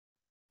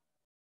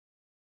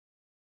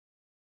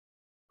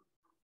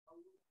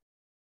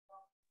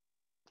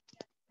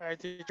Hi,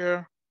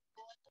 teacher.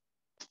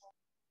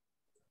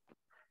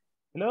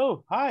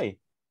 Hello, hi.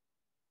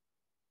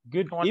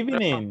 Good ¿Cómo está?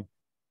 evening.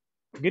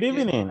 Good Bien.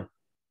 evening.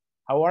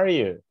 How are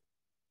you?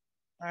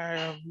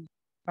 Um,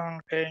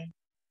 okay.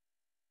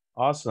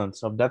 Awesome.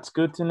 So that's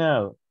good to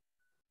know.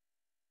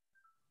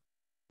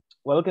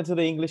 Welcome to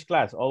the English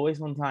class.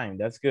 Always on time.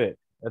 That's good.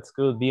 That's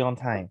good. Be on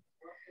time.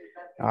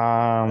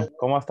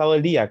 ¿Cómo ha estado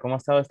el día? ¿Cómo ha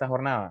estado esta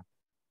jornada?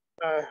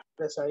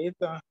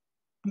 Pesadita,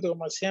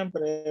 como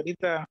siempre.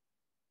 Ahorita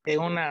en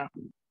una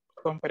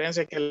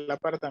conferencia que la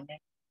par también.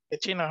 De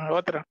chino,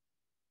 otra.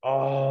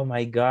 Oh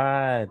my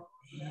God.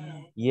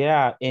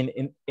 Yeah.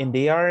 And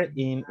they are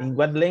in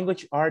what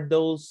language are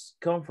those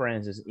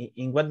conferences?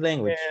 In what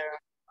language? Eh,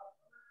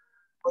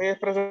 Hoy es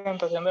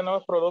presentación de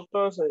nuevos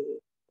productos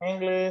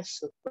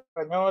inglés,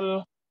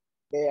 español,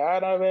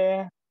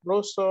 árabe,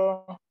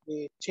 ruso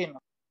y chino.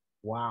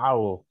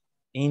 Wow.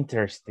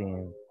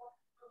 Interesting.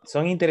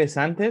 ¿Son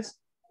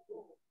interesantes?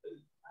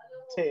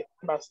 Sí,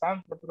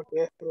 bastante,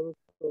 porque es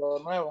producto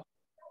nuevo.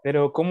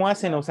 Pero ¿cómo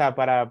hacen, o sea,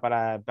 para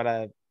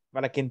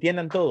que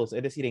entiendan todos?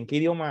 Es decir, ¿en qué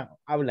idioma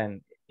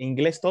hablan?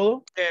 ¿Inglés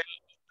todo? Eh,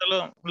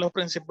 los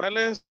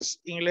principales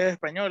inglés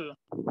español,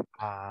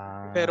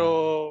 Ah,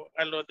 pero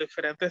a los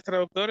diferentes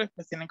traductores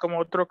pues tienen como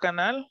otro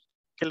canal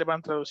que le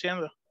van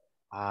traduciendo.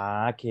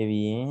 qué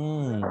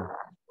bien.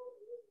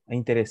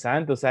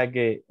 Interesante, o sea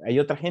que hay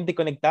otra gente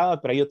conectada,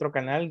 pero hay otro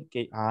canal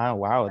que,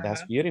 wow,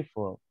 that's Ajá.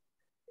 beautiful.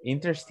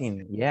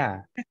 Interesting,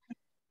 yeah.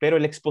 Pero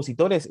el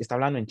expositor está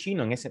hablando en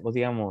chino, en ese, o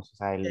digamos, o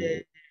sea,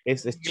 Eh,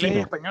 es Inglés y chino.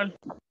 español.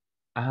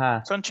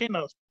 Ajá. Son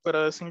chinos,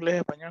 pero es inglés y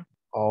español.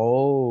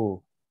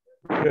 Oh,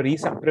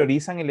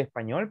 priorizan el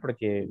español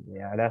porque,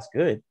 yeah, that's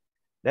good.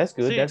 That's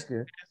good, Sí, that's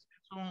good.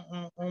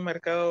 es un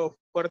mercado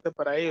fuerte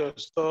para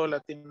ellos, todo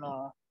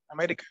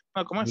Latinoamérica.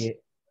 No, ¿cómo es?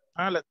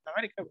 Yeah.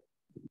 Latinoamérica.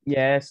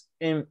 Yes,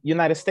 in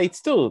United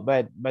States too,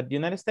 but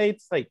United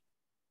States, like,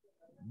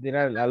 there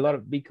are a lot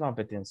of big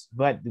competence.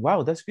 But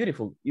wow, that's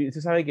beautiful.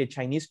 Usted sabe que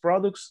Chinese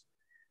products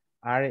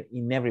are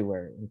in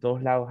everywhere. En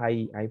todos lados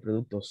hay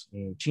productos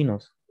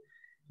chinos.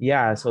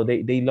 Yeah, so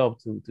they love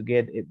to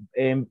get it.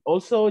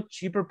 Also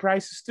cheaper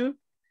prices too.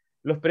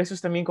 Los precios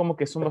también como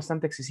que son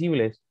bastante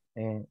accesibles.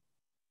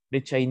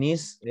 The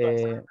Chinese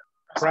Bastante,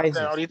 bastante. prices.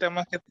 Ahorita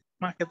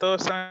más que todo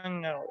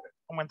están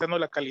aumentando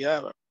la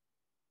calidad, ¿verdad?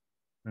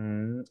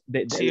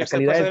 Si La usted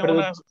calidad pasa del en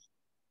una, producto.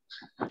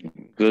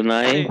 Good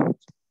night.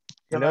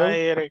 sí, Hello.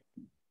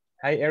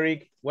 Hi,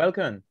 Eric.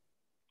 Welcome.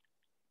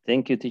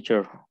 Thank you,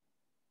 teacher.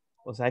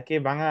 O sea que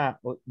van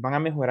a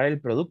mejorar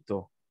el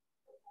producto.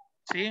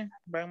 sí,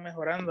 van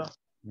mejorando.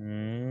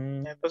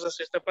 Mm, Entonces,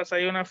 si usted pasa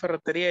ahí a una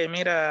ferretería y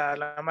mira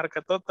la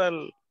marca Total,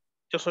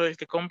 yo soy el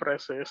que compra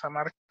esa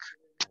marca.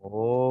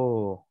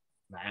 oh,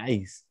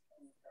 nice.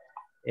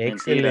 Mentira,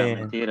 Excellent.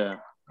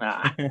 mentira.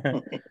 Ah.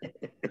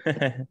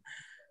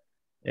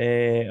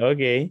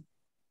 Ok,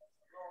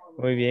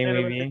 muy bien, muy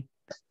Pero bien.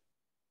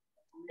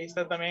 ahí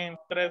está también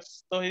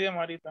dos idiomas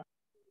ahorita.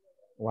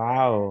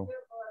 Wow.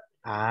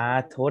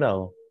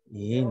 Total.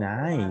 Yeah,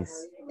 nice.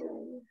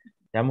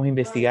 Vamos a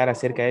investigar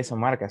acerca de esa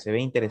marca, se ve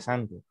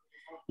interesante.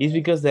 It's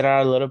because there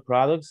are a lot of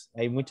products.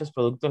 Hay muchos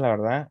productos, la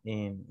verdad,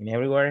 in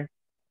everywhere.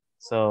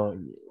 So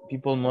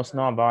people must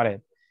know about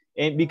it.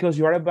 And because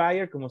you are a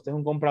buyer, como usted es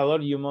un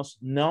comprador, you must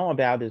know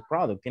about the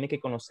product. Tiene que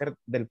conocer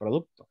del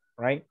producto,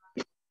 right?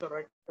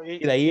 Correcto. Y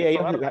de ahí Y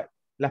probarlo.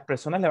 las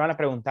personas le van a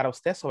preguntar a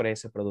usted sobre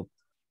ese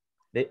producto.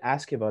 They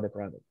ask you about the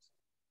product.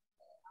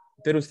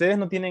 Pero ustedes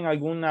no tienen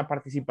alguna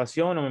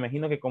participación, o me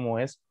imagino que como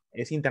es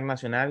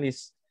internacional,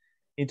 es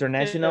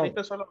international.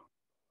 Ahorita solo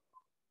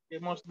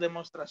hemos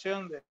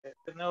demostración de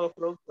nuevos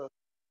productos.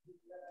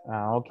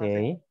 Ok.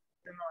 Así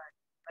que no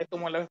hay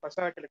como la vez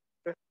pasada que le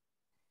compré.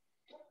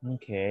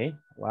 Okay.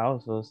 Wow,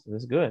 so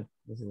that's good.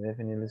 This is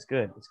definitely is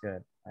good. It's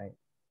good. Right.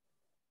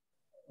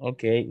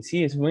 Okay,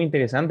 sí, es muy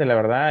interesante, la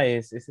verdad,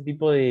 es este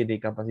tipo de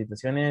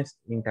capacitaciones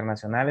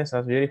internacionales,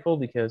 that's beautiful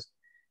because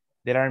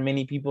there are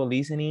many people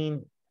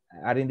listening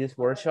at in this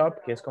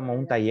workshop, que es como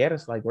un taller,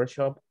 es like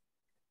workshop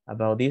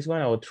about this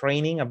one, or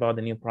training about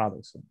the new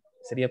products.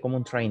 Sería como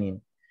un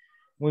training.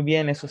 Muy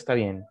bien, eso está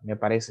bien, me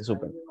parece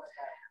súper.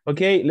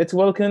 Okay, let's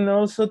welcome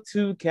also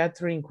to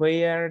Catherine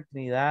Cuellar,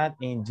 Trinidad,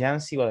 and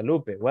Jancy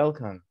Guadalupe.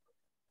 Welcome.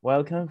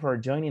 Welcome for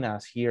joining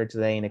us here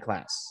today in the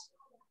class.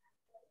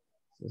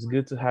 It's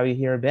good to have you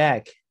here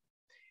back.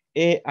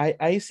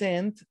 I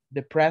sent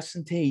the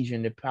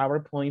presentation, the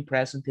PowerPoint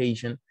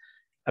presentation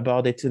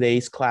about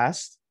today's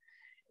class.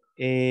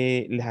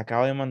 Les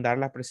acabo de mandar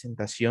la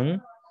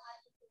presentación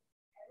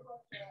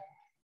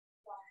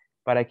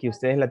para que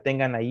ustedes la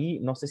tengan ahí.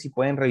 No sé si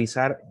pueden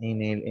revisar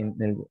en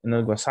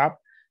el WhatsApp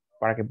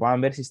para que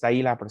puedan ver si está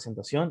ahí la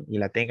presentación y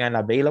la tengan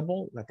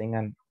available, la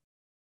tengan.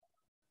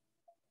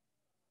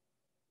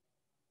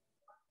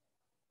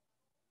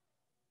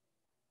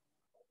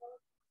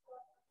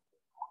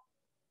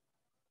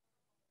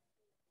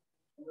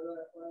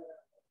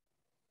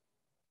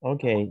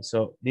 Okay,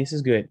 so this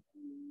is good.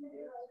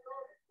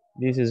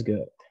 This is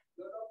good.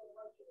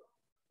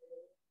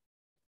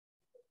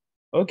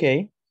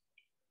 Okay.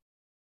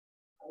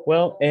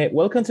 Well,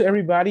 welcome to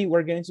everybody.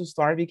 We're going to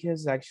start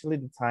because actually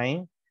the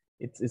time,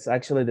 it's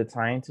actually the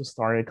time to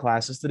start our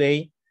classes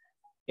today.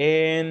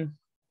 And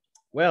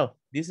well,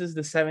 this is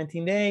the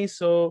 17th day,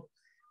 so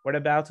we're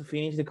about to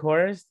finish the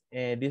course.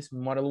 This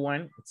model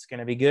one, it's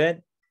gonna be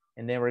good.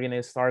 And then we're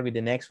gonna start with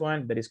the next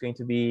one, but it's going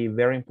to be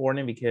very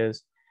important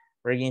because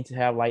we're going to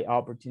have like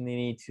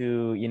opportunity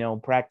to, you know,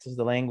 practice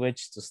the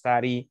language, to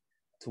study,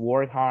 to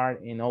work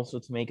hard, and also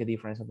to make a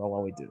difference about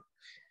what we do.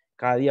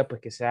 Cada día, pues,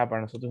 que sea para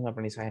nosotros un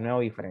aprendizaje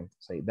nuevo y diferente.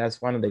 So that's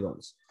one of the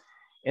goals.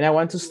 And I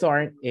want to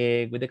start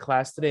with the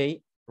class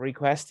today,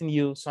 requesting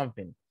you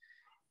something.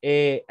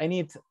 I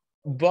need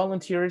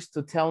volunteers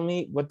to tell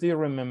me what do you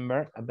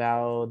remember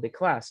about the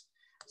class.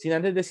 Sin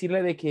antes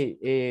decirle de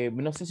que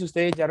no sé si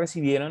ustedes ya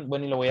recibieron,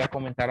 bueno, y lo voy a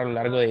comentar a lo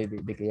largo de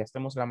que ya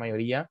estemos la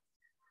mayoría,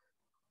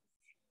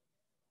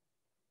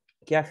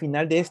 que al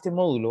final de este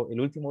módulo, el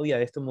último día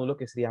de este módulo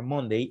que sería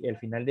Monday, el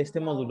final de este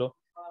módulo,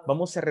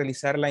 vamos a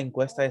realizar la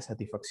encuesta de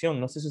satisfacción.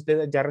 No sé si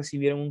ustedes ya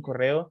recibieron un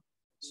correo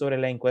sobre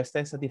la encuesta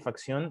de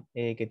satisfacción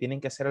que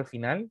tienen que hacer al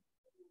final.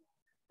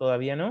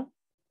 ¿Todavía no?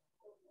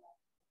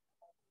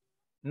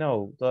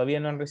 No, todavía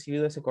no han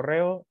recibido ese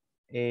correo.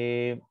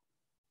 No,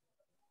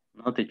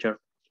 teacher.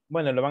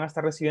 Bueno, lo van a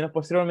estar recibiendo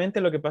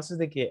posteriormente. Lo que pasa es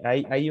de que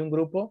hay un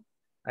grupo,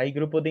 hay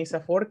grupos de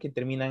INSAFORP que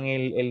terminan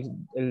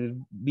el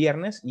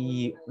viernes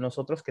y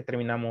nosotros que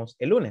terminamos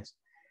el lunes.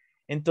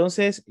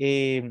 Entonces,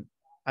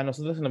 a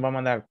nosotros se nos va a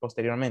mandar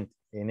posteriormente.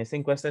 En esta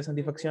encuesta de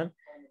satisfacción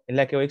es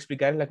la que voy a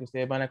explicar, es la que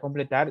ustedes van a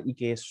completar y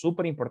que es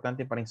súper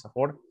importante para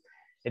INSAFORP.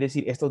 Es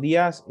decir, estos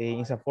días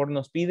INSAFORP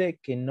nos pide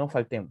que no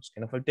faltemos,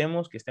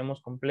 que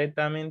estemos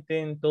completamente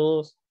en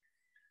todas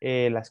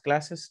las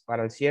clases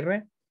para el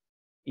cierre.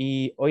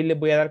 Y hoy les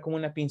voy a dar como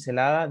una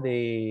pincelada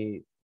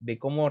de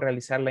cómo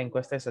realizar la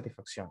encuesta de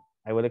satisfacción.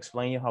 I will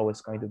explain you how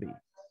it's going to be.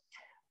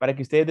 Para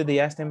que ustedes desde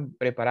ya estén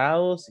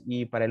preparados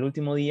y para el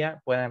último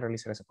día puedan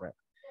realizar esa prueba.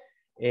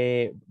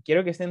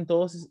 Quiero que estén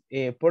todos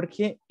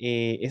porque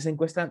esa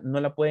encuesta no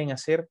la pueden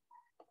hacer.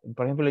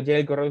 Por ejemplo, llega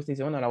el correo y usted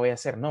dice, bueno, la voy a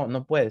hacer. No,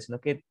 no puede, sino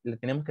que la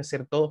tenemos que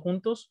hacer todos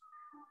juntos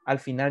al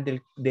final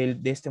de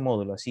este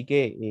módulo. Así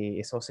que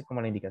eso hace como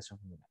la indicación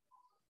general.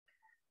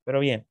 Pero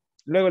bien,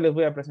 luego les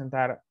voy a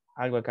presentar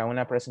algo acá,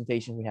 una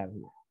presentation we have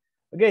here.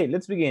 Okay,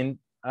 let's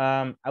begin.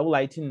 I would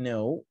like to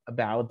know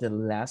about the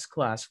last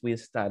class we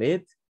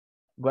studied.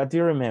 What do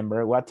you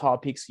remember? What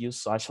topics you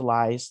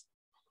socialized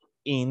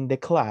in the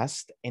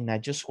class? And I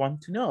just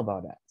want to know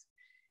about that.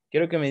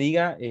 Quiero que me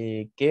diga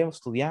qué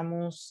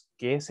estudiamos,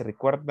 qué se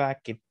recuerda,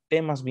 qué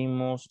temas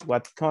vimos,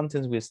 what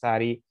contents we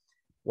studied,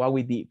 what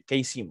we did, qué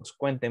hicimos.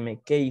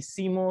 Cuénteme qué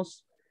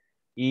hicimos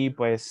y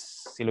pues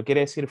si lo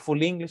quiere decir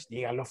full English,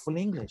 dígalo full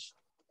English.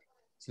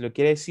 Si lo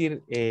quiere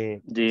decir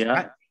The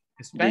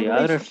Spanish.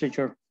 address,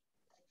 teacher.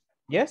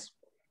 Yes.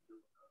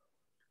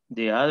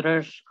 The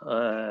address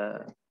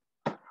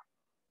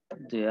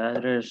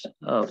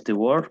of the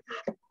work.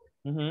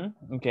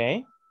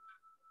 Okay.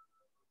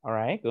 All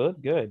right,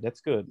 good, good. That's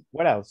good.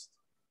 What else?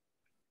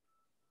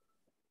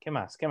 ¿Qué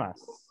más? ¿Qué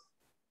más?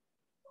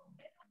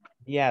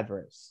 The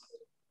address.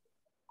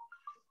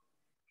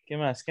 ¿Qué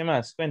más? ¿Qué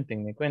más?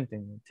 Cuéntenme,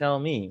 cuéntenme. Tell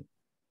me.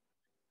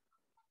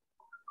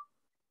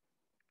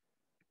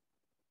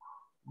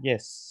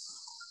 Yes.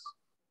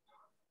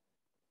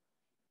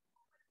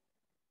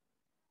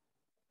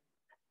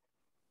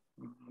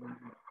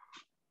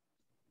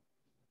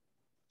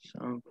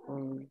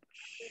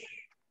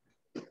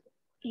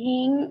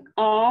 In,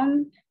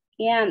 on,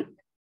 and.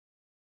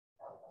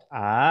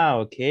 Ah,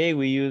 okay.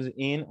 We use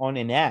in, on,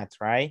 and at,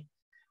 right?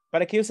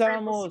 ¿Para qué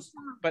usábamos?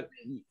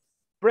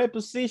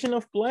 Preposition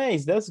of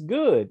place. That's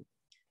good.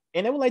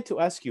 And I would like to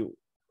ask you,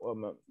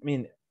 I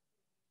mean,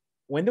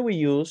 when do we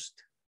use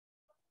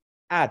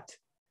at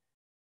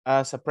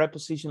as a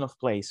preposition of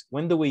place?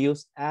 When do we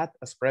use at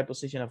as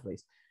preposition of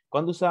place?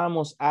 ¿Cuándo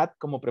usábamos at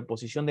como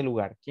preposición de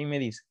lugar? ¿Quién me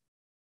dice?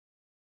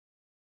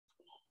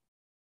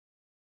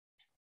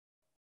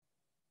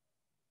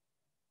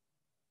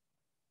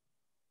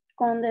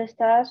 Cuando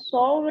está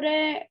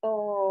sobre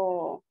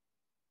o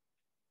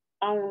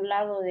a un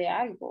lado de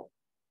algo.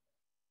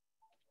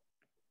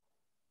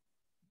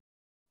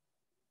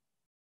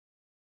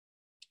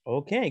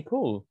 Okay,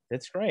 cool.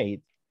 That's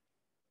great.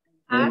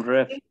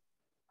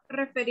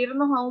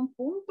 Referirnos a un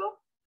punto.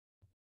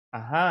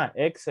 Ajá,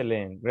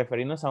 excelente.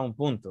 Referirnos a un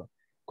punto.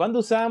 ¿Cuándo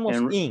usamos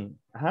in?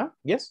 Ajá,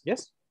 yes,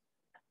 yes.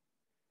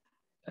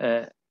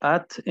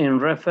 At in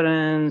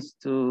reference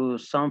to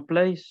some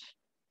place.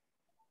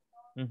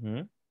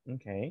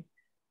 Okay.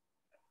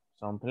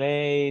 Some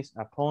place,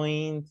 a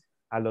point,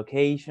 a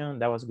location.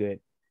 That was good.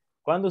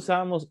 ¿Cuándo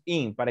usábamos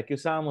in? ¿Para qué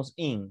usábamos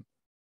in?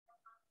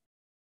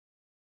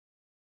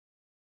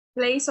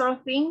 Place or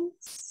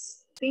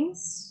things.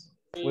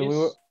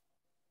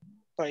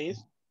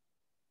 País.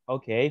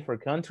 Okay, for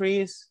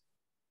countries,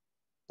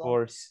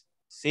 for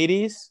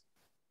cities,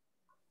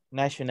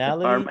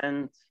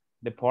 nationality,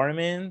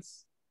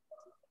 departments,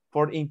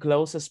 for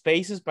enclosed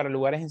spaces, para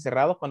lugares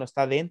encerrados, cuando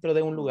está dentro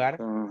de un lugar.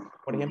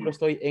 Por ejemplo,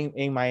 estoy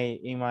in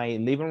my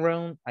living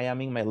room. I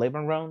am in my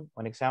living room,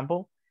 one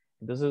example.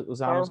 Entonces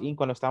usamos in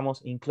cuando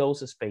estamos in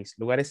closed space,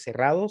 lugares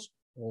cerrados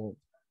o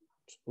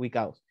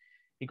ubicados.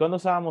 ¿Y cuando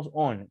usábamos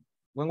on?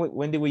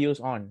 When did we use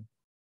on?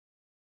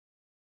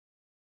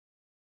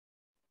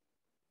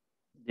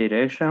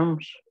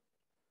 Directions.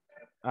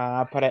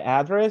 Para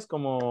address,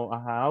 como,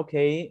 ajá,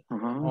 ok.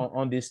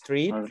 On the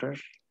street,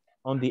 Address.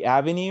 on the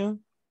avenue,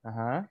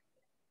 ajá.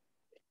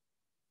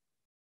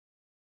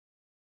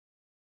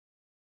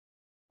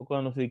 O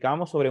cuando nos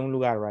ubicamos sobre un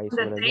lugar, right?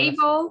 The Sobre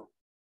table.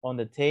 On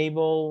the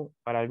table,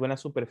 para alguna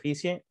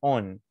superficie,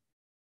 on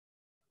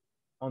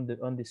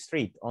the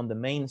street, on the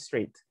main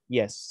street.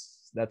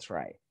 Yes, that's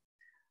right.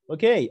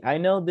 Okay, I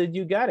know that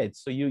you got it.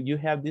 So you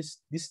have this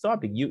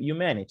topic, you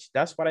manage.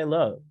 That's what I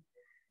love,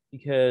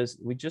 because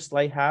we just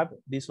like have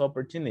this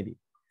opportunity.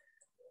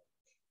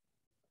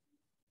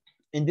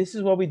 And this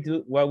is what we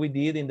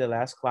did in the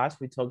last class.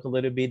 We talked a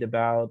little bit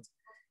about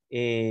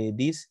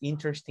these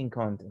interesting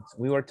contents.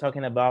 We were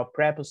talking about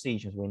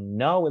prepositions. We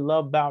know we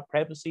love about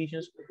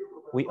prepositions.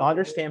 We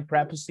understand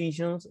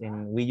prepositions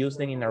and we use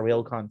them in a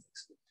real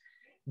context.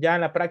 Ya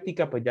en la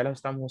práctica, pues ya los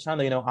estamos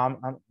usando. You know,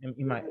 I'm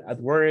at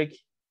work,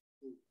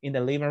 in the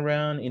living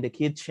room, in the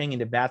kitchen, in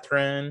the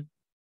bathroom,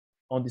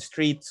 on the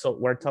street. So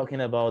we're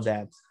talking about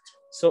that.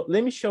 So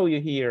let me show you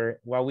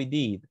here what we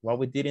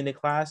did in the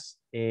class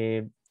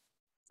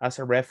as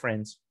a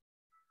reference.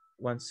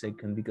 1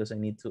 second, because I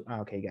need to,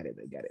 okay, got it.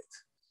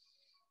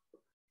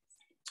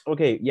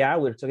 Okay, yeah,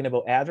 we're talking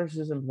about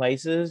addresses and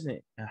places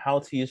and how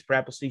to use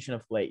preposition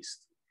of place.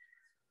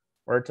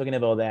 We're talking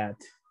about that.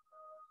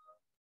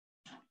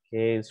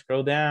 Okay,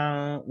 scroll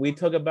down. We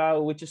talk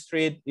about which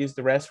street is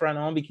the restaurant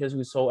on because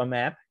we saw a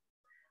map.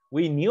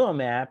 We knew a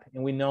map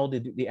and we know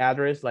the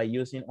address, like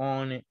using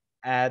on,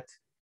 at,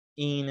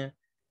 in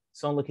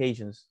some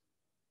locations.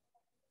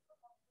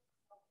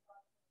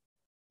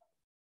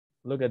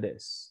 Look at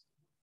this.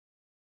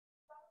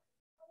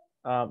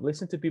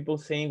 Listen to people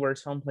saying where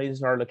some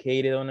places are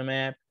located on the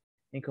map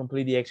and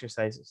complete the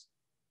exercises.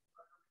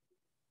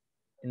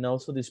 And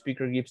also the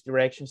speaker gives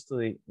directions to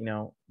the, you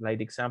know, like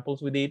the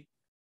examples we did.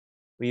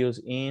 We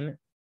use in,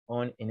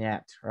 on, and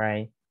at,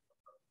 right?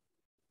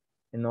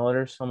 And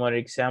some other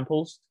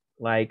examples,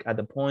 like at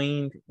the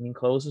point, in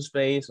closed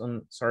space,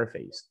 on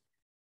surface.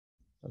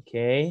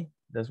 Okay,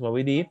 that's what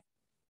we did.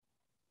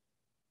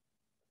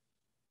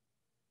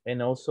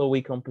 And also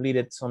we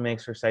completed some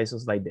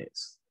exercises like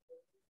this.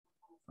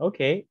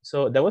 Okay,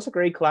 so that was a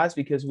great class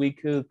because we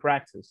could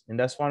practice. And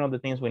that's one of the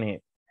things we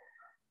need.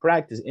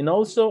 Practice. And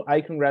also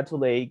I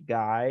congratulate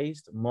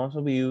guys, most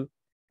of you,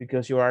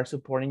 because you are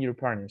supporting your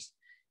partners.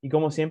 Y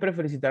como siempre,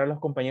 felicitar a los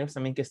compañeros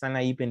también que están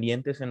ahí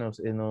pendientes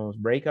en los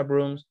breakout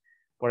rooms.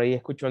 Por ahí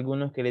escucho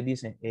algunos que les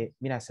dicen,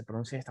 mira, se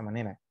pronuncia de esta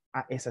manera.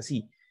 Ah, es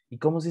así. ¿Y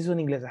cómo se hizo en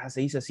inglés? Ah,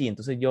 se dice así.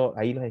 Entonces yo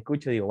ahí los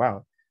escucho y digo,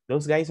 wow,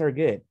 those guys are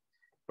good.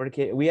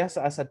 Porque we're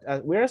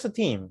as a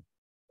team.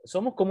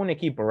 Somos como un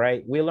equipo,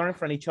 right? We learn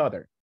from each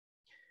other.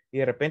 Y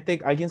de repente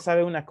alguien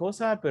sabe una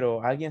cosa,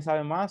 pero alguien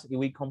sabe más y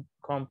we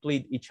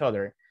complete each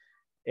other.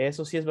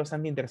 Eso sí es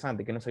bastante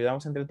interesante, que nos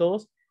ayudamos entre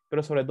todos,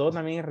 pero sobre todo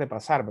también es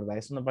repasar, ¿verdad?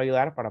 Eso nos va a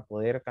ayudar para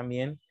poder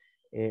también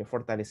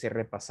fortalecer,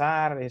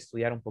 repasar,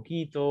 estudiar un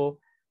poquito,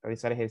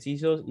 realizar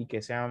ejercicios y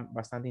que sean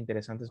bastante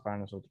interesantes para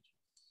nosotros.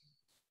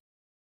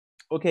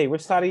 Okay,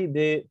 we're studying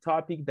the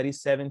topic that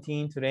is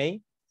 17 today.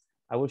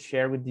 I will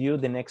share with you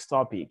the next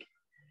topic.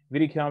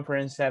 Video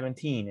conference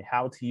 17,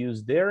 how to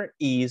use there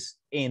is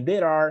and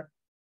there are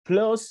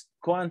plus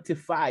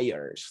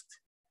quantifiers.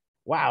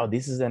 Wow,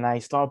 this is a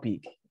nice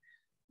topic.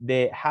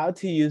 The how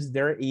to use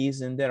there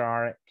is and there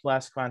are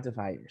plus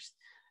quantifiers.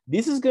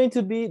 This is going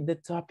to be the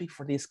topic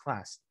for this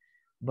class.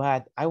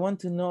 But I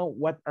want to know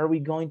what are we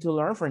going to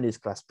learn from this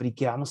class? ¿Pero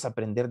qué vamos a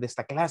aprender de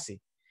esta clase?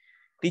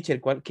 Teacher,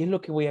 ¿qué es lo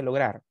que voy a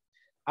lograr?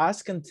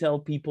 Ask and tell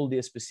people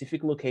the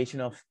specific location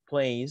of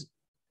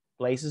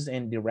places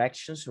and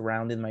directions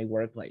surrounding my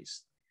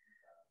workplace.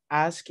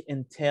 Ask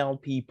and tell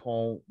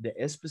people the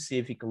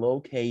specific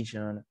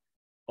location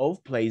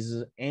of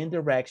places and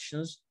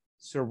directions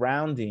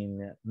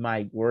surrounding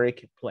my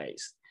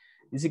workplace.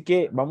 Dice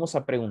que vamos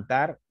a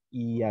preguntar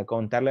y a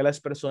contarle a las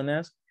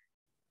personas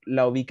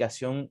la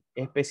ubicación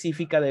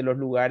específica de los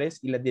lugares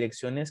y las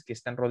direcciones que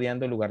están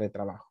rodeando el lugar de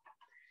trabajo.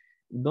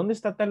 ¿Dónde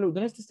está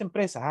esta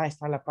empresa? Ah,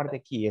 está la parte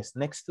aquí. Es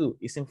next to,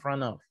 is in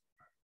front of.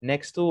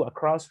 Next to,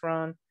 across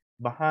from,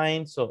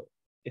 behind. So,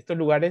 estos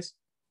lugares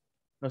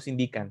nos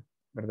indican,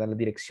 ¿verdad? Las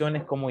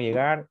direcciones, cómo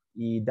llegar.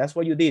 Y that's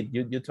what you did.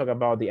 You talk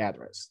about the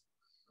address.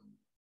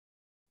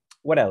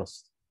 What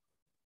else?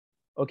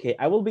 Okay,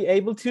 I will be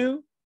able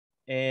to,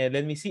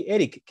 let me see.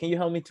 Eric, can you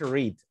help me to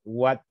read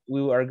what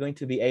we are going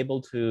to be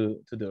able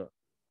to do?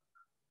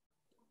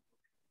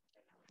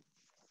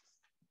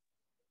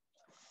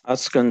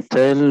 Ask and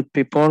tell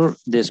people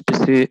the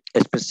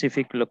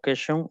specific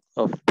location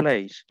of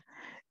place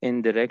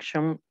and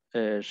direction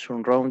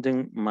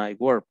surrounding my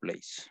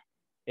workplace.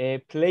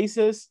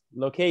 Places,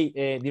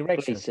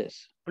 directions.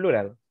 Places.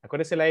 Plural,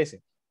 acuérdese la S.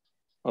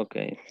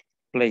 Okay,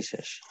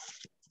 places.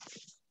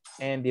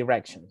 And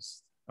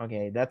directions.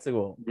 Okay, that's the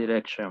goal.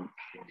 Direction.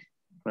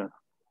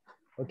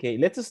 Ok, Okay,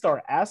 let's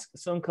start. Ask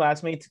some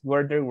classmates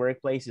where their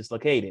workplace is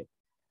located.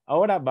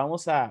 Ahora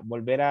vamos a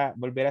volver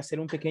a hacer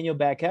un pequeño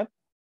backup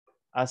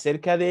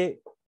acerca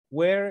de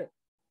where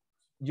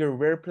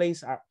your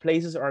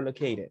places are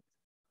located.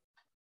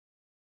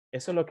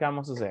 Eso es lo que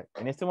vamos a hacer.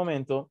 En este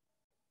momento,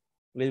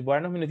 les voy a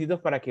dar unos minutitos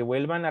para que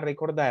vuelvan a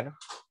recordar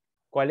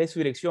cuál es su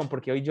dirección,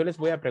 porque hoy yo les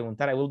voy a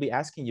preguntar, I will be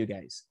asking you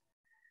guys.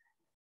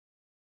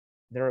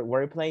 Their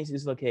workplace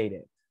is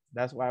located.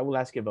 That's why I will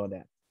ask you about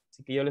that.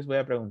 Así que yo les voy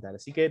a preguntar.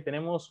 Así que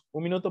tenemos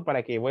un minuto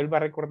para que vuelva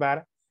a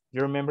recordar.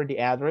 You remember the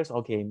address?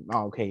 Okay,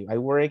 okay, I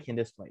work in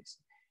this place.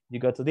 You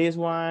go to this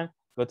one,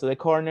 go to the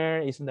corner,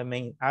 it's in the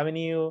main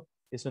avenue,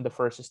 it's on the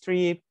first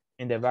street,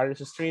 in the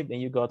various street, then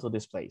you go to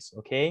this place,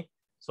 okay?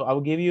 So I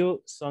will give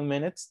you some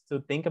minutes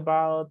to think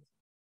about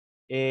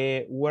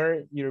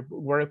where your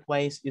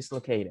workplace is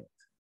located.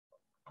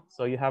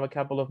 So you have a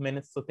couple of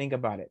minutes to think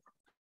about it.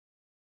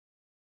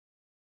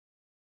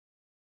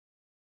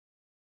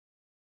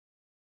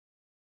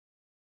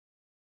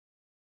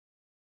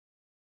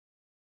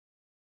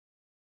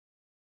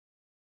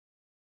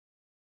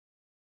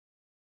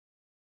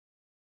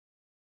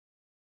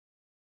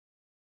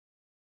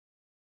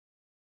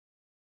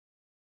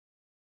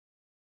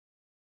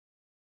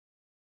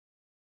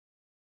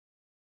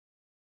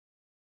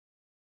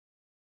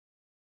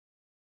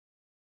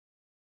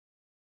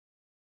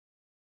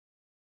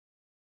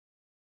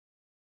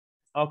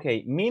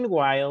 Okay,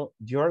 meanwhile,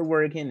 you're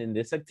working in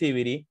this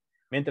activity.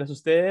 Mientras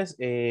ustedes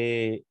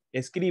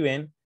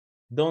escriben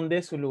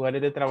dónde sus lugares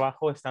de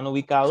trabajo están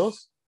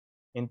ubicados,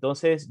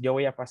 entonces yo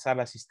voy a pasar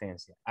la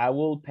asistencia. I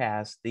will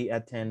pass the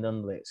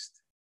attendance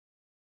list.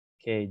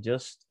 Okay,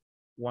 just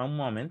one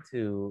moment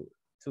to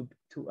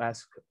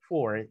ask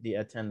for the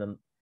attendance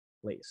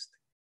list,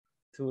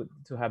 to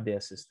have the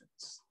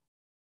assistance.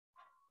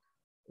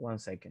 1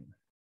 second.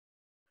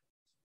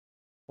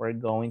 We're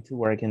going to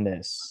work in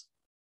this.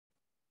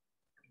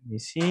 Let me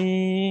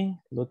see,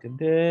 look at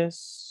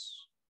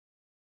this.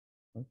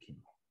 Okay.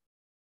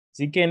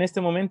 Así que en este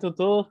momento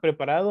todos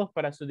preparados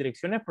para sus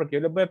direcciones porque yo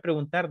les voy a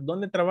preguntar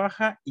dónde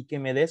trabaja y que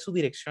me dé su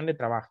dirección de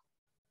trabajo.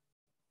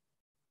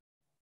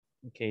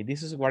 Okay,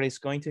 this is what is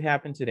going to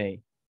happen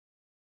today.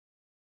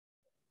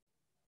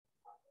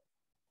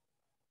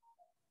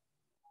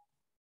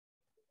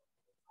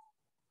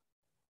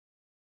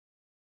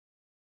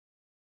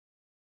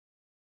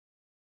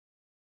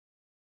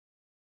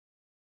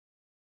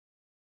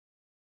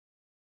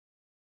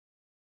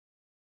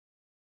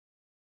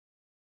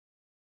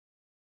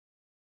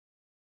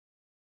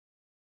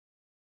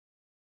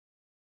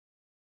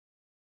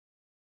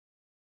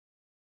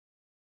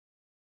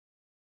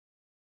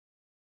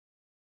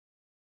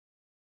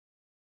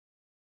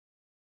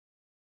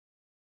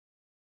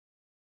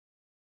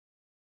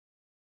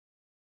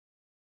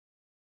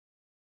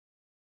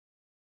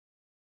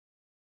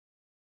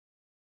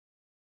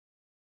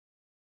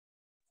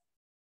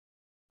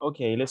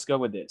 Okay, let's go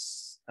with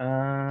this.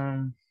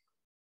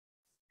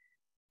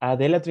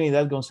 Adela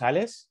Trinidad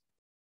González.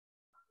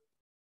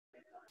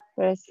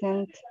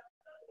 Present.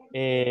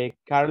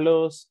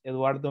 Carlos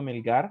Eduardo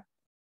Melgar.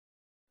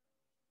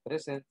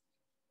 Present.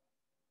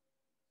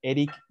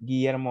 Eric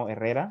Guillermo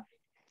Herrera.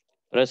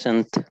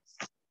 Present.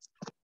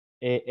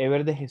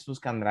 Ever de Jesús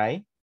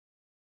Candray.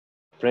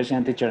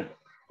 Present, teacher.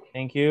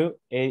 Thank you.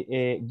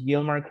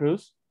 Gilmar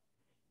Cruz.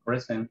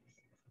 Present.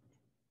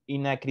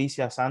 Ina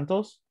Crisia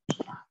Santos.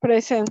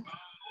 Present.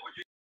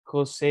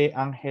 José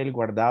Ángel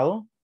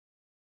Guardado.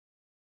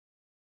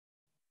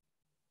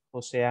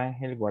 José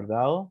Ángel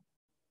Guardado.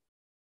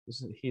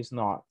 He's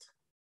not.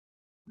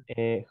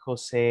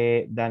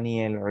 José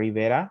Daniel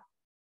Rivera.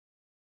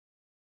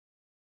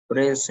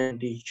 Present,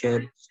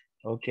 teacher.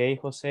 Okay,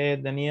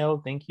 José Daniel,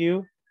 thank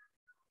you.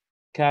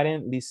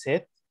 Karen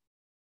Lisette.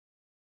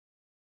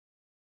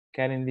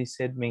 Karen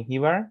Lisette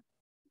Menjivar.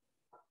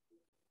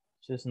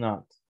 She's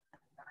not.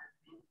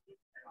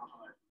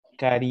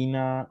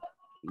 Karina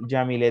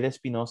Yamilet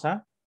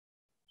Espinosa.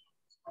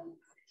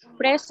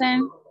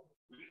 Present.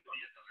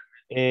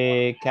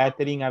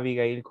 Catherine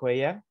Abigail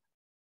Cuellar.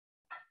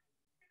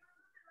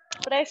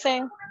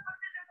 Present.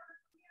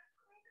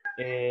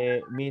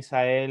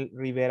 Misael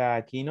Rivera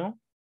Aquino.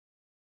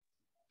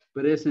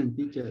 Present,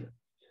 teacher.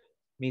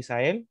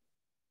 Misael.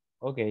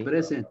 Okay.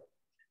 Present.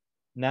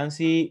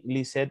 Nancy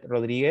Lisette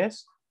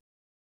Rodríguez.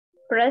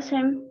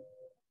 Present.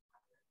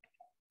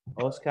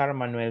 Oscar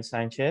Manuel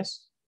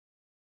Sánchez.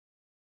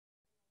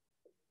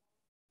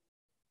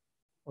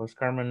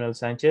 Oscar Manuel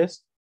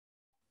Sánchez.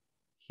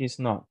 He's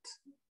not.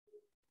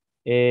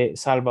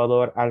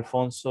 Salvador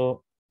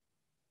Alfonso.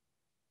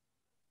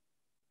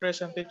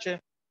 Present,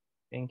 teacher.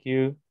 Thank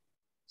you.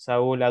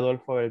 Saúl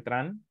Adolfo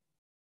Beltrán.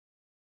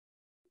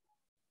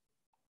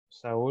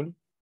 Saúl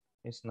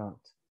is not.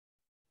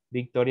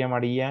 Victoria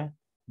María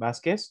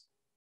Vázquez.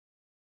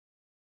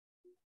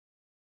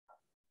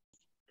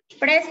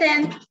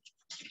 Present.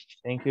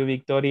 Thank you,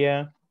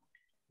 Victoria.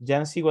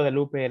 Yancy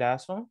Guadalupe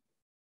Erazo.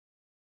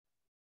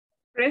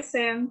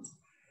 Present.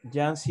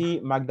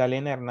 Yancy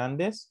Magdalena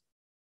Hernández.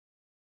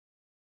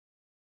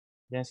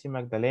 Yancy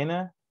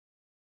Magdalena.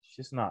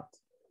 She's not.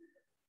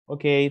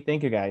 Okay,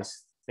 thank you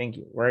guys. Thank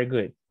you. Very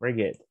good. Very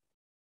good.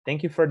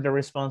 Thank you for the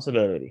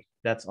responsibility.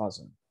 That's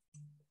awesome.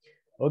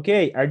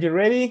 Okay, are you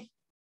ready?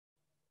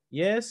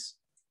 Yes.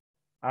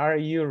 Are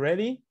you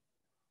ready?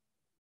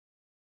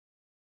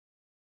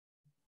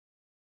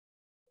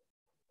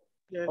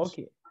 Yes.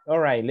 Okay. All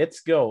right,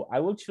 let's go. I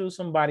will choose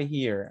somebody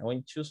here. I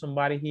want to choose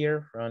somebody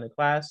here from the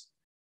class.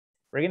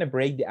 We're going to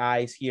break the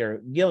ice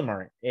here.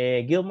 Gilmar.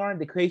 Gilmar,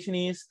 the question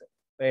is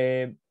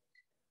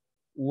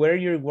where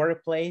your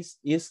workplace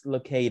is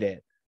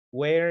located.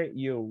 Where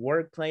your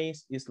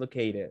workplace is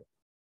located.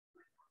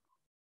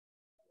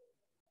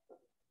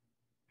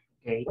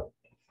 Okay,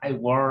 I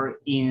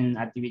work in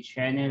a TV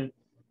channel.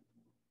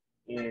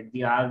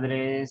 The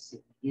address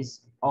is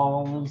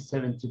on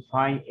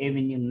 75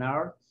 Avenue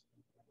North,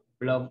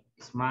 Block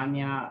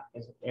Ismania,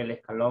 El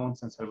Escalón,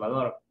 San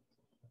Salvador,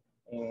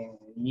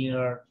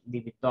 near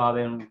the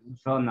Beethoven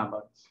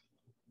roundabout.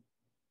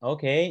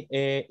 Okay,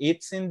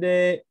 it's in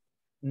the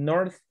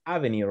North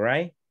Avenue,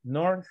 right?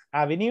 North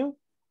Avenue?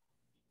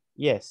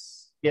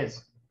 Yes.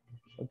 Yes.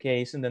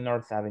 Okay, it's in the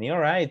North Avenue. All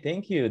right,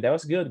 thank you. That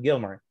was good,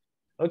 Gilmar.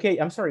 Okay,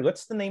 I'm sorry,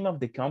 what's the name of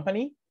the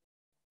company?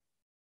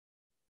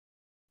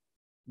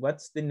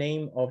 What's the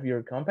name of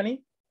your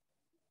company?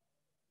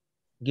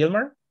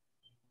 Gilmar?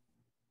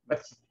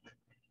 What's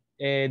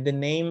the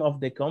name of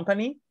the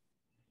company?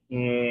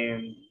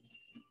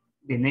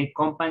 the name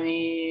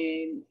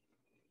company,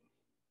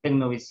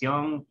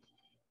 Tecnovision,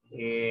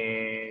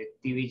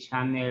 TV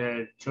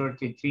channel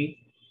 33.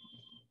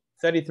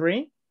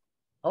 33?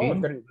 Oh,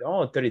 Sí. 30,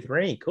 oh,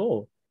 33,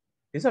 cool.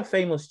 It's a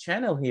famous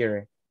channel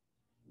here.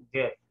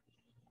 Yeah.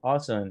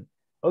 Awesome.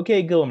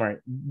 Okay,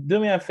 Gilmar, do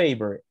me a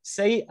favor.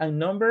 Say a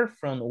number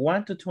from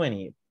 1 to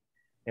 20.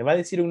 Me va a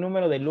decir un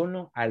número del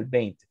 1 al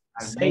 20.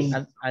 Say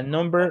a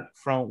number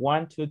from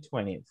 1 to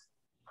 20.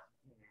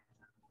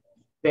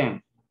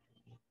 10.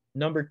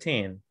 Number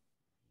 10.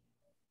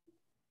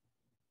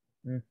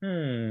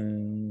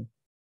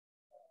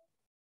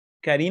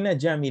 Karina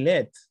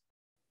Jamilet.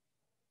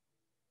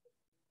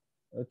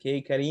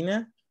 Okay,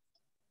 Karina.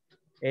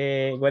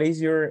 What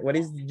is your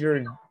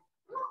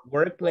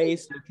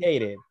workplace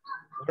located?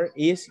 Where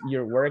is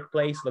your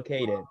workplace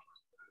located?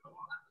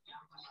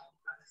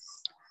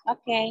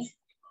 Okay.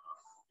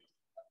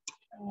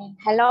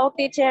 Hello,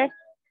 teacher.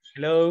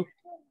 Hello.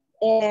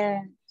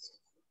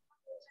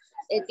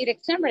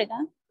 Dirección,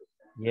 ¿verdad?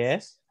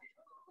 Yes.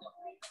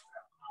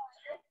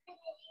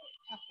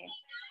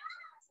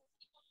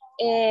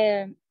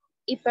 Okay.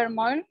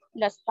 Hipermall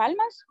Las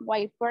Palmas,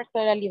 White Puerto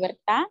de la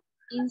Libertad,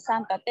 in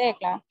Santa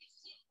Tecla.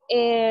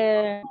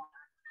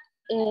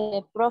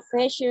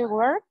 Professional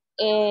Work,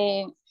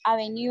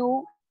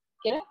 Avenue,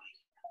 ¿qué?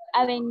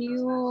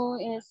 Avenue,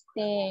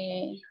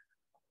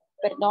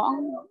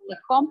 perdón,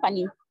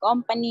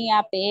 Company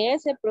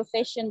APS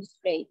Profession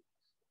Display.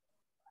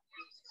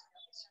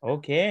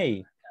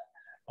 Okay,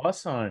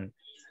 awesome.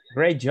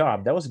 Great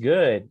job, that was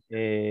good.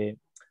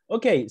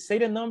 Okay, say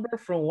the number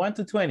from 1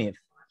 to 20.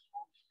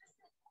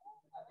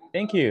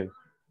 Thank you.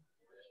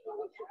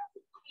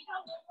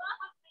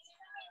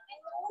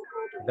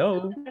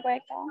 Hello.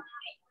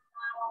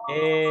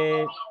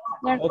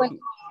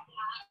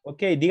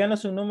 Okay,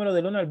 díganos un número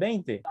del 1 al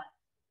 20.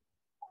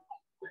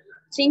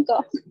 5.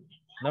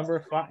 Number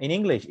 5 in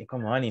English.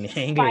 Come on, in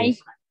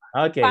English.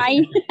 5. Okay.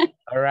 5.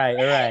 All right,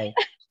 all right.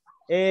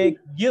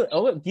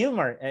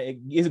 Gilmar.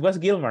 It was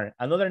Gilmar.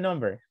 Another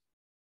number.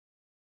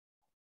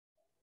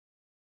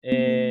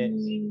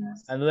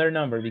 Another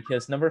number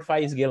because number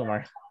 5 is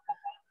Gilmar.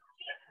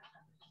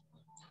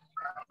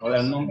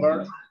 Other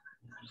number.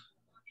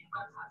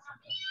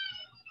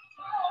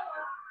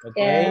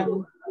 Okay.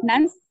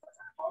 Nancy.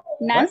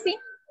 What?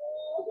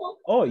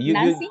 Oh,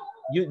 Nancy?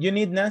 you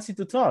need Nancy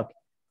to talk.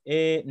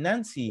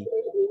 Nancy.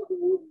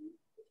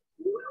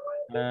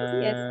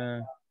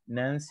 Yes.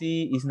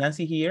 Nancy, is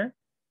Nancy here?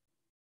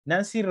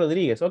 Nancy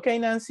Rodriguez. Okay,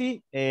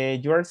 Nancy,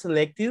 you are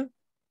selected.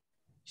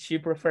 She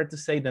preferred to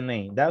say the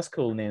name. That's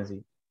cool,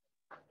 Nancy.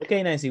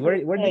 Okay, Nancy, where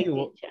do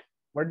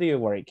you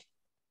work?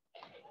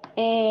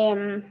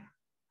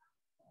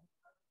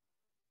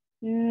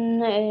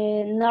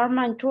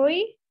 Norman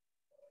 3,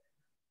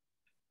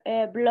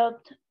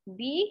 Block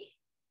B,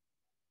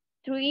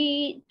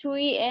 3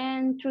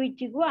 and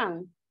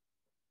 31.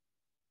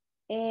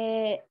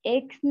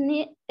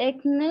 Exnet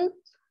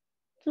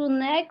to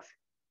next,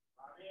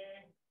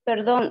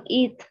 perdón,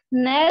 it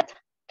net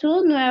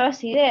to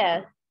Nuevas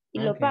Ideas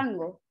y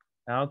Lopango.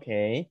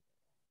 Okay.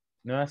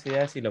 Nuevas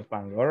Ideas y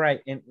Lopango. All right.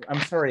 And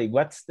I'm sorry,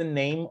 what's the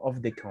name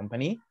of the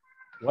company?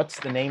 What's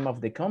the name of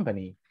the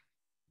company?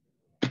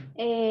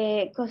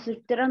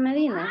 Constructora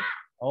Medina.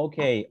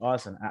 Okay,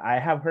 awesome. I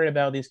have heard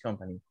about this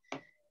company.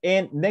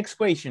 And next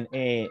question,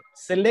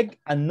 select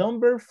a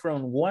number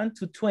from 1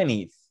 to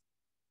 20.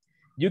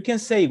 You can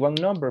say one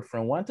number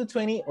from 1 to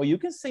 20, or you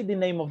can say the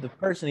name of the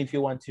person if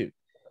you want to.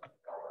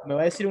 Me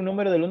va a decir un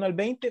número del 1 al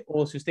 20,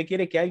 o si usted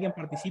quiere que alguien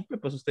participe,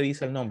 pues usted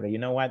dice el nombre. You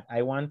know what?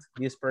 I want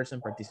this person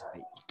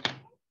participate.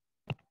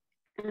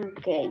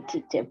 Ok,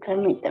 teacher,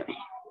 permítame.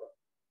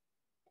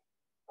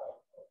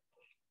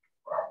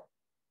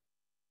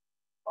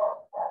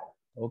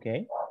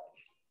 Okay.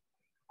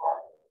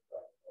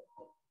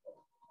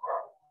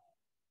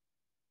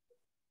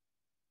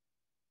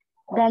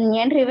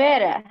 Daniel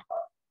Rivera.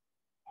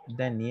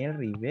 Daniel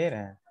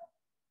Rivera.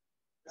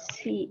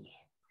 Sí.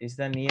 Is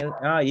Daniel?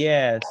 Oh,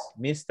 yes,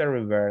 Mr.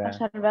 Rivera.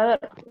 Salvador.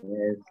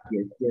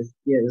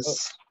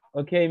 Yes.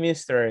 Okay,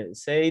 Mr.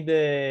 Say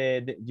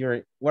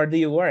your, where do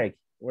you work?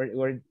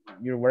 Where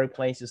your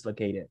workplace is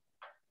located?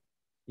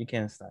 You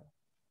can start.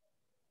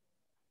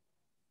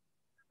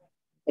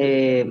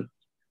 Name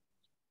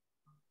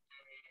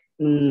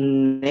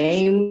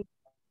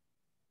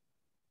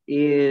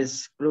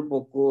is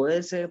Grupo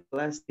QS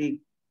Plastic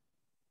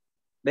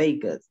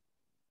BECAS.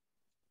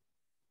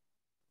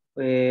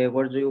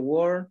 Where do you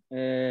work?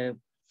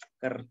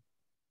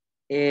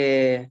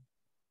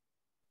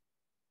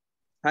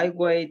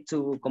 Highway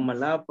to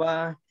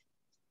Comalapa,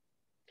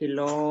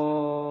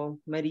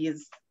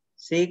 kilometers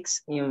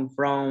 6 in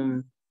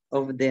front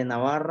of the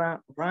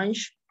Navarra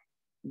Ranch,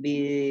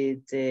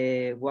 with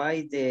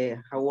why the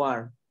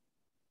Jaguar.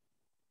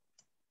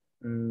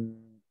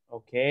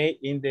 Okay,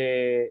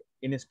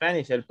 in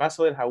Spanish, El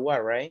Paso del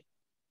Jaguar, right?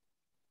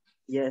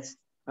 Yes.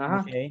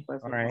 Okay,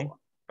 all right.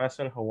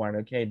 Paso del Jaguar,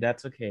 okay,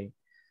 that's okay.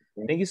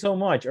 Thank you so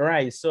much. All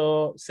right,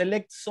 so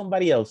select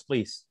somebody else,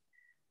 please.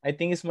 I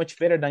think it's much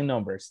better than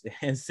numbers.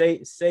 And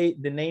say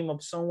the name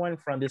of someone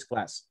from this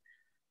class.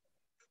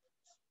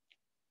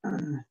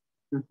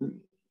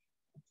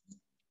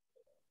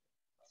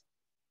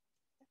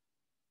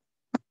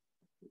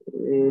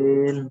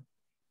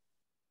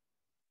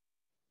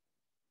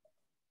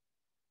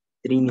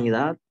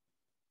 Trinidad.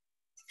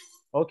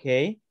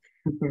 Okay.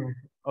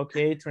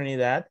 Okay,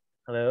 Trinidad.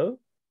 Hello.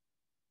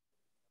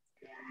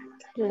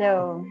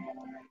 Hello.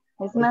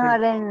 Es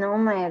mejor el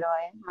número,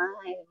 es más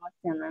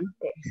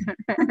emocionante.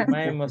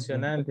 Más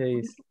emocionante,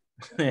 dice.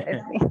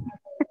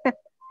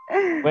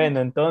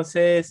 Bueno,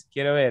 entonces,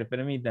 quiero ver,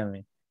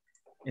 permítame.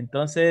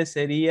 Entonces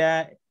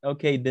sería,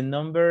 okay, the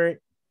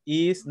number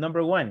is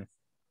number 1.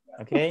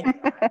 Okay.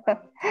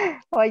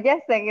 O ya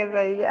sé que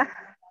soy yo.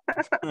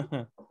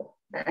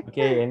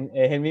 Okay,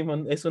 es el mismo,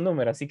 es un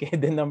número, así que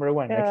the number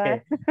 1.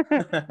 Okay.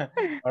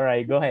 All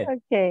right, go ahead.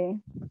 Okay.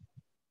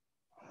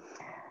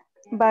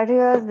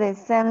 Barrios de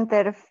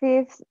Center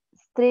 5th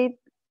Street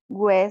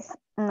West,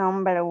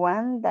 number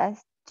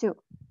 1-2.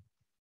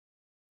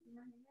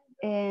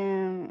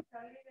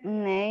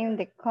 Name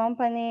the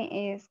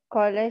company is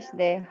College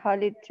de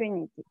Holy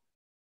Trinity.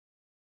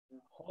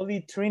 Holy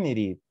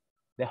Trinity.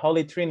 The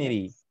Holy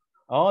Trinity. Yes.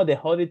 Oh, the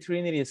Holy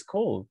Trinity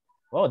School.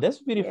 Oh,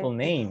 that's a beautiful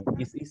name.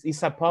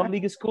 Is a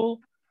public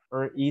school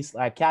or is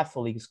a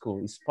Catholic school?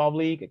 Is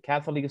public, a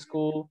Catholic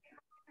school?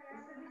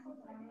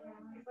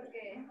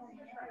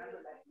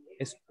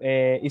 Is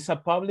a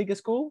public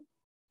school?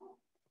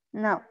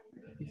 No.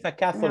 It's a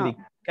Catholic,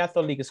 no.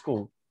 Catholic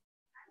school.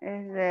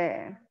 Es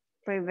de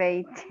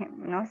private,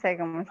 no sé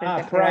cómo se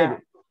dice.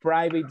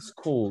 Private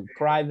school.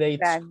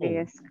 Private school.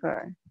 Yes.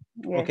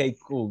 Okay,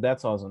 cool.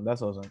 That's awesome.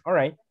 That's awesome. All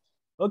right.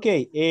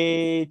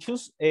 Okay,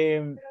 choose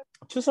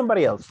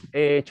somebody else.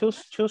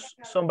 Choose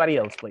somebody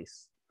else,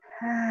 please.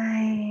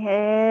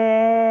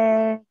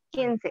 15.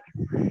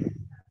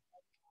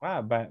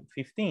 Wow, but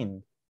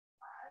 15.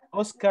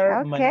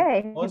 Oscar.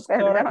 Okay,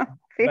 Oscar,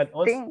 15. but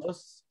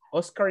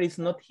Oscar is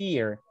not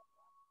here.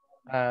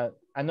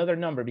 Another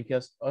number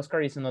because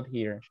Oscar is not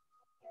here.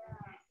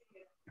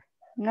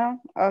 No,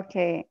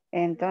 okay.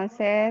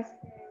 Entonces,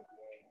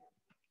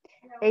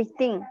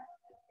 18.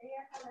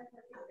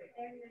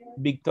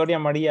 Victoria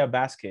Maria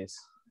Vázquez.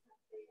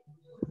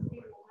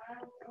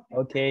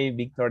 Okay,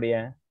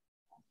 Victoria.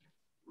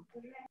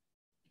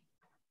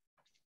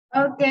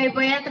 Ok,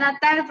 voy a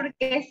tratar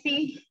porque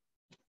sí,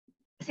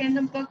 siendo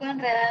un poco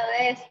enredado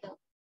de esto.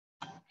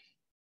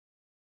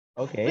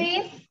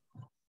 Okay.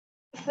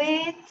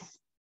 Fifth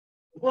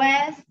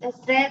West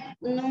Street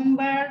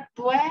number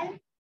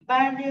 12,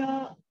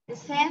 Barrio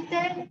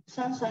Center,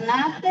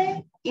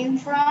 Sonsonate, in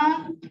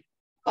front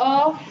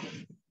of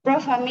Pro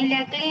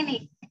Familia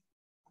Clinic.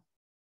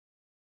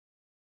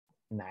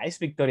 Nice,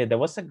 Victoria. That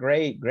was a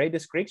great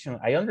description.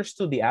 I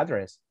understood the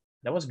address.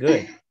 That was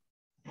good.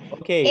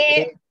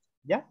 Okay.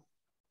 Yeah.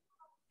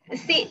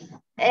 Sí,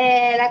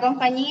 la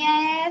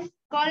compañía es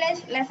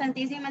College La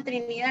Santísima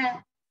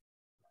Trinidad.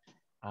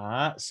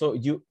 Ah, so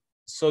you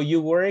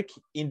work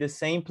in the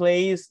same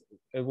place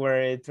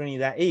where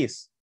Trinidad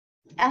is.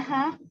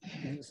 Ajá.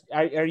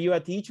 Are you a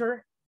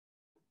teacher?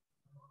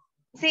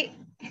 Sí.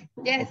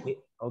 Yes.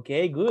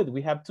 Okay, good.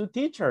 We have 2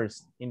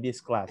 teachers in this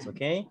class,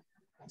 okay?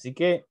 Así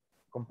que,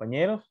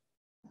 compañeros,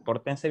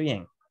 pórtense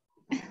bien.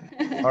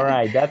 All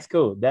right, that's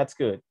good. That's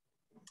good.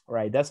 All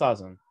right, that's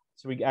awesome.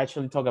 So we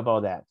actually talk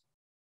about that.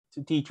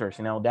 2 teachers,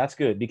 you know, that's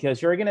good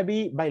because you're going to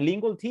be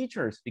bilingual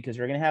teachers because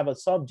you're going to have a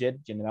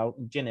subject,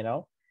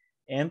 general,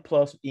 and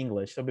plus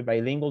English. So be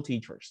bilingual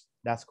teachers.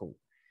 That's cool.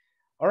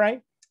 All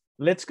right,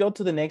 let's go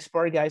to the next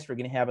part, guys. We're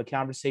going to have a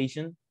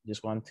conversation.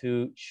 Just want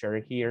to share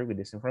here with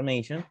this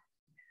information.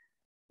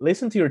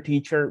 Listen to your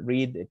teacher,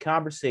 read the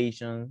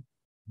conversation,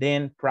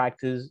 then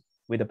practice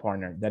with a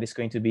partner. That is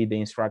going to be the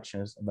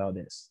instructions about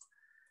this.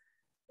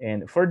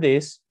 And for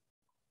this,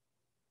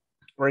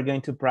 we're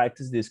going to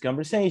practice this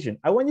conversation.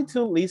 I want you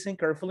to listen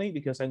carefully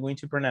because I'm going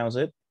to pronounce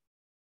it.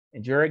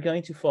 And you're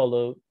going to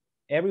follow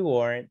every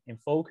word and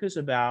focus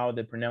about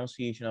the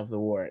pronunciation of the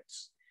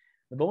words.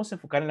 Nos vamos a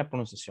enfocar en la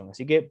pronunciación.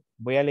 Así que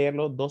voy a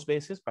leerlo 2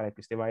 veces para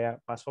que usted vaya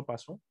paso a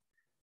paso,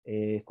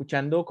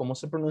 escuchando cómo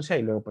se pronuncia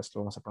y luego pues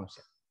lo vamos a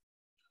pronunciar.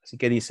 Así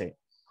que dice,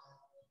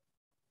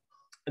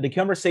 the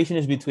conversation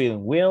is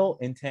between Will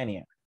and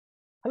Tanya.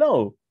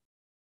 Hello,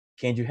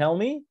 can you help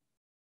me?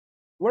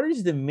 Where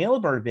is the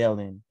Milburn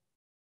building?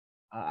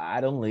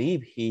 I don't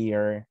live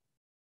here.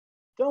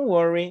 Don't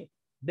worry,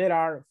 there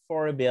are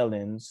 4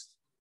 buildings.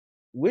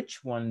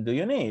 Which one do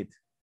you need?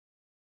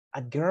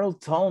 A girl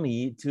told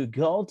me to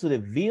go to the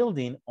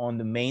building on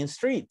the main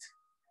street.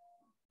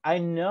 I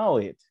know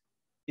it.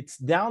 It's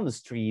down the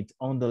street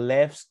on the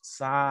left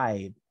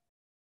side.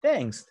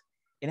 Thanks.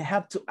 And I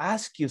have to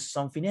ask you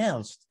something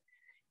else.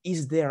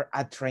 Is there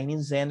a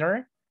training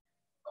center?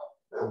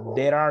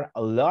 There are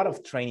a lot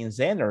of training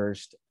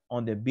centers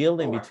on the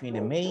building between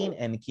the main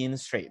and King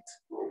Street.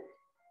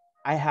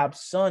 I have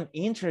some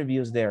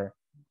interviews there.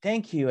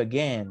 Thank you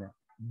again.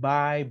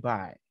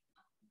 Bye-bye.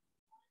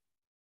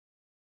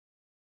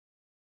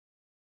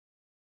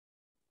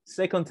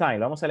 Second time,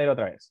 lo vamos a leer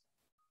otra vez.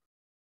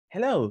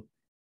 Hello,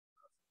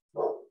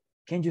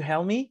 can you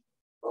help me?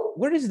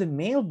 Where is the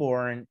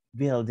Melbourne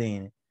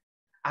building?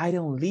 I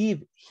don't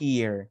live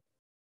here.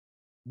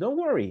 Don't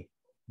worry,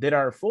 there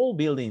are 4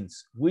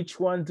 buildings. Which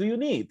one do you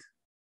need?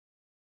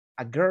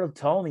 A girl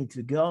told me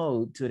to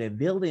go to the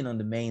building on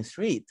the main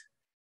street.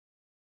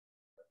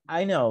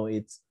 I know,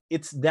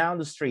 it's down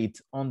the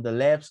street on the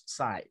left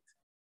side.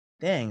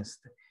 Thanks.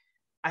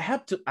 I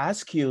have to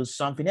ask you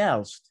something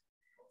else.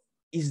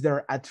 Is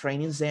there a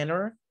training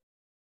center?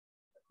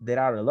 There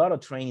are a lot of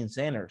training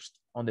centers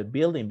on the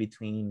building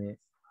between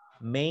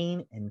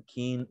Main and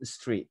King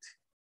Street.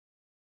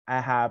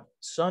 I have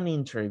some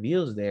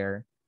interviews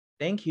there.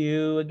 Thank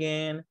you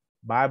again.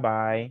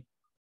 Bye-bye.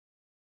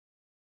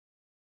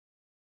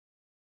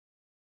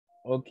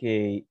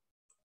 Okay.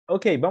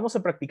 Okay, vamos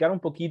a practicar un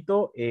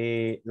poquito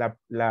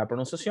la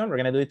pronunciación. We're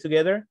gonna do it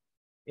together.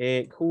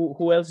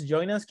 Who else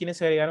join us? ¿Quiénes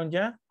se agregaron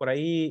ya? Por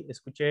ahí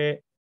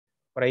escuché,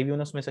 por ahí vi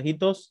unos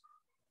mensajitos.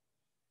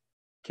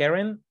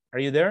 Karen, are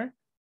you there?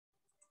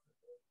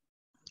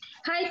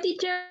 Hi,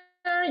 teacher.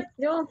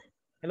 Yo.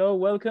 Hello,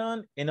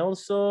 welcome. And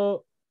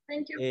also,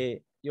 Thank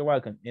you. You're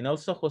welcome. And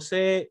also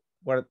José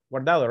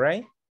Guardado,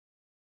 right?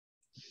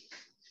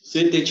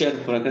 Sí, teacher,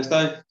 por acá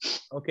estoy.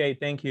 Okay,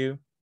 thank you.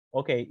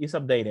 Okay, it's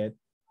updated.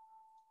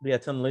 The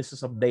attendance list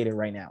is updated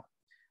right now.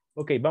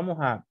 Okay, vamos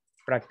a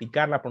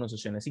practicar la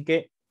pronunciación. Así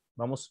que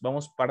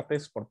vamos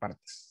partes por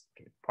partes.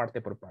 Okay, parte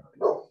por parte.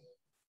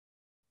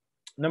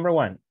 Number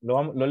 1,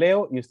 lo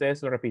leo y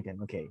ustedes lo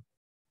repiten. Okay.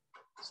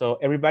 So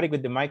everybody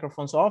with the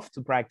microphones off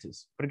to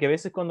practice. Porque a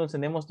veces cuando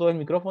encendemos todo el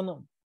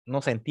micrófono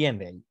no se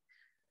entiende.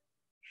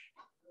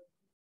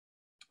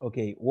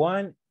 Okay,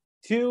 1,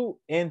 2,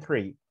 and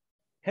 3.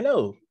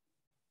 Hello,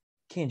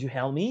 can you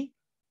help me?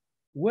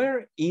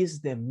 Where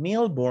is the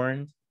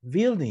Melbourne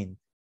building?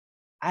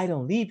 I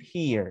don't live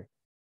here.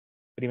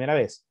 Primera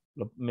vez,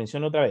 lo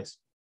menciono otra vez.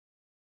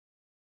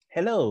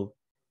 Hello,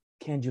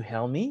 can you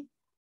help me?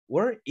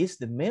 Where is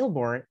the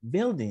Melbourne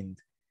building?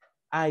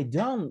 I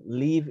don't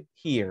live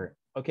here.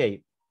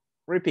 Okay,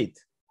 repeat.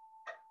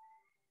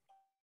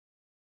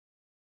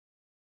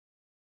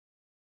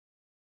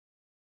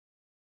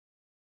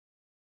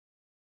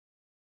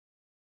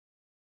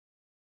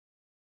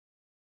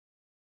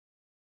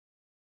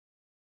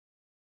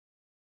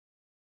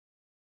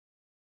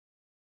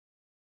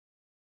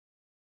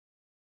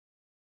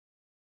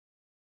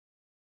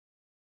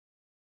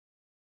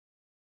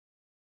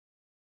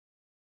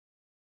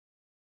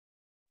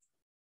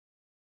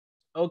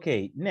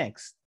 Okay,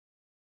 next.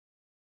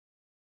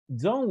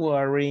 Don't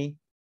worry,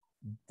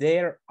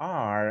 there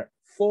are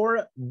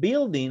 4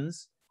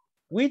 buildings.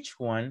 Which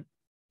one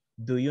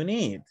do you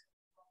need?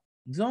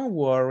 Don't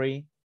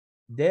worry,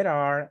 there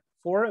are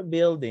 4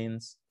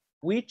 buildings.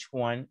 Which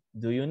one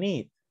do you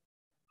need?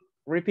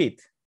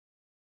 Repeat.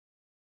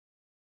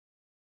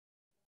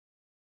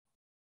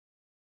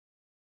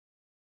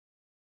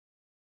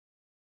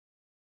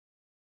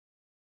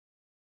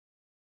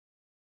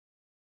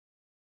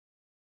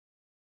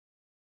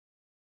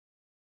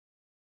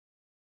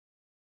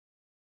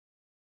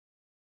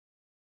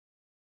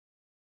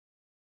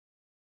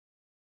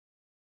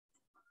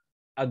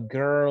 A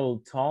girl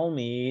told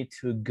me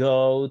to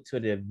go to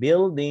the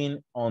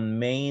building on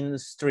Main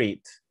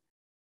Street.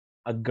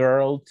 A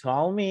girl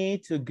told me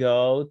to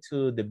go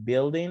to the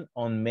building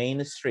on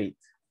Main Street.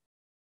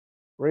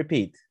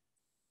 Repeat.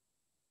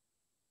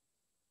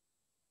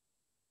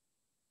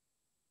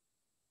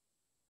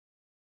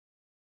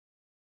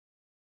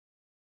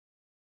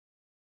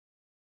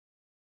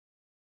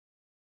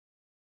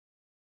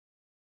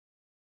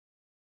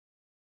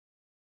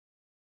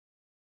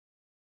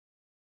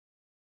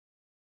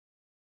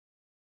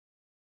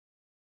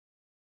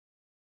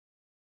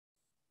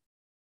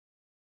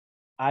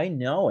 I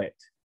know it.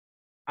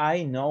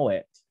 I know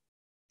it.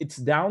 It's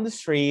down the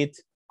street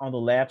on the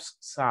left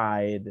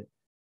side.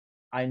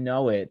 I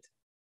know it.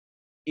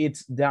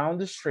 It's down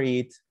the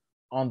street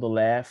on the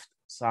left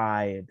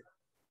side.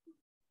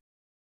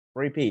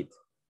 Repeat.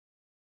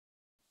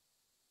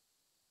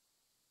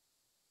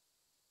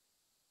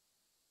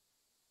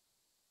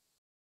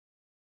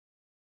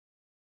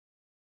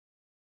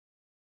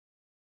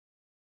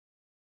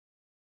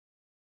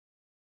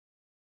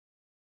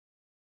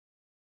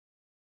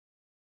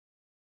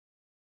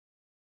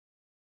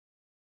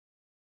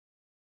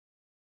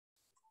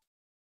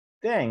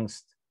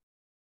 Thanks.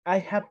 I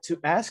have to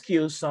ask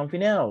you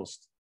something else.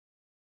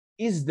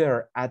 Is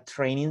there a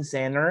training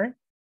center?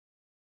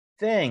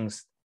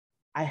 Thanks.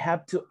 I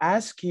have to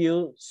ask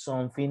you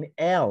something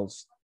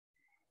else.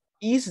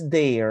 Is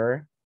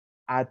there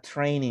a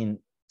training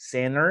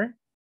center?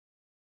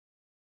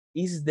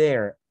 Is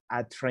there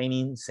a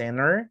training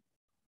center?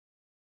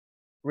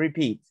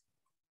 Repeat.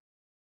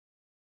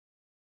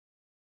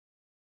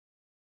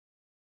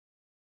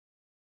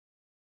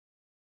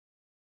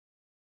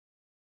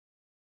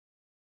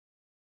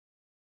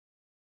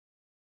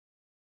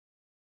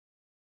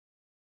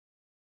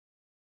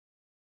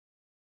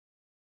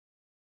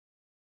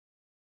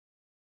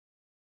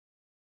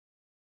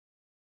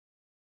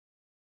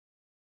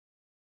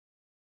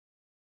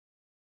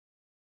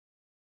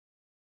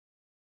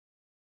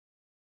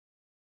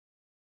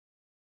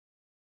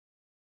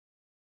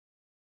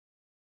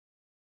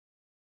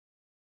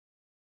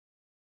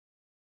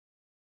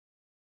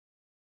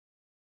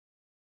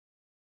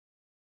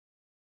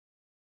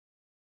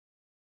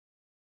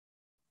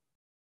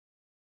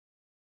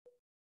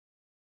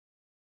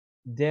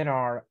 There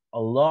are a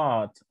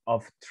lot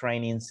of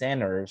training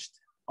centers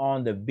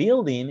on the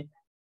building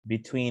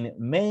between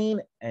Main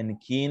and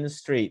King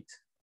Street.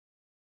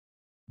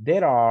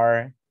 There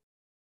are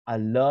a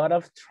lot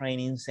of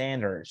training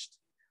centers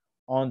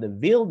on the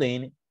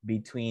building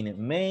between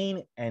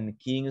Main and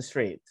King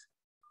Street.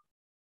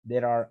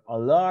 There are a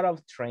lot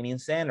of training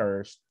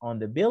centers on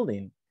the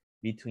building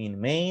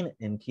between Main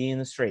and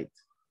King Street.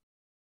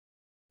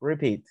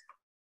 Repeat.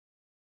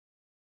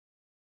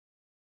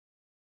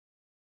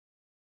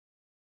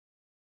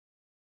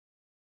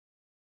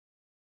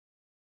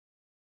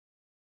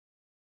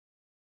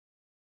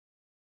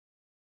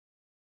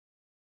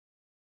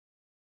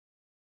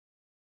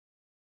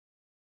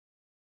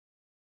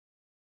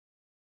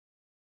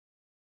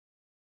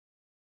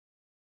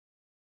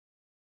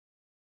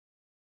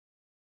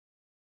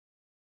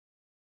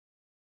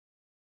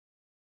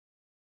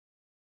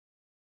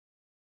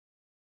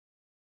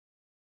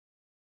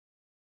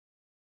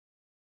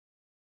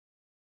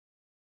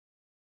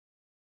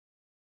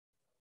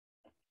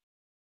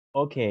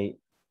 Okay,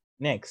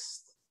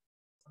 next.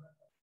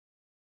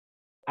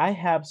 I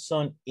have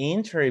some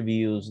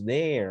interviews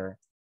there.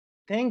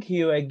 Thank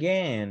you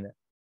again.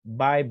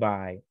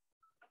 Bye-bye.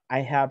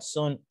 I have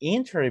some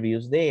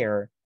interviews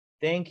there.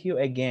 Thank you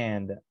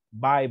again.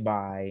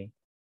 Bye-bye.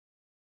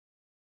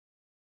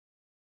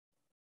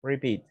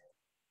 Repeat.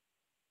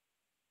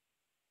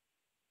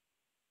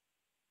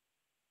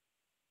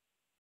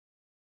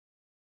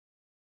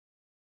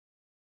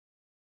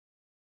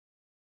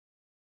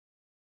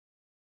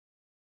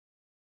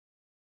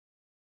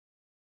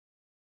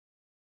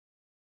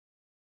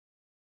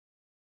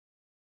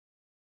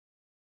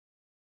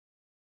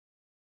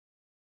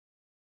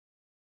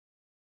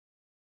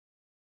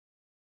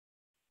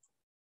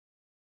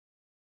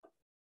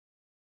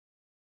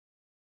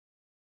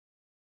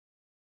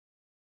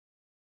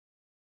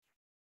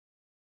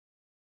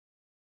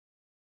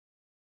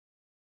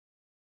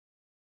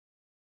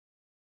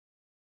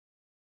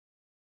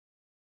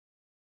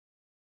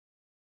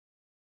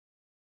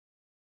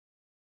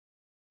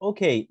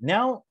 Okay,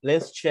 now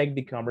let's check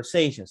the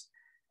conversations.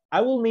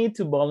 I will need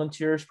 2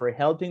 volunteers for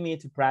helping me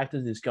to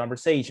practice this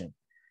conversation.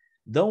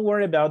 Don't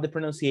worry about the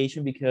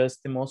pronunciation because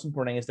the most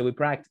important is that we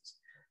practice.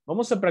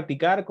 Vamos a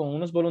practicar con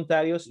unos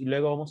voluntarios y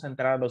luego vamos a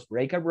entrar a los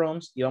breakout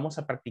rooms y vamos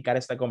a practicar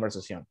esta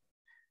conversación.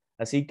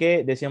 Así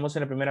que decíamos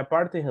en la primera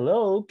parte,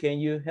 hello, can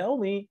you help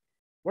me?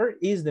 Where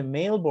is the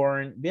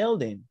Melbourne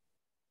building?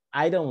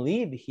 I don't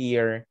live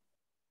here.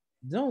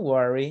 Don't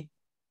worry,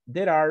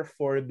 there are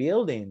 4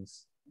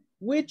 buildings.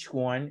 Which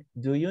one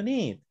do you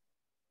need?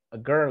 A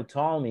girl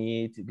told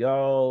me to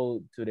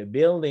go to the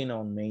building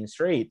on Main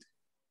Street.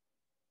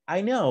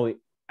 I know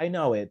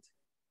it.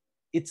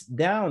 It's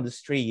down the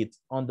street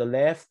on the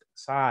left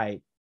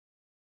side.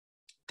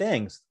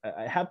 Thanks.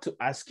 I have to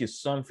ask you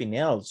something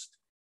else.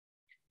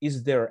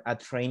 Is there a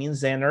training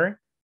center?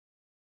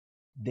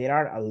 There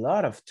are a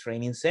lot of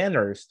training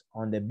centers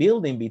on the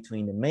building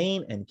between the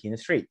Main and King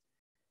Street.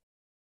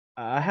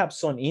 I have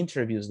some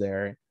interviews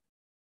there.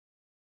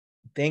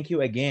 Thank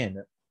you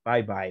again.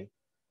 Bye-bye.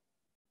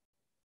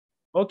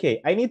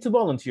 Okay, I need 2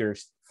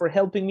 volunteers for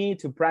helping me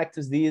to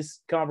practice this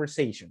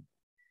conversation.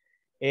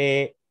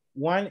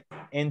 1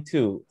 and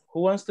 2. Who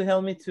wants to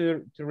help me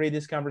to read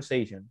this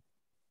conversation?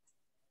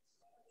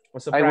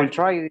 I will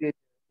try,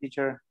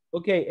 teacher.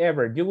 Okay,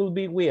 Ever, you will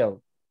be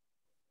Will.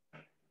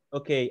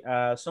 Okay,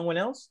 someone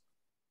else?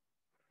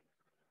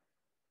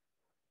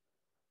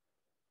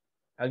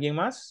 ¿Alguien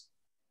más?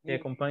 que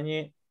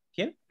acompañe.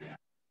 ¿Quién?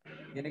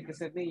 Tiene que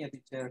ser niña,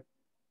 teacher.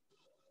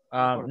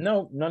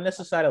 No, not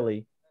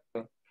necessarily.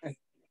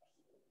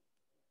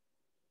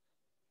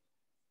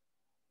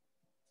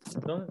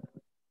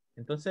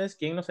 Entonces,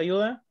 ¿quién nos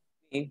ayuda?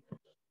 Sí.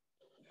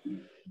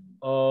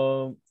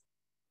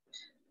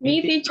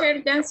 Mi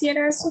teacher, ya si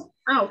era eso.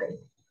 Ah, ok.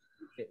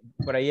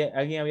 Por ahí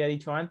alguien había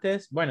dicho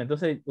antes. Bueno,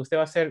 entonces usted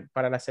va a ser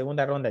para la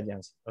segunda ronda,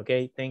 Jancy. Ok,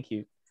 thank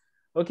you.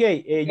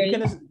 Okay,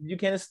 you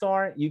can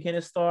start.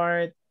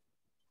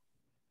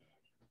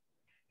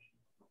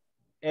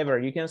 Ever,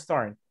 you can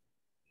start.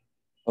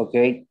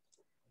 Okay.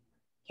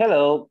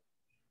 Hello.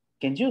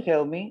 Can you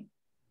help me?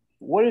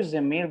 Where is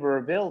the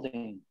Milburn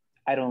building?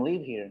 I don't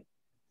live here.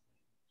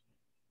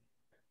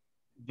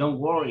 Don't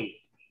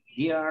worry,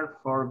 there are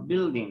 4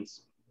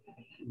 buildings.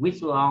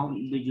 Which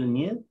one do you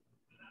need?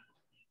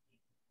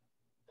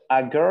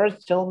 A girl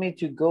told me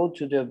to go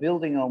to the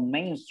building on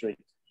Main Street.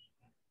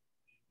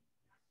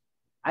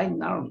 I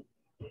know.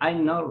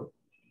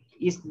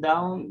 It's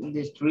down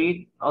the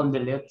street on the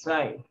left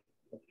side.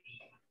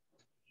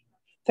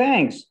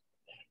 Thanks.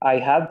 I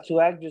have to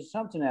ask you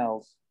something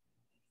else.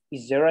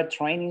 Is there a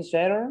training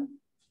center?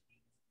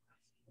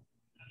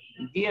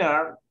 There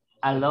are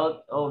a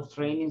lot of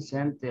training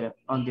centers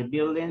on the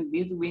building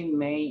between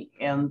Main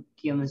and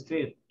King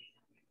Street.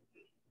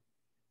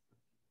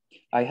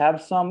 I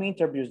have some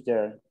interviews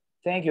there.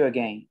 Thank you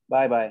again.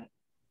 Bye-bye.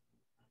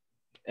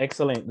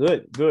 Excellent.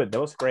 Good. That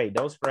was great.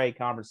 That was great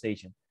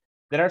conversation.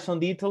 There are some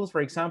details.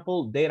 For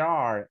example, there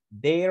are.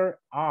 That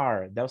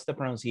was the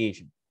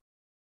pronunciation.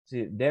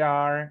 See, there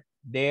are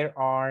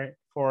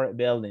 4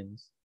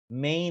 buildings.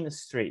 Main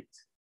Street.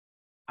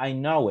 I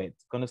know it.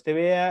 Cuando usted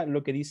vea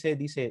lo que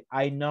dice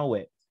I know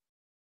it.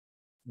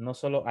 No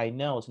solo I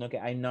know, sino que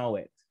I know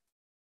it.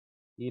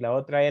 Y la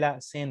otra era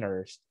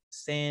centers.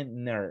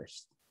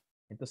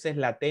 Entonces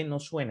la T no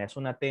suena, es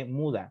una T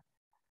muda.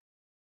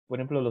 Por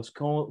ejemplo, los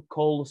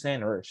call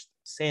centers,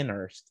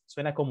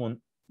 suena como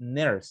un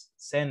nurse,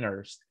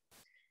 centers.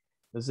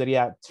 Entonces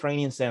sería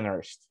training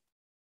centers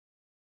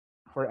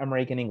for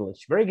American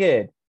English. Very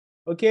good.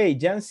 Okay,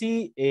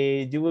 Jancy,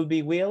 you will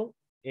be Will.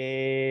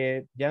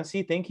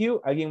 Jancy, thank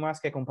you. ¿Alguien más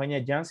que acompaña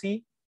a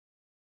Jancy?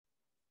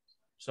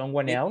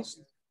 Someone else?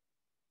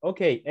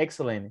 Okay,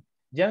 excellent.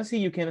 Jancy,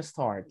 you can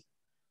start.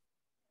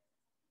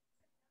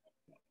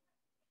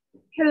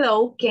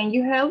 Hello, can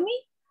you help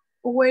me?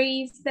 Where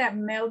is that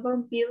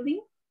Melbourne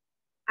building?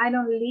 I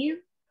don't live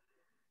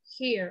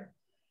here.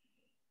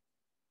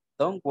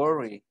 Don't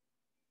worry.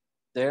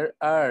 There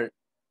are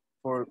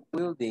 4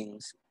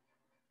 buildings.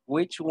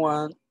 Which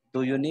one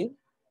do you need?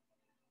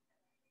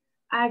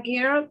 A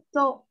girl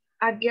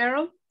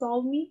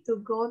told me to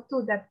go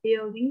to the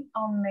building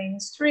on Main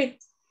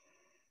Street.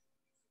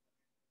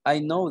 I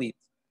know it.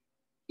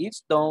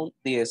 It's down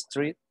the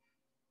street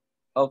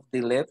of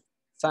the left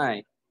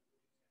side.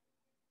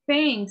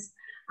 Thanks.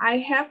 I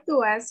have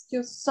to ask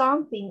you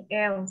something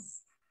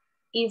else.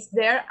 Is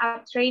there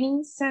a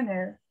training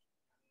center?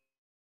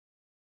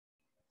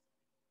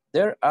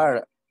 There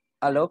are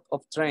a lot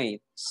of training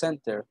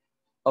centers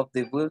of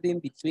the building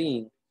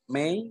between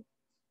Main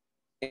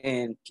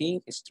and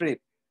King Street.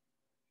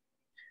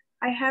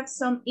 I have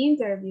some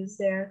interviews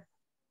there.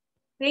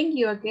 Thank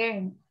you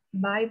again.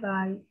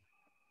 Bye-bye.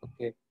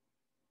 Okay.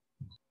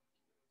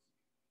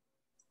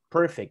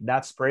 Perfect.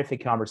 That's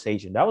perfect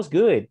conversation. That was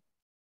good.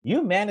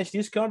 You managed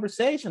this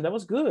conversation. That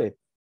was good.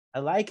 I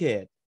like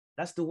it.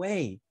 That's the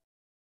way.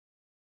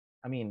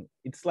 I mean,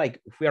 it's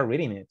like if we are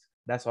reading it,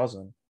 that's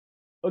awesome.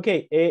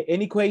 Okay,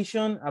 any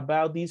question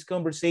about this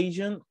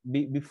conversation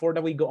before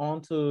that we go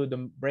on to the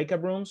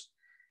breakout rooms?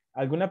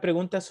 ¿Alguna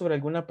pregunta sobre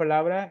alguna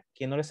palabra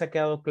que no les ha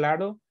quedado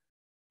claro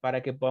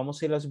para que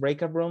podamos ir a los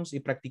breakout rooms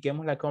y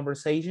practiquemos la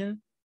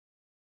conversation?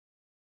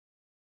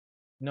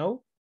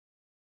 ¿No?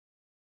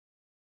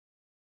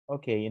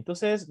 Ok,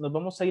 entonces nos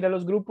vamos a ir a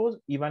los grupos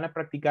y van a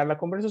practicar la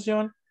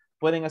conversación.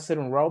 Pueden hacer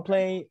un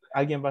roleplay,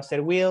 alguien va a ser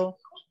Will,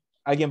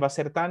 alguien va a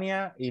ser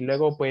Tania y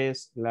luego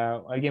pues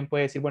alguien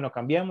puede decir, bueno,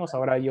 cambiamos,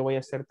 ahora yo voy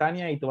a ser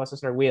Tania y tú vas a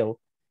ser Will.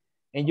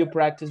 And you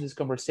practice this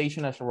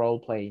conversation as a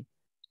roleplay.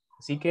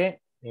 Así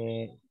que,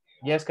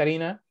 yes,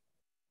 Karina.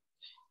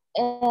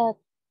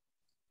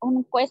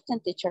 Un question,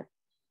 teacher.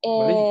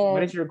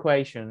 What is your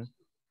question?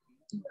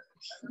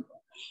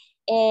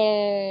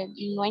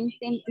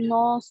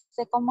 No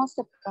sé cómo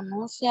se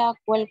pronuncia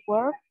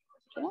Melbourne.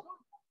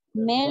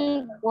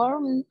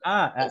 Melbourne.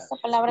 Esa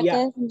palabra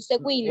yeah, que es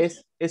Will.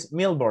 Es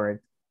Melbourne.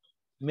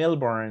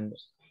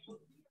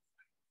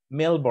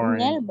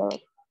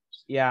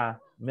 Yeah,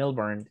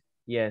 Melbourne.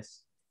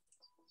 Yes.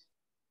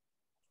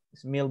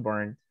 It's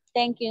Melbourne.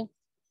 Thank you.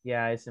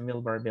 Yeah, it's a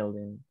Melbourne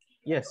building.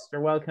 Yes,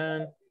 you're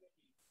welcome.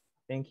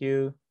 Thank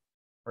you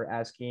for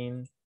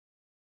asking.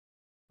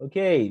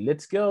 Okay,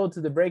 let's go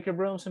to the breakout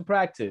rooms and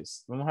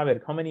practice. Vamos a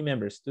ver, how many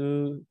members?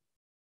 2.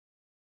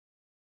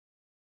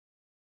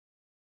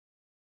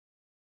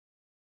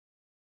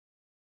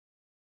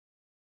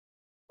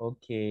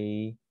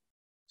 Okay,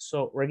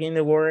 so we're going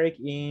to work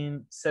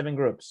in 7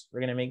 groups. We're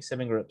going to make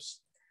 7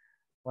 groups.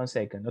 One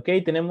second. Ok,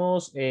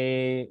 tenemos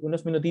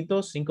unos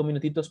minutitos, 5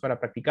 minutitos para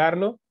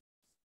practicarlo.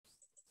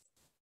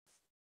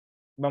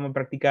 Vamos a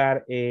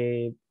practicar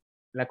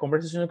la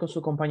conversación con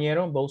su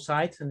compañero, both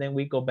sides, and then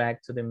we go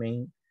back to the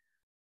main.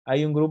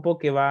 Hay un grupo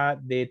que va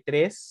de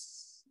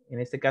 3, en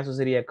este caso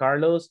sería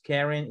Carlos,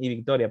 Karen y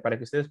Victoria, para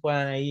que ustedes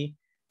puedan ahí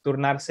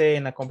turnarse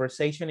en la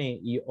conversation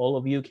y all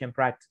of you can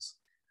practice.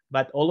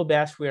 But all of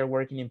us, we are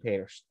working in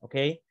pairs, ¿ok?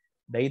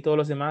 De ahí todos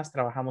los demás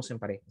trabajamos en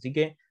pareja. Así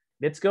que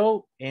let's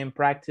go and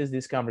practice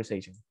this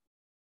conversation.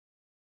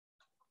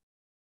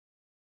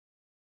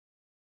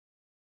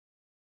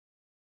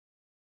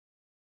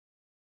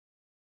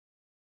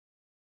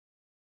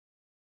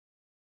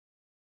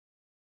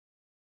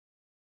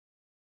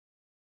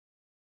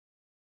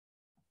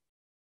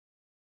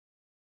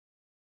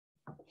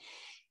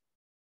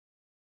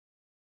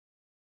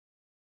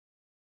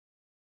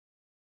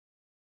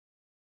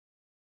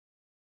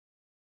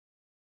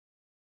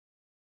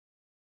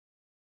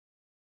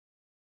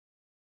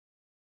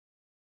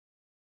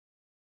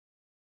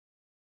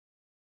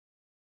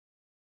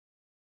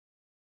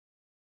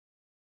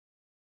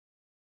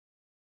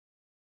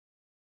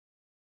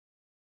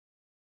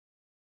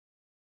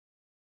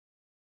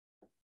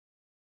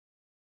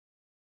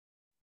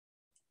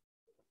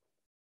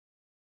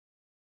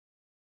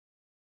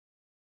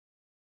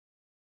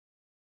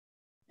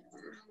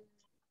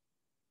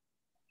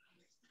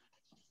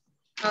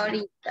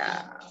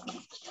 Ahorita.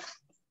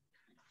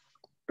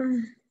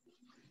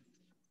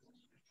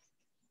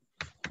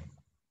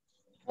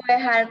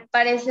 Pues al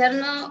parecer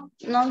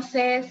no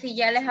sé si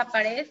ya les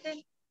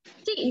aparece.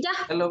 Sí, ya.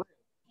 Hello.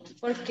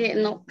 Porque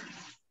no.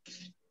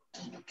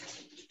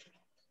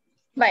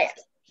 Vaya.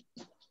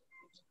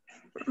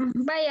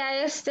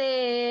 Vaya,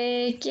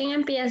 ¿quién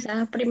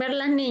empieza? Primero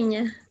las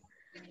niñas.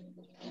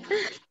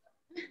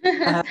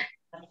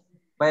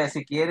 Vaya,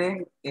 si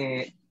quieren,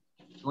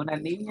 una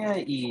niña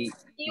y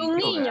Un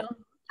yo, niño. ¿verdad?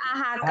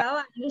 Ajá,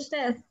 cabal,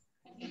 usted.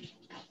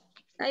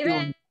 Ahí Sí,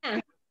 ven.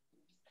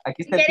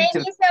 aquí Si está el quiere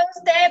teacher. inicia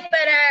usted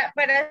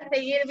para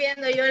seguir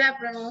viendo yo la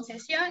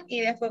pronunciación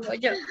y después voy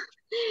yo.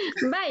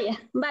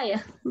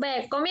 Vaya,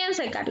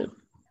 comience, Carlos.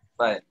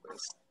 Vaya,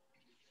 pues.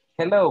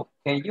 Hello,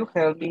 can you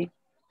help me?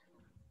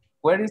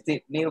 Where is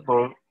the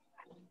Milburn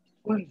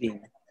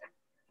building?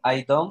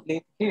 I don't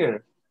live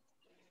here.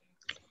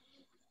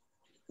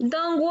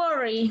 Don't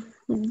worry,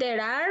 there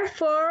are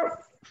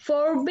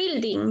four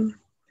buildings.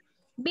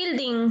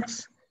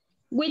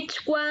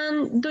 Which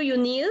one do you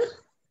need?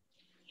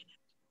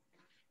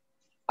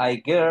 I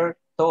girl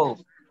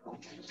told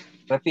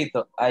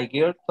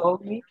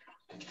me,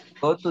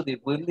 go to the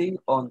building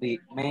on the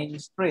main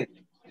street.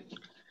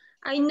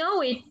 I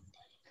know it.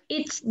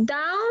 It's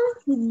down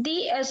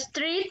the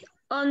street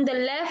on the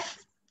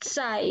left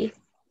side.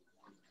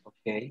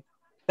 Okay,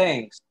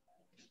 thanks.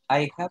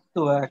 I have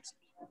to ask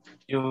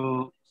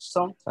you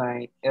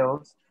something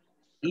else.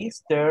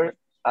 Is there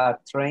a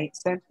train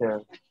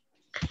center?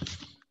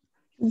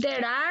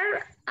 There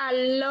are a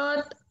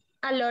lot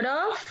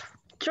of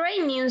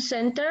training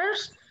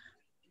centers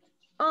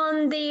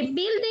on the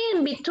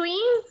building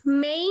between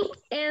Main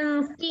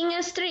and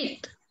King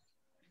Street.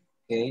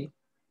 Okay,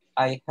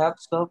 I have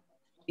some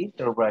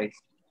interviews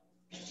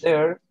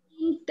there.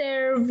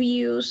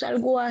 Interviews,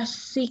 algo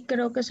así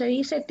creo que se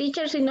dice.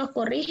 Teacher, si nos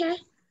corrige.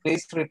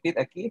 Please repeat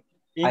aquí.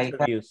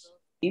 Interviews.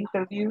 I have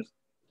interviews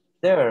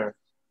there.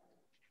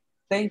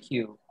 Thank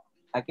you.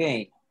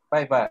 Again.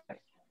 Bye-bye.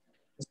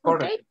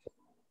 Okay.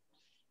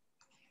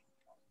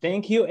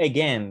 Thank you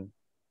again.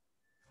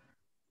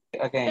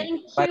 Again.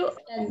 Thank Bye. you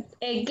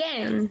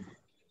again.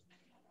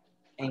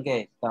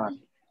 Again.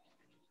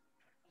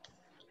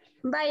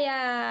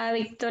 Vaya,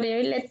 Victoria,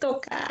 hoy le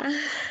toca.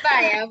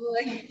 Vaya,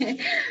 pues.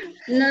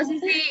 No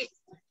sé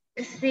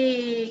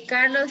si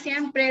Carlos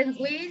siempre es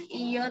Will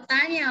y yo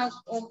Tania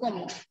o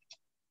cómo.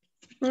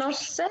 No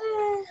sé.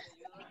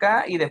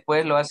 Acá y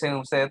después lo hacen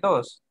ustedes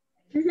dos.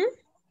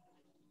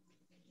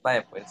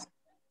 Vaya, pues.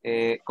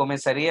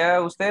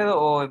 ¿Comenzaría usted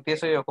o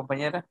empiezo yo,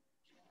 compañera?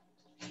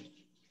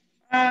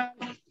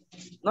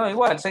 No,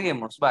 igual,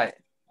 seguimos. Bye.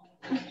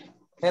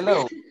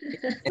 Hello.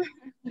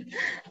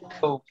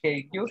 So,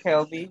 can you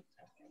help me?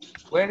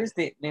 Where is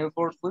the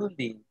Milford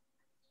building?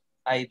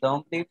 I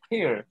don't live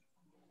here.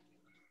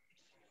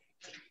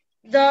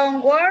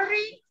 Don't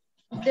worry,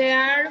 there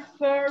are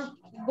 4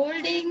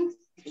 buildings.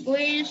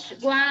 Which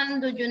one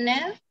do you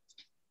need?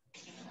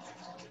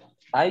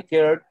 I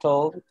girl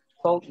told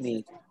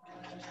me.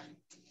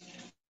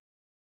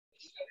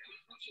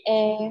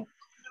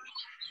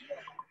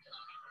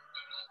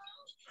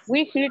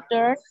 We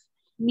filtered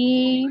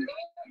me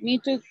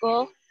to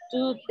go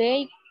to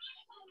the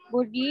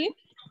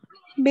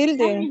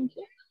building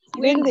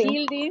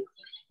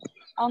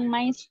on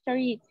my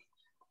street.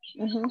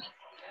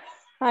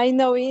 I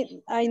know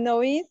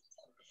it.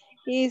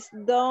 It's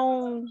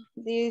down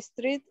the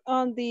street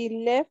on the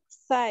left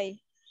side.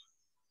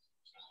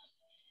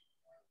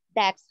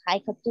 That's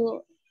I have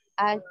to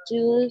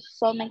do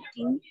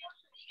something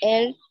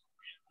else.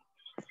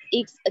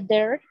 It's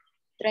their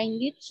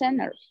training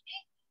center.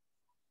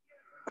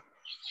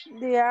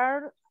 There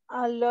are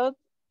a lot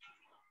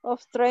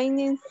of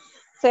training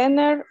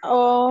center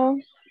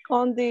on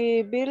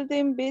the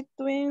building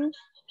between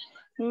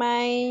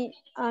Main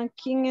and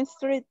King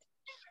Street.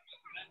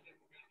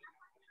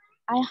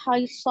 I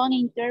had some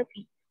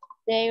interview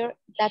there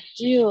that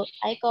you.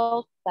 I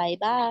go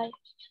bye-bye.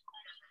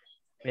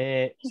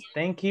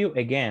 Thank you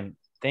again.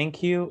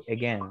 Thank you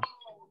again.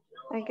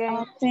 Okay.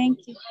 Oh,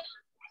 thank you.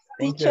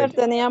 Thank you Teacher,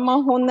 again.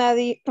 teníamos una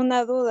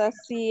duda,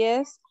 si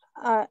es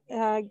a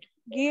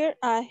gear,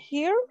 a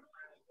here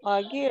o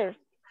a gear.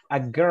 A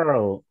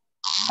girl.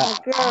 A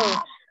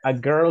girl. A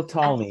girl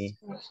told me.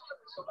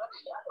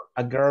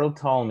 A girl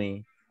told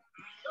me.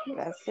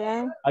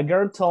 Gracias. A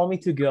girl told me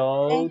to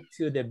go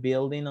to the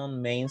building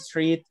on Main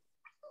Street.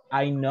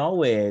 I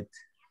know it.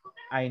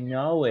 I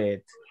know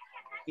it.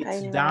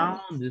 It's down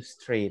the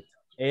street.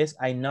 Yes,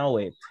 I know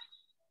it.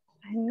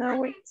 I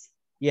know it.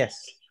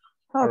 Yes.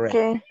 Ok.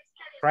 Correct.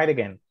 Try it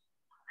again.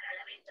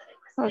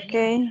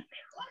 Ok.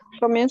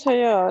 Comienzo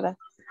yo ahora.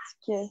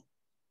 Si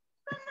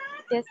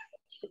Yes.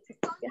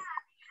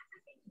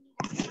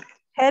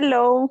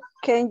 Hello,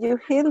 can you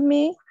help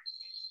me?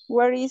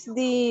 Where is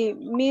the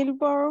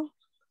Melbourne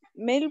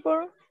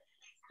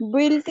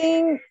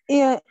building?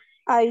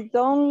 I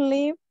don't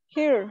live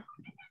here.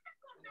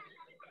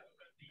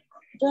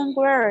 Don't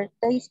worry,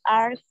 these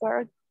are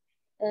for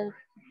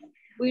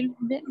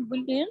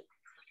building.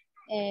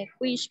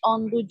 Which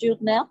one do you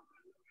know?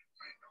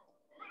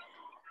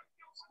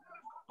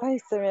 Ay,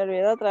 se me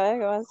olvidó otra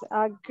vez.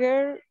 A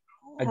girl.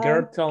 A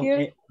girl told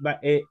me.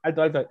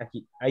 Alto,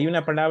 aquí. Hay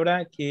una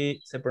palabra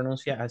que se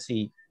pronuncia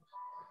así.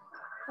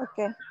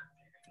 Okay.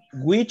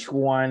 Which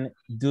one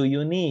do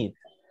you need?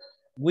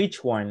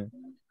 Which one?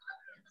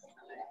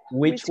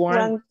 Which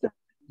one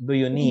do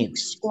you need?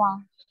 Which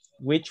one?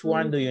 Which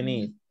one do you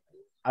need?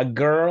 A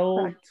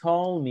girl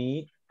told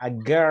me. A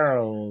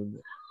girl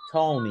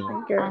told me.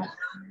 A girl.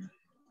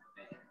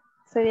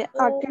 Sería,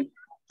 a girl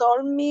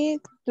told me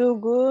to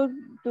go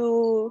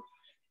to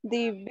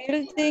the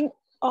building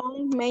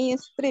on Main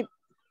Street.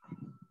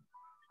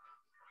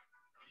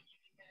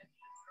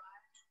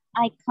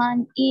 I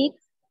can eat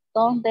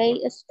on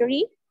the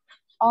street,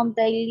 on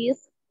the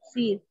list,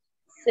 sí.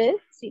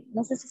 Sí.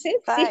 No sé si sí.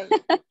 Side.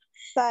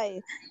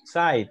 Side.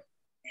 Side.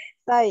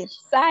 Side.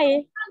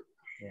 Side.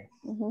 Yes.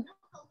 Mm-hmm.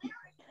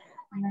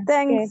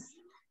 Thanks.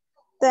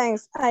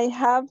 Thanks. I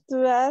have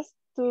to ask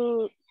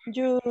to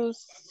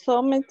use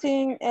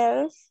something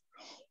else.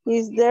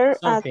 Is there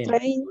a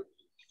train?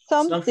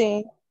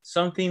 Something.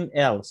 Something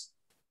else.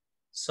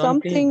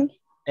 Something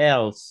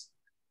else.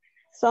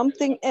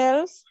 Something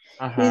else.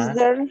 Is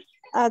there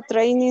a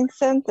training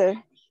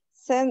center?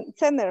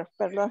 Center,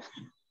 perdón.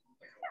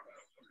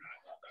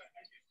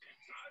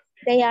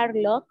 They are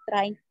lot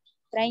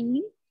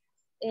training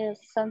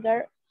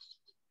center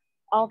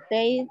of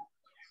the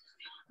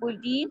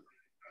building.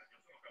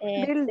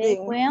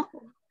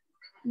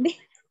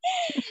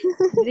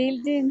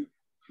 Building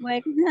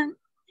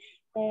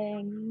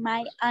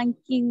my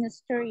King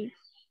Street.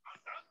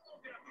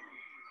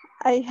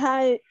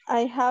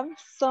 I have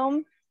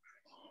some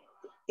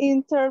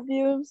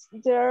interviews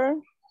there.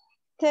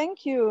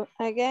 Thank you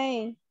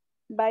again.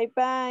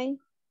 Bye-bye.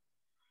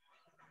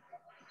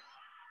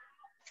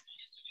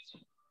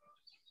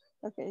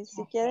 Ok,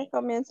 si quieres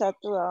comienza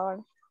tú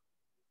ahora.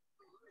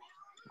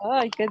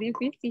 Ay, qué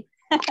difícil.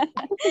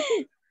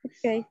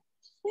 Ok.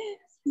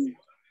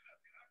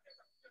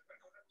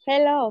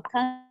 Hello,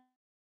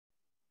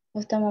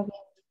 estamos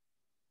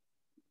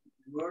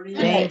bien.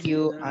 Thank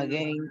you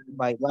again.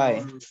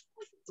 Bye-bye.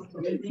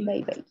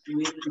 Bye-bye.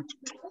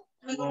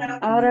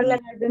 Ahora la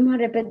volvemos a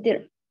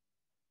repetir.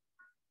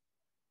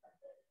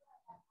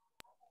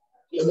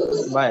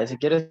 Vale, si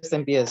quieres te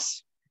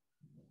empiezo.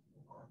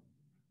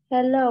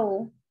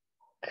 Hello,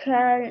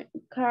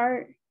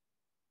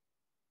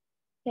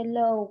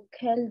 Hello,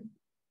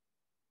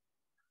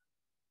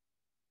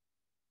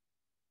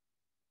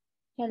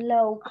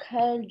 Hello,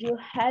 can you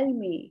help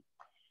me?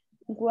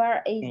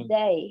 Where is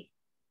they?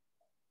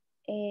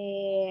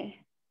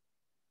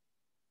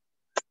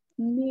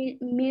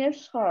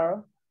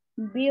 Mirror,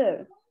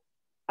 beer.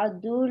 I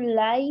do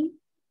like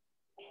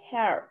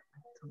her.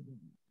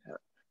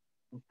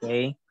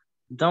 Okay.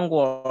 Don't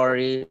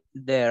worry.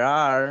 There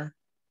are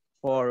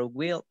 4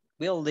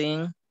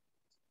 building.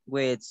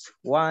 Which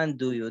one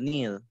do you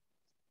need?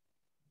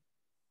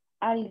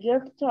 I'll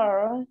get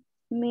her.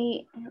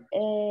 Me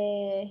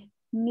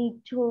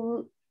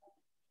too.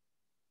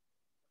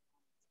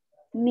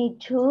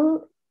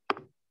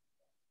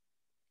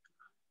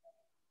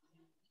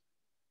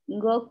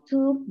 Go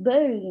to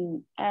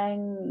Berlin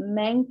and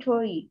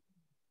Mentory.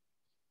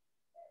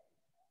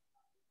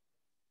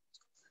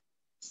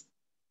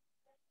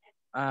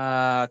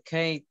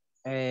 Okay.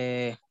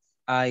 I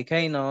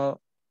know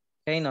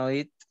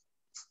it.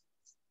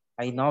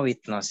 I know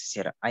it. No sé si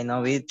era. I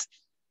know it.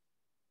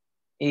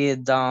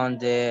 It's down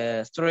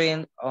the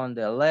street on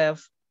the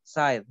left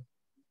side.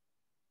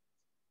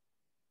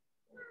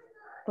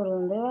 ¿Por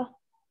dónde va?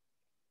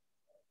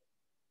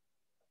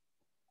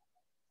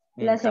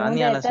 La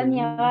segunda de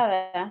Tania va,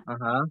 ¿verdad?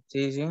 Ajá,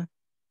 sí, sí.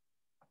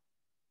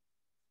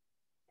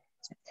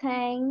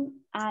 Then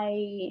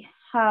I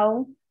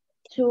how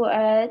to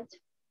add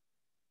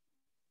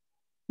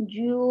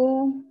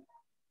you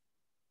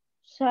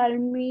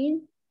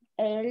salmon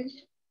else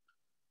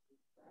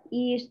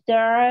is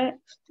there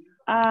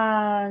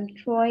a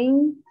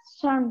drawing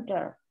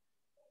center?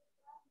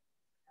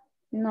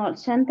 No,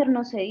 center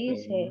no se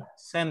dice.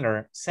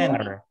 Center.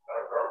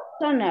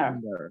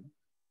 Sonar.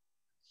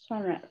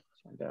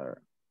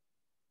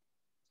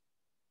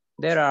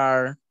 There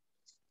are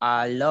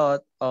a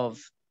lot of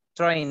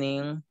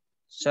training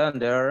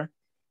center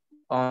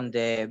on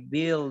the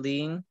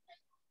building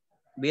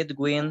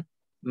between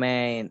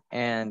main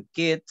and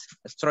kid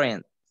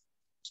strength.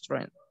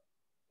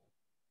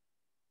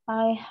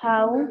 I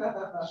have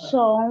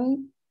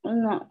some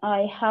in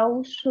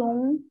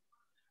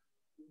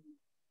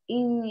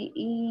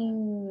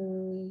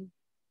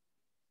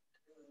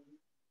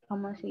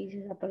 ¿cómo se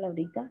dice esa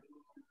palabrita?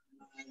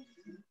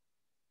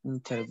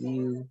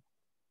 Interview.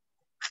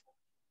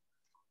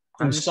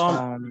 In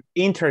some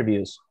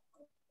interviews.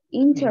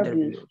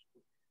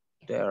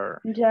 There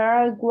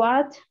are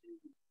what?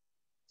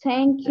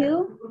 Thank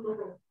you.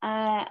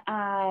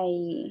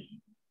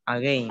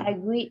 Again.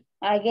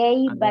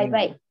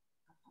 Bye.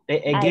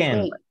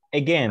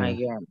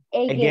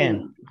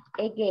 Again.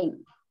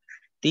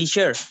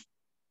 Teacher,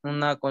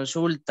 una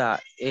consulta.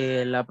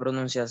 La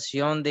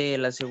pronunciación de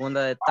la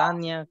segunda de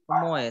Tania,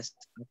 ¿cómo es?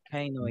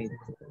 Okay, no,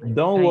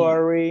 Don't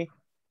worry.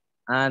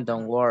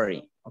 Don't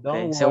worry. Okay.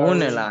 Don't Se worry.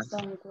 une la.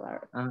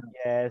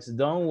 Yes,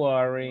 don't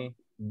worry.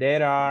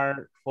 There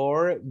are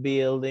 4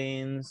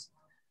 buildings.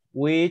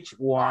 Which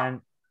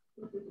one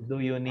do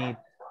you need?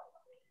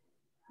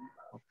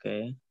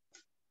 Okay.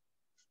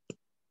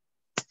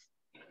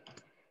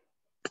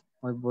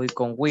 Hoy voy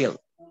con Will.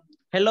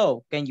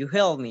 Hello, can you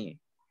help me?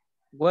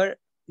 Where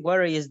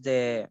is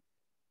the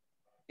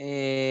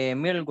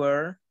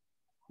Milware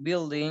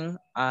building?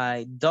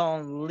 I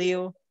don't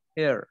live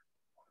here.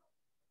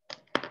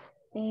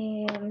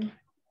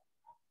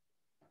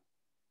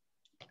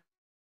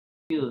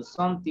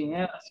 Something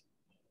else.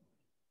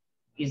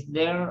 Is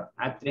there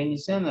a training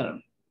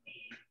center?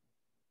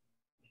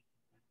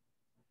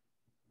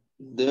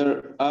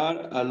 There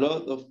are a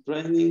lot of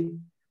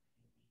training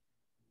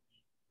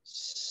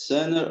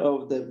center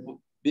of the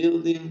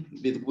building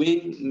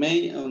between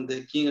Main and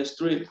the King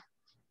Street.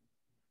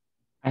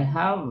 I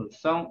have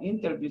some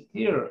interviews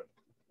here.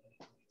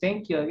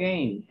 Thank you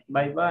again.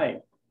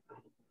 Bye-bye.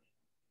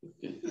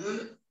 Okay.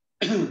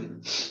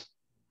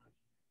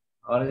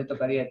 Ahora te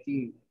tocaría a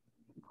ti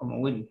como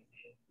Will.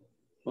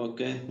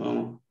 Okay,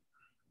 vamos.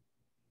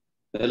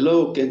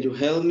 Hello, can you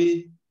help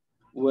me?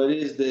 Where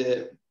is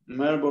the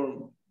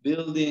Melbourne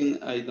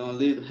building? I don't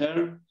live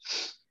here.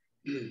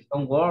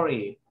 Don't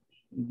worry.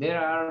 There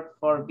are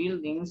 4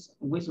 buildings.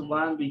 Which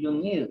one do you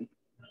need?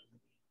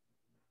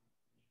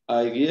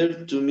 I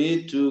geared to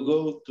me to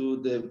go to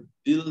the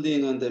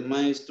building on the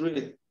main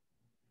street.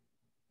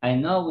 I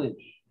know it.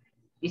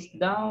 It's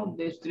down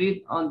the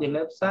street on the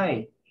left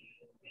side.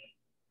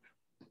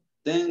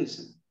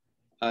 Thanks.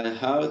 I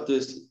have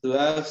to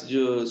ask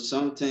you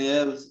something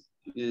else.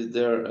 Is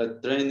there a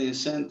training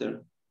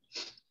center?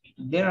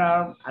 There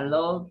are a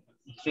lot of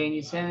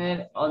training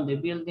centers on the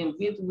building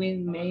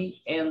between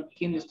May and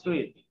King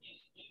Street.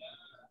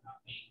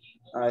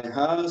 I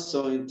have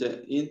some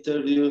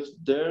interviews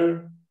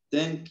there.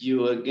 Thank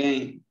you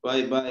again.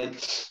 Bye-bye.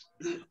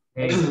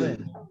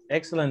 Excellent.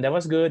 Excellent. That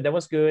was good. That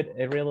was good.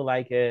 I really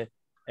like it.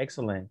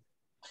 Excellent.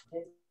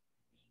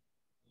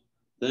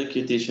 Thank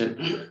you, teacher.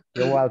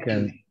 You're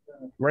welcome.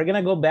 We're going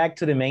to go back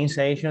to the main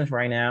sessions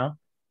right now.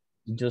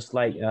 Just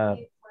like,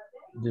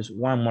 just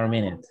 1 more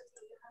minute.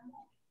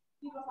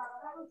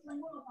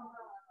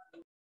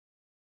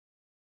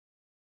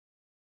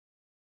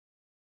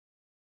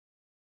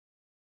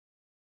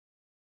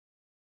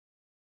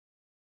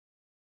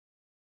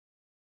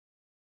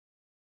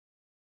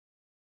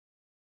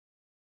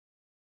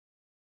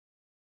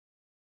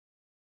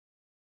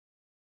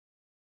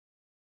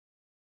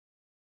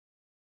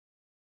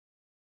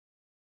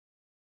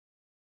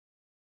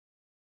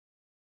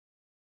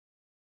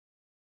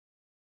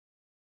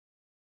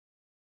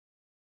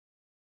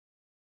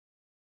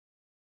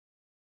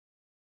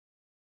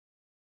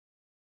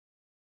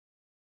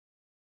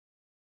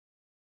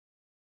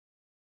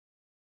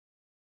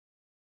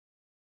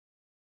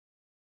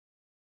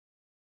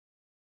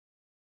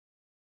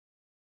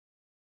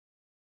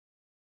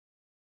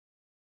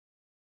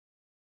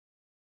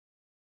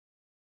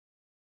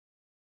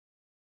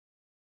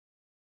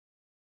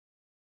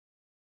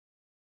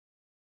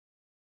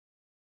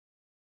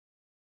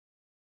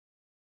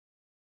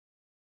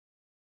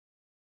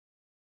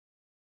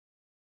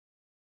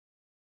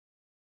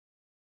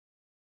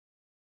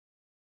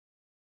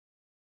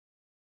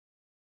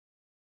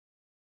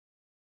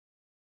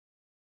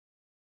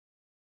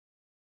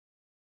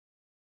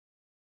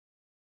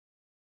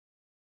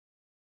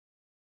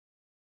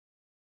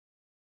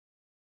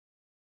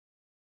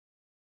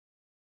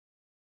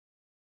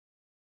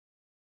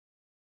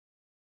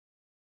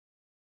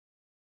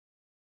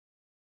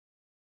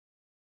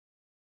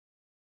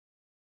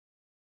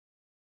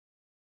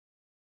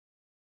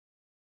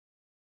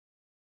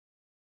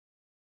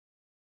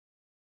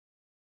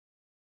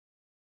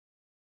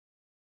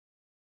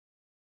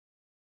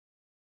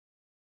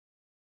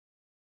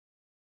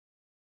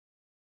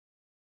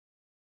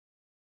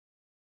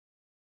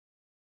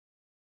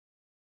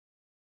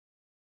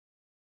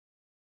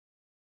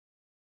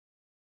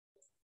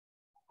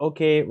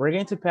 Okay, we're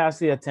going to pass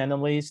the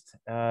attendance list.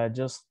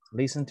 Just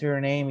listen to your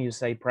name. You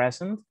say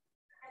present.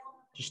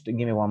 Just give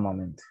me one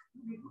moment.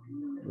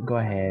 Go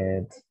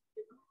ahead.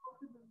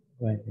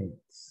 Go ahead.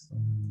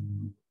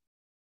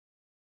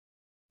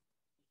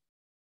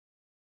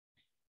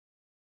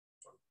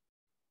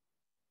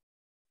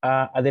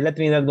 Adela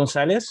Trinidad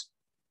González.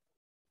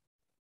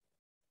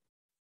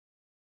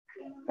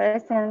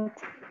 Present.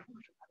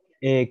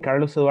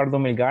 Carlos Eduardo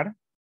Melgar.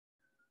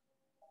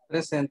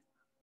 Present.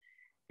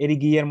 Eric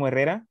Guillermo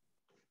Herrera.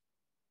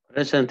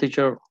 Present,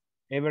 teacher.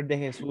 Ever de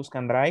Jesús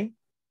Candray.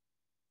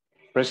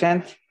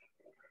 Present.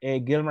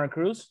 Gilmar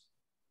Cruz.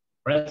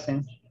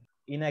 Present.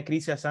 Ina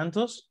Crisia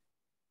Santos.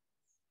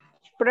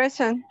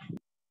 Present.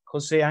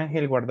 José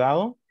Ángel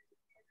Guardado.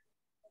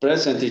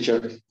 Present,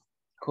 teacher.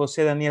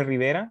 José Daniel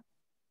Rivera.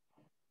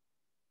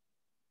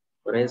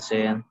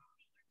 Present.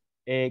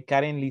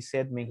 Karen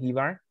Lisette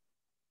Mejibar.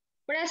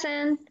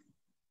 Present.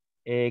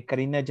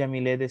 Karina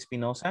Yamilet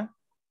Espinosa.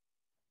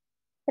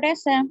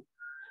 Present.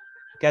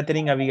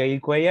 Catherine Abigail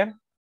Cuellar.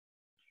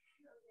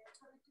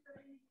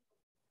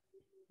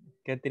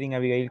 Catherine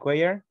Abigail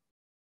Cuellar.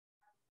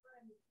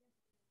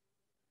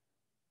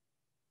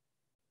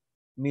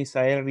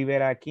 Misael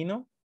Rivera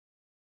Aquino.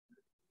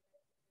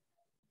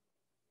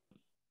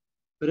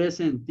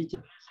 Present,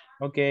 teacher.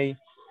 Ok.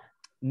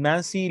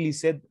 Nancy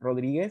Lisette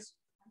Rodríguez.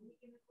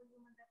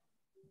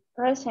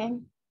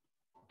 Present.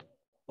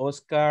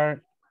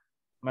 Oscar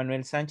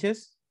Manuel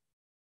Sánchez.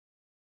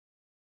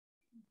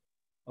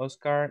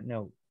 Oscar,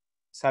 no.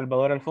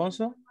 Salvador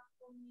Alfonso.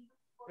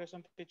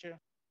 Present, teacher.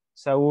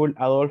 Saúl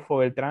Adolfo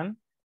Beltrán.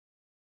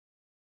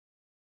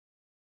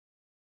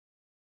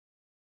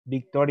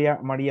 Victoria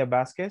María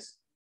Vázquez.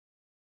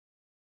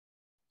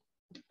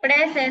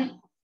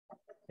 Present.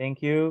 Thank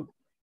you.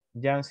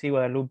 Yancy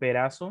Guadalupe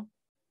Erazo.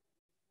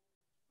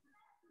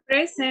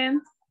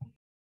 Present.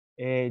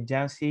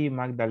 Yancy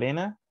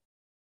Magdalena.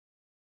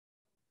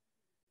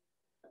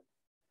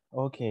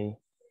 Ok.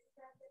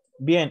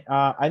 Bien,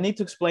 I need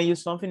to explain you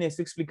something.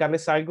 Necesito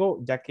explicarles algo,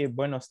 ya que,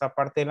 bueno, está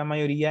parte de la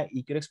mayoría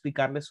y quiero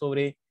explicarles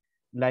sobre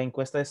la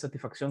encuesta de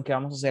satisfacción que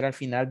vamos a hacer al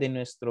final de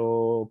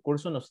nuestro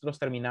curso. Nosotros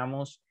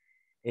terminamos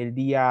el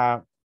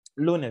día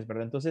lunes,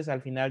 ¿verdad? Entonces,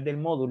 al final del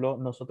módulo,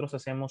 nosotros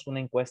hacemos una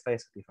encuesta de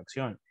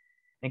satisfacción.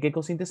 ¿En qué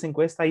consiste esa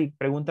encuesta? Hay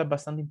preguntas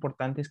bastante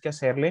importantes que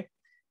hacerle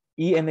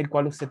y en el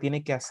cual usted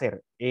tiene que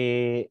hacer.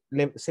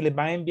 Se les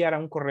va a enviar a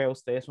un correo a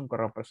ustedes, un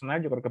correo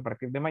personal, yo creo que a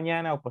partir de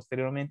mañana o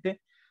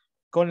posteriormente,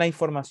 con la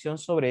información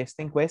sobre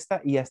esta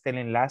encuesta y hasta el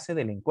enlace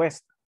de la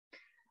encuesta.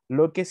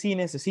 Lo que sí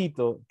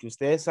necesito que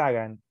ustedes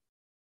hagan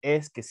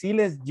es que si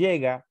les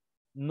llega,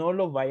 no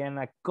lo vayan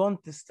a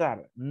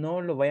contestar.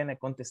 No lo vayan a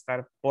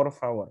contestar, por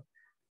favor.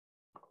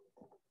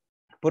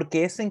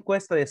 Porque esa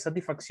encuesta de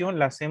satisfacción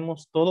la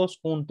hacemos todos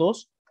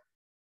juntos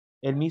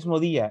el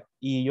mismo día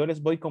y yo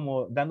les voy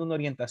como dando una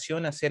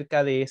orientación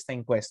acerca de esta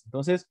encuesta.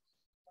 Entonces,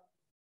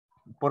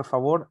 por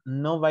favor,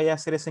 no vaya a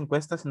hacer esa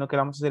encuesta, sino que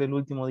la vamos a hacer el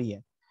último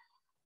día.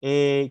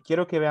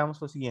 Quiero que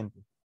veamos lo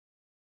siguiente.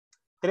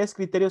 3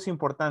 criterios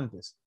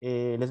importantes.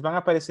 Les van a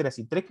aparecer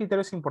así. 3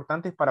 criterios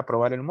importantes para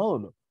aprobar el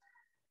módulo.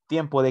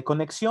 Tiempo de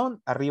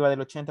conexión, arriba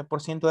del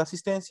 80% de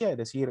asistencia, es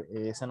decir,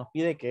 se nos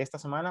pide que esta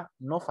semana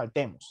no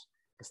faltemos,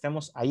 que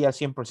estemos ahí al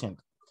 100%.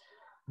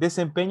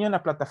 Desempeño en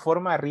la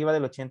plataforma arriba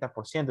del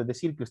 80%, es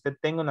decir, que usted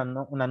tenga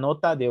una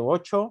nota de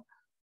 8,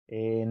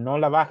 no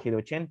la baje de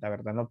 80,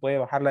 ¿verdad? No puede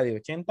bajarla de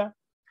 80.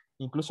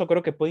 Incluso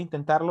creo que puede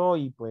intentarlo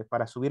y pues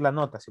para subir la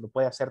nota, si lo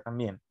puede hacer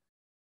también.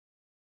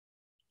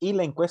 Y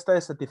la encuesta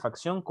de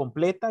satisfacción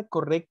completa,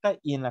 correcta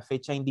y en la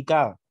fecha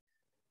indicada.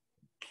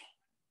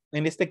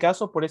 En este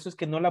caso, por eso es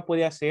que no la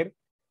puede hacer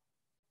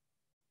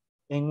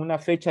en una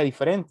fecha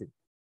diferente.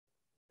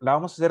 La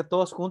vamos a hacer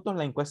todos juntos,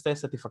 la encuesta de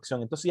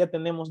satisfacción. Entonces ya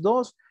tenemos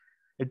 2,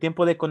 el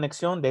tiempo de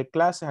conexión de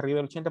clases arriba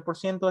del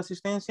 80% de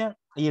asistencia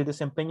y el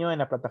desempeño en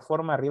la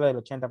plataforma arriba del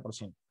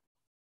 80%.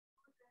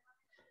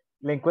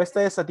 La encuesta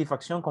de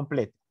satisfacción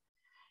completa.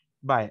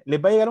 Vaya, les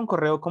va a llegar un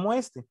correo como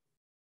este.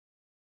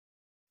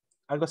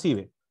 Algo así,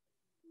 ve.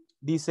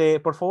 Dice,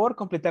 por favor,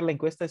 completar la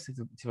encuesta de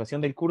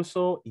satisfacción del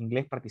curso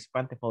Inglés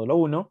Participantes Módulo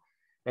 1.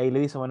 Ahí le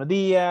dice, buenos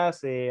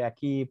días,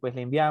 aquí pues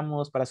le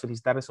enviamos para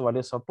solicitarle su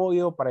valioso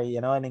apoyo para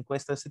llenar la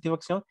encuesta de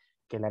satisfacción,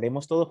 que la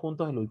haremos todos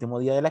juntos el último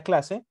día de la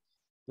clase,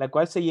 la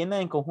cual se llena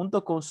en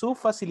conjunto con su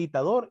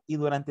facilitador y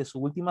durante su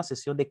última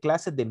sesión de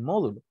clases del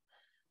módulo.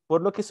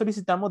 Por lo que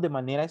solicitamos de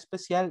manera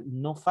especial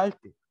no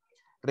falte.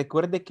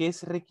 Recuerde que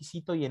es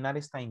requisito llenar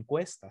esta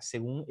encuesta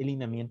según el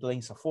lineamiento de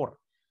INSAFORP.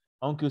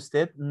 Aunque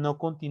usted no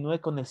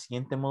continúe con el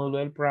siguiente módulo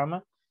del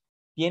programa,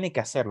 tiene que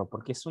hacerlo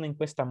porque es una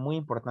encuesta muy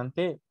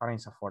importante para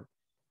INSAFORP.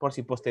 Por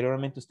si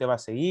posteriormente usted va a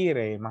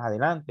seguir más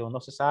adelante o no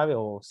se sabe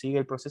o sigue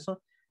el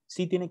proceso,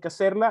 sí tiene que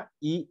hacerla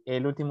y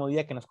el último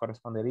día que nos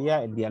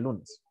correspondería el día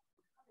lunes.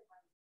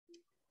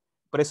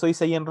 Por eso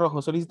dice ahí en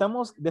rojo,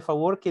 solicitamos de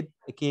favor que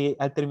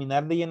al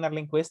terminar de llenar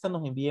la encuesta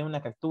nos envíe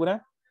una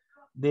captura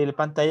de la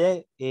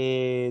pantalla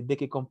de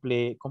que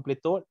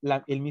completó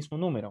el mismo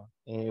número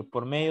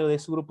por medio de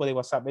su grupo de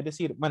WhatsApp. Es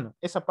decir, bueno,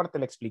 esa parte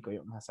la explico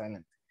yo más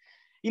adelante.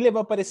 Y les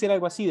va a aparecer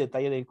algo así,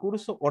 detalle del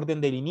curso,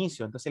 orden del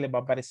inicio. Entonces les va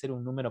a aparecer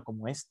un número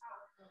como este.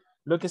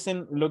 Lo que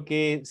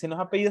se nos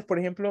ha pedido es, por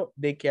ejemplo,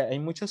 de que hay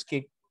muchos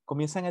que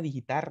comienzan a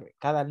digitar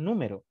cada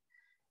número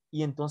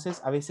y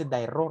entonces a veces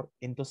da error.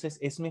 Entonces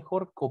es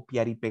mejor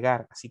copiar y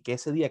pegar. Así que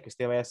ese día que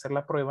usted vaya a hacer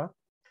la prueba,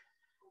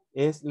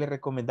 le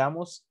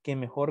recomendamos que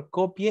mejor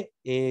copie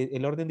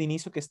el orden de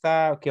inicio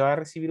que va a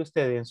recibir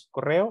usted en su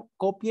correo,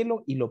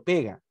 cópielo y lo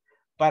pega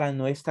para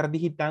no estar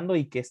digitando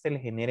y que este le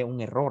genere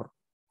un error.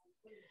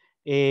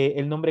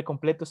 El nombre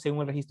completo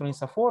según el registro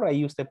INSAFORP,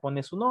 ahí usted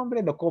pone su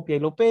nombre, lo copia y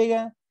lo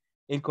pega.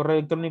 El correo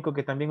electrónico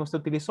que también usted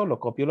utilizó, lo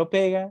copia y lo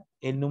pega.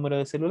 El número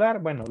de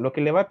celular, bueno, lo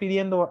que le va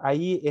pidiendo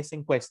ahí es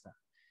encuesta.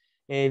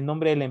 El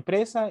nombre de la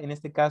empresa, en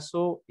este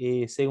caso,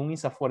 según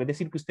INSAFORP, es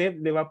decir, que usted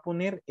le va a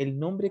poner el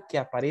nombre que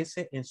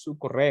aparece en su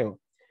correo.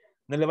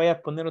 No le vaya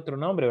a poner otro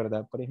nombre,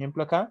 ¿verdad? Por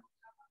ejemplo, acá,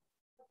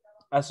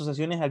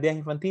 Asociaciones Aldeas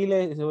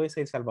Infantiles, SOS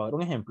El Salvador.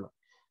 Un ejemplo.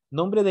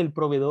 Nombre del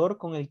proveedor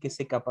con el que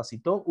se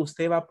capacitó,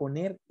 usted va a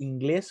poner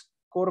Inglés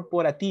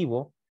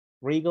Corporativo,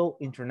 Regal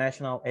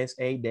International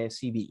SA de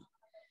CB.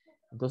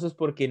 Entonces,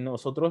 porque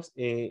nosotros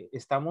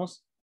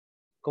estamos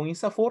con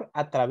INSAFORP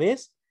a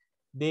través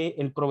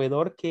del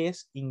proveedor que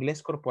es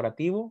Inglés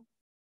Corporativo,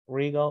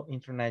 Regal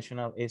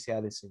International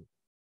SADC.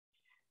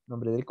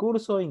 Nombre del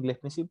curso, inglés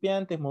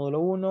principiantes, módulo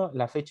 1,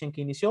 la fecha en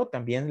que inició,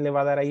 también le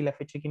va a dar ahí la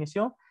fecha en que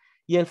inició,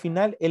 y al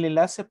final el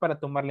enlace para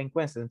tomar la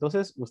encuesta.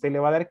 Entonces, usted le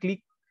va a dar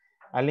clic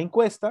a la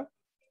encuesta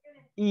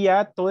y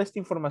ya toda esta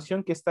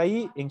información que está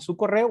ahí en su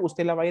correo,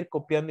 usted la va a ir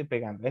copiando y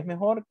pegando. Es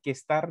mejor que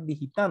estar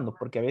digitando,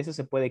 porque a veces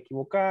se puede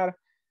equivocar,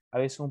 a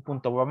veces un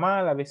punto va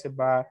mal, a veces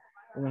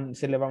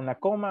se le va una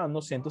coma,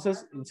 no sé.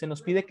 Entonces, se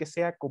nos pide que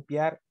sea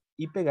copiar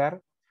y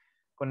pegar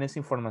con esa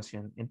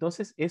información.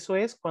 Entonces, eso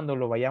es cuando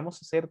lo vayamos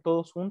a hacer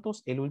todos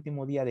juntos el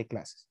último día de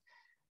clases.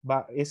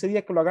 Ese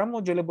día que lo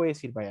hagamos, yo les voy a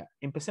decir, vaya,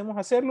 empecemos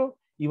a hacerlo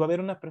y va a haber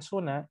una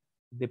persona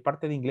de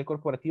parte de Inglés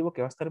Corporativo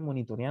que va a estar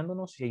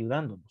monitoreándonos y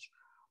ayudándonos.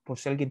 Por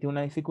si alguien tiene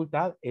una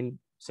dificultad, él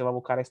se va a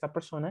buscar a esta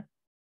persona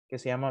que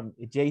se llama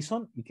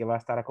Jason y que va a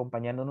estar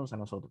acompañándonos a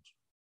nosotros.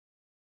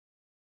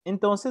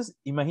 Entonces,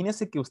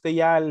 imagínese que usted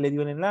ya le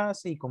dio el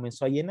enlace y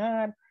comenzó a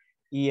llenar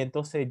y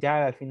entonces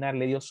ya al final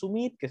le dio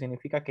submit, que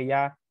significa que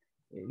ya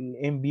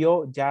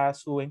envió ya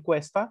su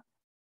encuesta.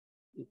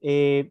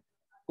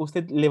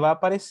 Usted le va a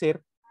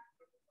aparecer,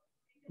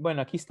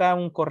 bueno, aquí está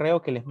un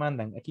correo que les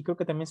mandan. Aquí creo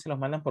que también se los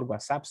mandan por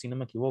WhatsApp, si no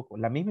me equivoco.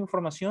 La misma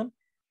información,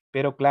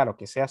 pero claro,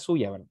 que sea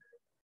suya, ¿verdad?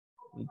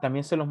 Y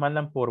también se los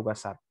mandan por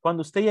WhatsApp.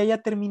 Cuando usted ya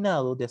haya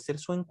terminado de hacer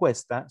su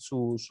encuesta,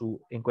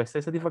 su encuesta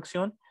de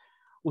satisfacción,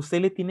 usted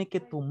le tiene que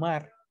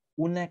tomar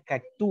una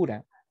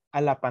captura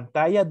a la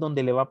pantalla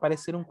donde le va a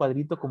aparecer un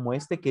cuadrito como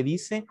este que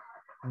dice,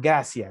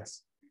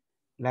 gracias,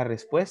 la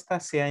respuesta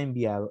se ha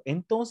enviado.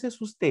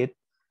 Entonces usted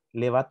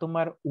le va a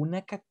tomar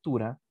una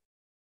captura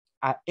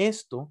a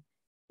esto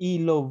y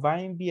lo va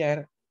a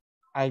enviar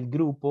al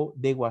grupo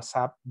de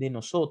WhatsApp de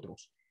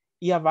nosotros.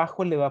 Y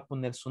abajo le va a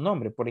poner su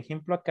nombre. Por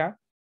ejemplo, acá,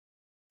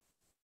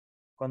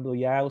 cuando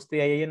ya usted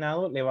haya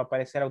llenado, le va a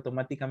aparecer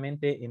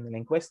automáticamente en la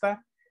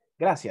encuesta,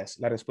 gracias,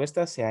 la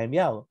respuesta se ha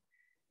enviado.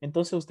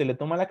 Entonces usted le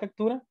toma la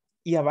captura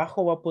y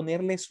abajo va a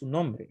ponerle su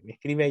nombre. Le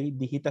escribe ahí,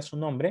 digita su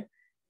nombre.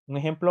 Un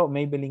ejemplo,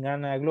 Maybelline,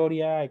 Ana,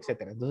 Gloria,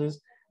 etc.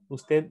 Entonces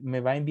usted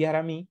me va a enviar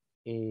a mí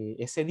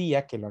ese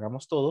día que lo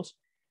hagamos todos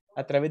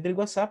a través del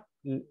WhatsApp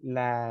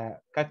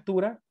la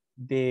captura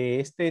de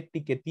este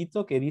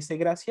etiquetito que dice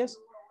gracias.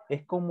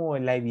 Es como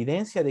la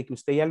evidencia de que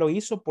usted ya lo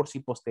hizo por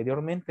si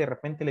posteriormente de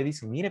repente le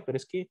dicen, mire, pero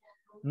es que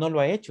no lo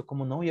ha hecho.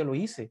 ¿Cómo no? Yo lo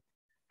hice.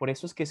 Por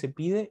eso es que se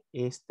pide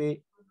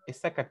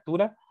esta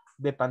captura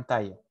de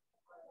pantalla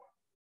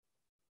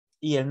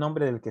y el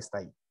nombre del que está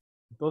ahí.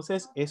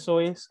 Entonces, eso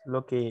es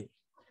lo que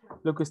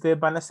ustedes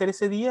van a hacer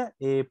ese día.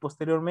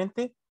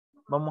 Posteriormente,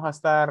 vamos a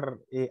estar,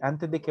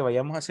 antes de que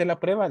vayamos a hacer la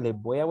prueba, les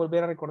voy a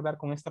volver a recordar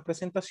con esta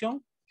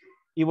presentación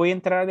y voy a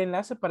entrar al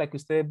enlace para que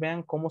ustedes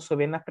vean cómo se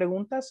ven las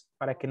preguntas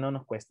para que no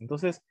nos cueste.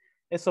 Entonces,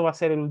 eso va a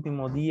ser el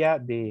último día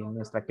de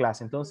nuestra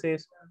clase.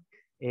 Entonces,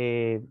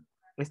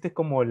 este es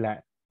como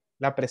la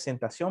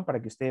presentación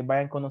para que ustedes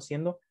vayan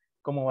conociendo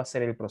cómo va a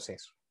ser el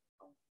proceso.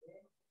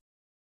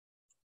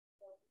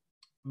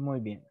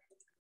 Muy bien.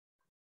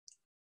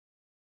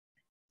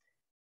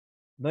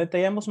 No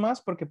detallamos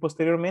más porque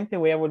posteriormente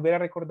voy a volver a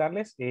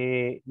recordarles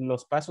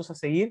los pasos a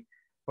seguir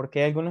porque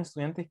hay algunos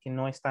estudiantes que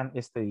no están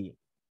este día.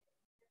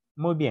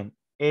 Muy bien.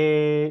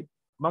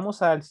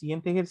 Vamos al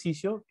siguiente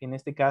ejercicio, que en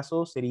este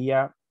caso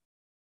sería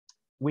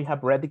we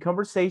have read the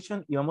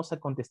conversation y vamos a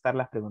contestar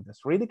las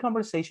preguntas. Read the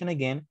conversation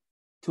again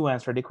to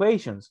answer the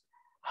questions.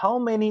 How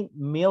many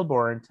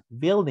Melbourne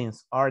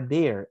buildings are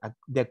there?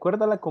 De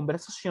acuerdo a la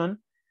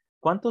conversación,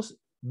 ¿cuántos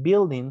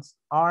buildings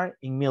are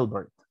in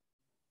Melbourne?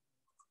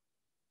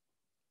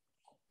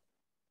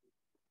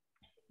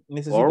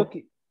 Necesito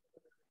que...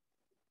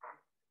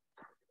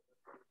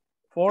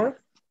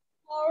 Four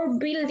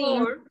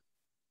buildings.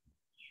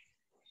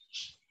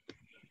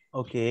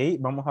 Ok,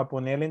 vamos a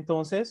ponerle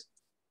entonces,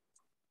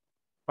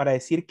 para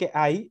decir que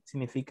hay,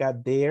 significa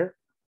there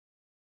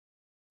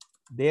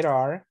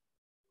are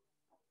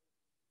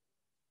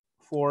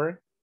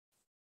four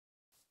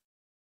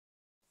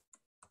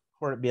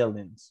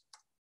buildings?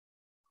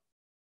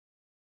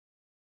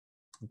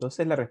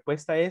 Entonces la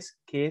respuesta es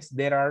que es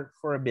there are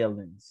 4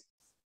 buildings.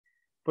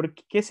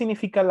 Porque, ¿qué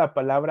significa la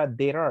palabra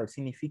there are?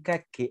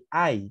 Significa que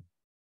hay,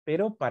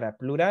 pero para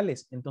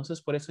plurales. Entonces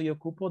por eso yo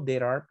ocupo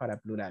there are para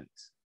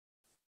plurales.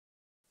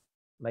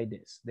 Like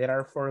this. There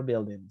are 4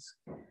 buildings.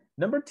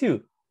 Number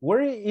 2,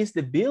 where is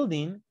the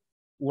building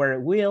where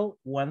Will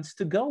wants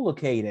to go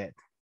located?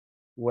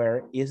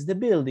 Where is the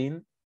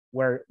building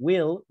where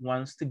Will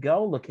wants to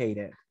go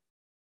located?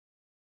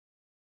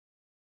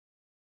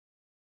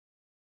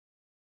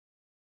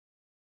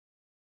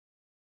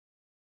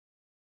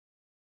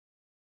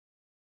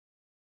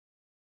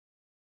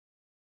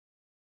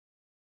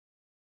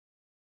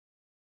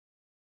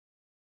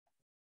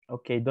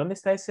 Ok, ¿dónde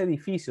está ese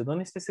edificio?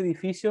 ¿Dónde está ese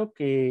edificio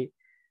que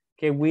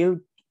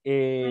Will...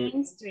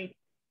 Main Street.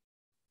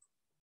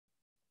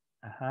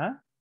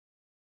 Ajá.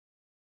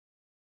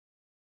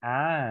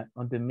 Ah,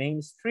 on the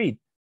main street.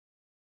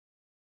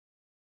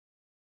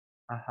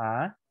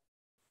 Ajá.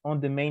 On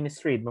the main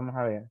street, vamos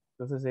a ver.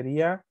 Entonces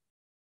sería...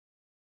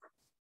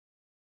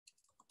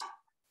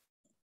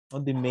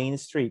 On the main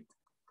street.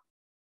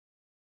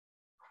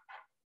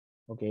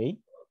 Ok.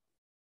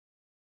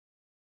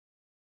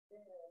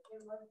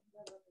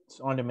 It's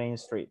on the main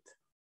street.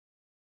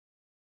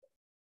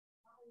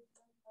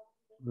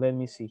 Let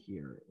me see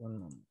here. One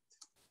moment.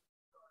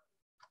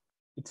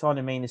 It's on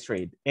the main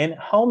street. And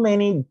how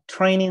many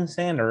training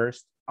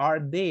centers are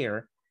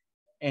there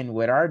and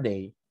where are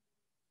they?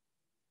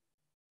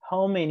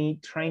 How many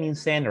training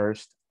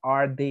centers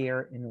are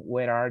there and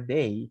where are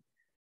they?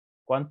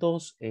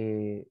 ¿Cuántos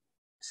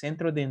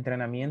centros de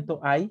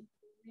entrenamiento hay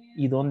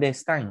y dónde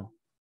están?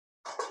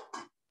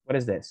 What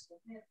is this?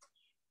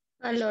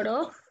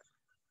 Valoró.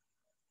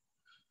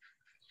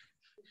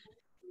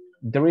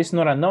 There is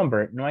not a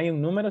number. No hay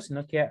un número,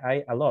 sino que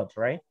hay a lot,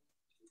 right?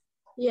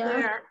 There Yeah.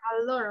 are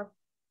a lot of.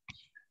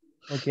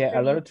 Okay, a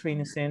lot of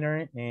training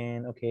center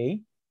and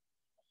okay.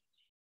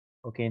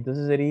 Okay,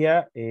 entonces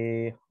sería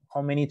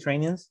how many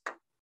trainings?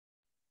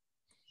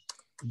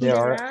 There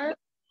are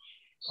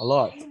a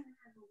lot.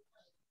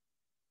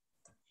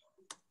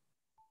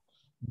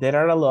 There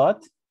are a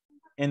lot.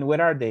 And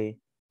where are they?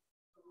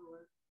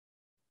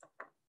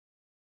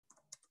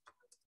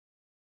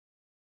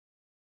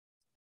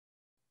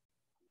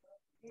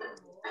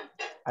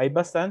 Hay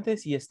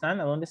bastantes y están.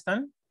 ¿A dónde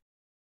están?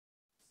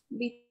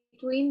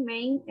 Between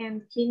Main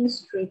and King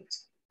Street.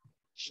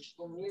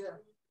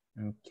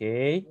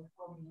 Okay.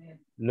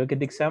 Look at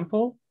the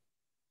example.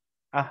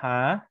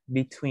 Ajá.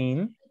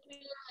 Between.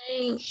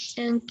 Main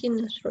and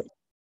King Street.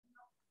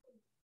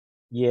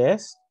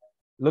 Yes.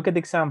 Look at the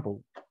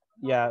example.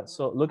 Yeah,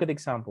 so look at the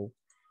example.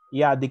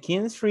 Yeah, the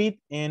King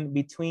Street and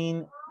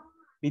between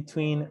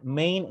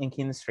Main and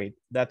King Street.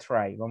 That's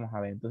right. Vamos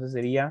a ver. Entonces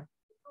sería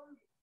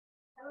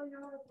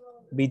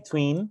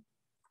between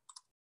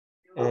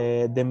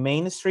the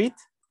Main Street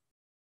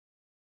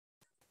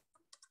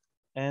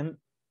and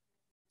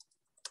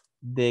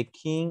the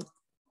King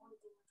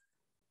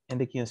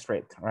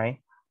Street, right?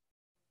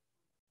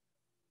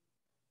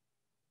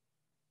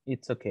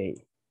 It's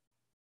okay.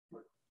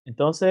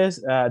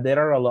 Entonces, there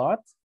are a lot.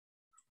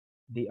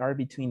 They are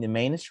between the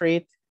Main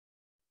Street.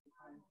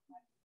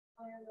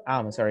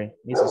 I'm sorry,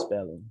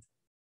 misspelling.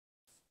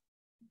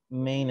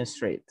 Main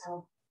Street.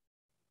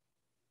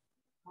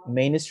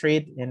 Main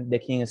Street and the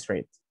King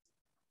Street.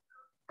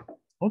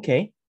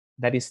 Okay,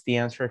 that is the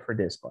answer for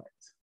this part.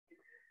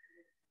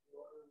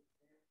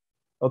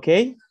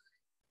 Okay,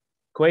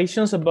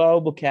 questions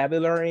about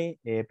vocabulary?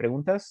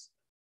 Preguntas?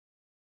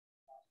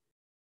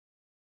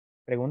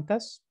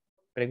 Preguntas?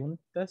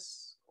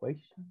 Preguntas?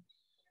 Questions?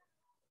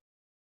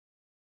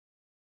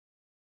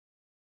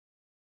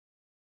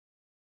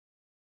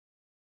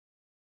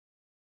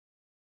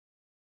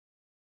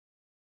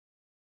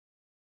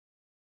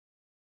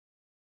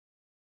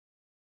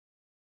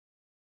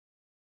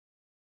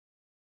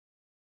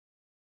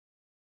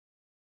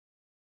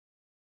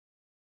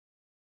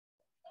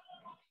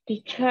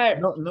 Teacher.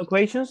 No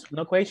questions?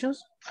 No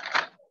questions?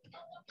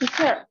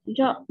 Teacher,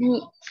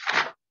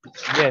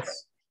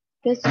 Yes.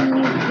 ¿qué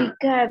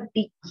significa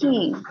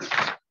between?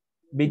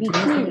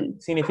 Between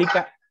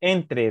significa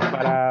entre,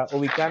 para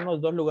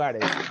ubicarnos dos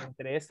lugares,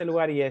 entre este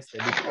lugar y este.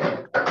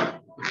 Between.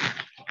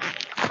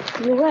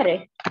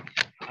 Lugares.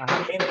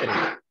 Ajá, entre.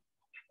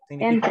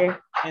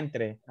 Significa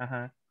entre.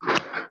 Ajá.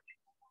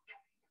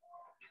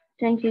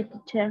 Thank you,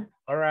 teacher.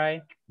 All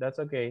right, that's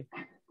okay.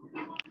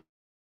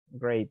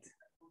 Great.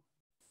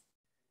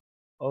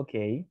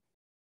 Okay.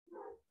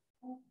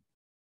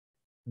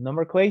 No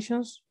more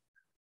questions?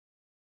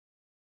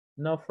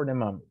 No for the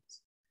moment.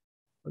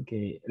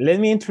 Okay, let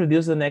me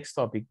introduce the next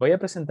topic. Voy a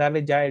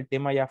presentarles ya el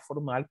tema ya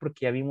formal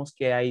porque ya vimos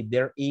que hay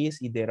there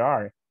is y there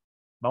are.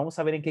 Vamos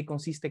a ver en qué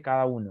consiste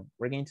cada uno.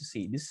 We're going to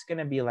see. This is going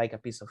to be like a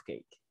piece of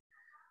cake.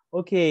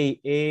 Okay,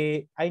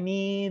 I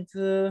need,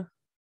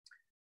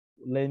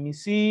 let me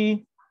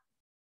see.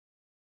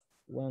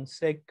 1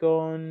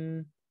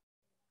 second.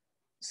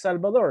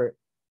 Salvador,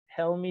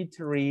 help me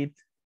to read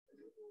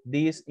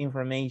this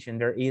information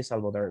there is,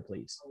 Salvador,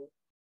 please?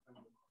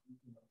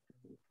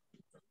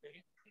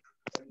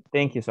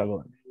 Thank you,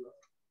 Salvador.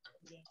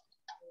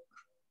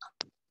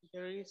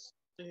 There is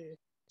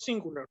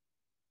singular.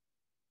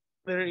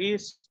 There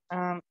is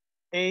an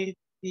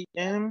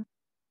ATM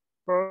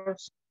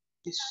across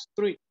the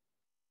street.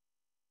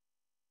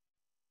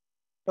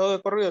 Todo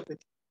de corrido.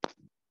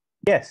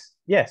 Yes,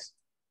 yes.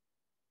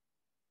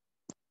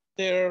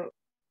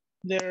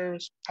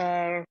 There's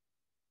a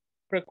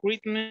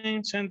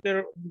recruitment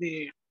center on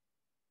the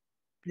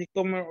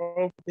corner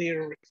of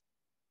the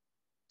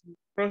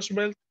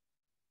Roosevelt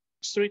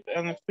Street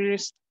and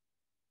First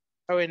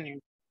Avenue.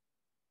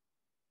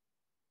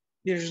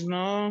 There's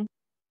no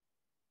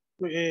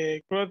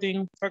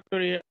clothing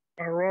factory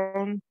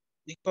around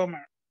the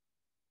corner.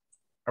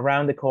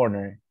 Around the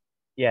corner,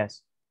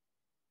 yes.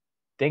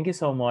 Thank you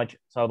so much,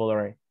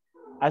 Salvador.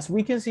 As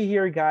we can see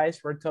here, guys,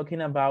 we're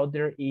talking about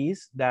there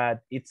is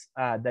that it's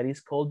that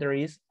is called there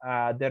is,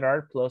 there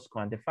are plus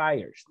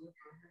quantifiers.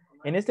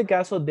 En este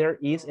caso, there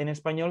is en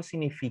español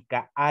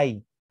significa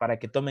hay, para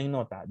que tomen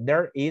nota.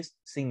 There is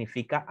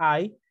significa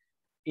hay,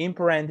 in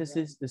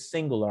parentheses the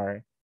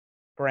singular,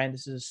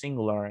 parentheses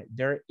singular,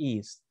 there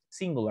is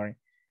singular.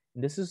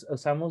 Entonces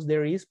usamos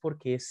there is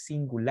porque es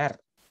singular.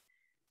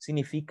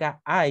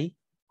 Significa hay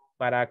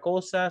para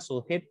cosas,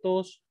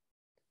 objetos,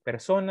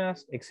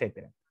 personas,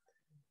 etc.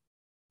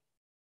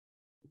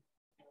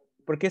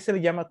 ¿Por qué se le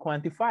llama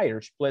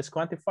quantifiers? Pues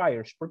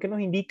quantifiers, porque nos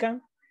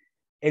indican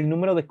el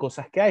número de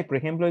cosas que hay. Por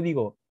ejemplo,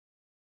 digo,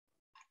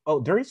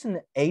 oh, there is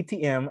an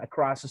ATM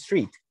across the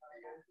street.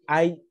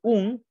 Hay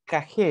un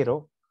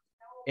cajero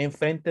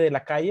enfrente de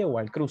la calle o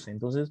al cruce.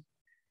 Entonces,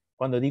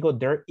 cuando digo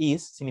there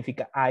is,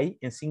 significa hay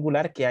en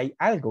singular que hay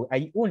algo.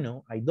 Hay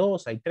uno, hay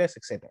dos, hay tres,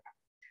 etc.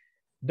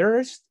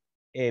 There's,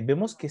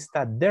 vemos que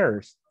está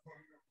there's.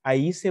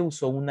 Ahí se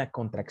usó una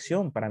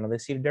contracción para no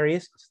decir there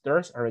is.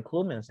 There's a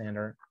recruitment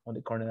center on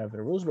the corner of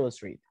the Roosevelt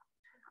Street,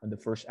 on the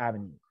First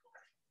Avenue.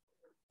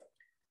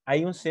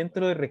 Hay un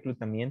centro de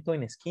reclutamiento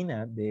en la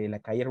esquina de la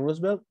calle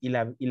Roosevelt y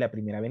la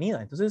primera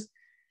avenida. Entonces,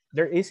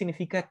 there is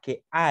significa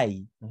que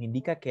hay, nos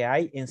indica que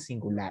hay en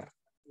singular.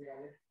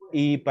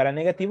 Y para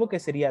negativo, que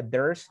sería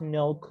there's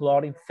no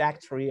clothing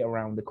factory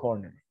around the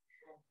corner.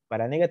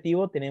 Para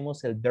negativo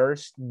tenemos el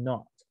there's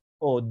not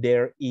o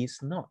there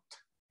is not.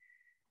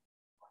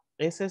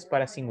 Ese es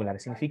para singular,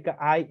 significa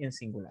hay en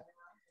singular.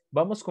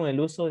 Vamos con el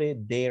uso de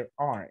there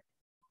are.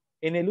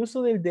 En el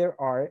uso del there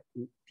are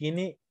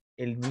tiene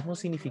el mismo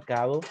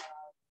significado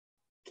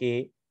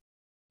que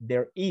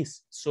there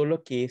is,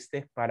 solo que este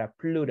es para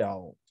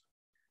plural.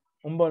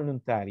 Un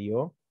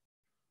voluntario.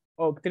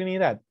 Oh,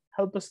 Trinidad.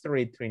 Help us to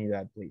read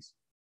Trinidad, please.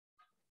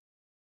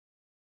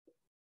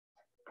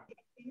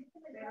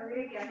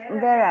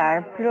 There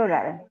are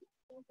plural.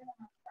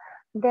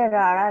 There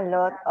are a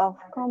lot of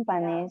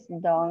companies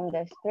down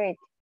the street.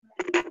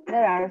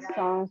 There are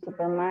some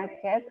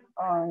supermarkets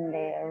on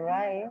the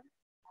right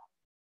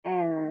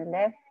and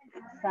left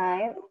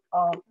side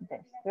of the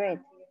street.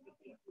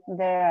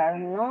 There are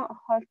no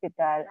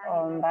hospitals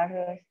on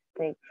Barrio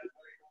Street.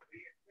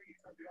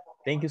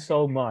 Thank you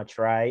so much,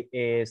 right?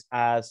 Is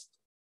as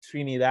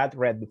Trinidad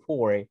read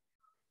before,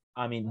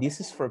 I mean, this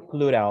is for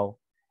plural.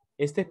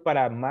 Este es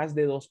para más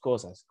de dos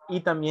cosas y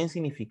también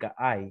significa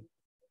hay.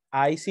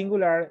 Hay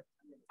singular,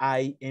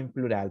 hay en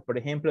plural. Por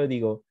ejemplo,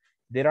 digo,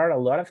 there are a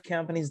lot of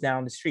companies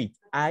down the street.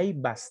 Hay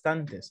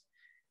bastantes.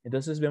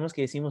 Entonces vemos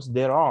que decimos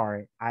there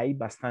are, hay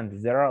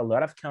bastantes. There are a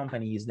lot of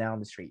companies down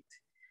the street.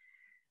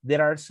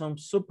 There are some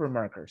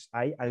supermarkets.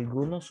 Hay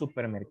algunos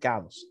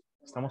supermercados.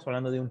 Estamos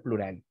hablando de un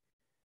plural.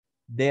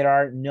 There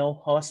are no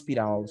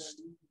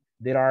hospitals.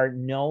 There are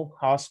no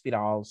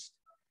hospitals.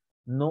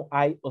 No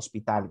hay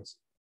hospitales.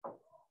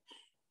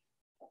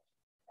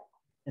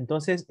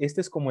 Entonces,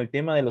 este es como el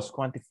tema de los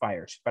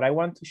quantifiers. But I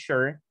want to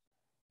share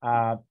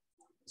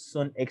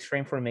some extra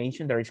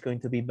information that is going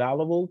to be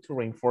valuable to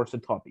reinforce the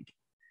topic.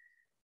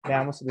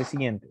 Veamos el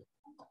siguiente.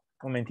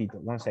 Un momentito,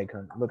 1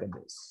 second. Look at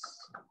this.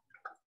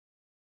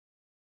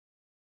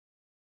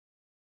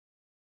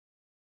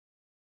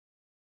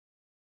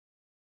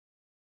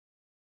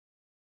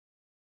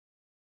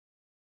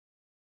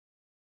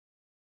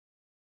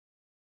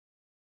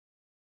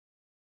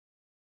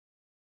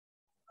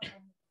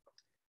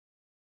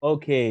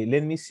 Okay,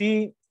 let me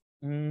see.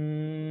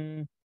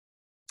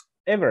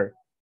 Ever,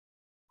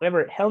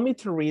 help me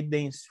to read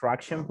the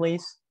instruction,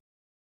 please.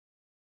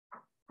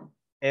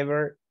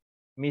 Ever,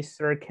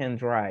 Mr.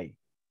 Kendry.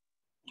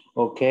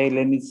 Okay,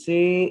 let me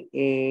see.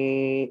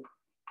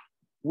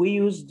 We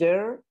use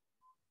there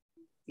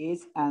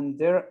is and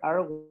there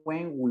are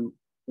when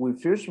we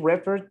first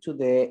refer to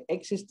the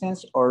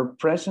existence or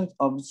presence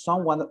of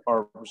someone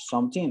or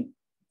something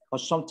or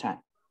sometime.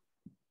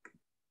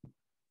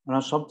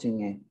 Not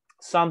something.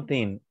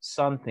 Something.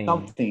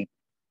 Something.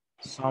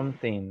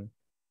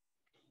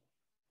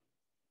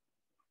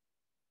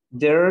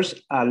 There's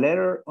a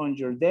letter on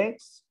your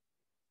desk.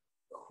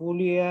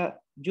 Julia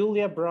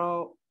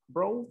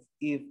brought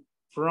it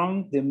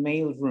from the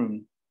mail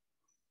room.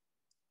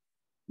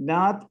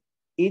 Not,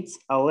 it's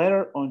a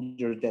letter on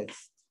your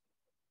desk.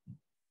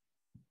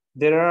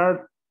 There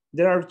are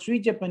 3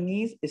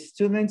 Japanese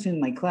students in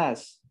my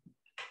class.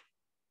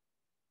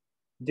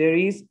 There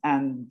is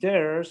and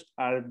theirs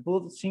are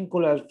both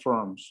singular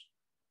forms.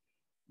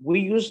 We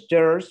use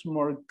theirs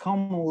more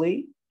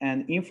commonly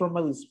and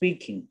informally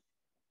speaking.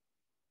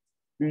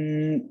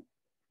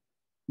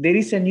 There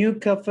is a new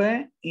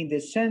cafe in the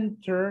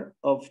center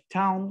of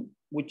town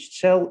which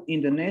sells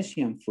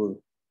Indonesian food.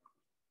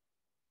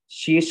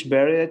 She is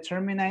very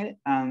determined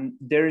and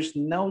there is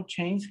no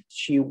change.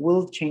 She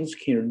will change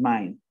her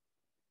mind.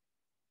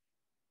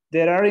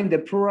 There are in the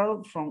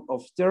plural form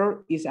of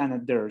there is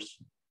and theirs.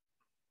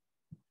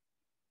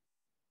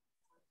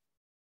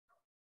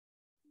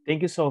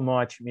 Thank you so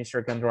much,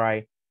 Mr.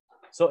 Kandrai.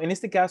 So, en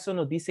este caso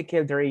nos dice que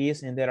el there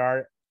is and there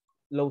are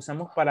lo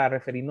usamos para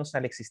referirnos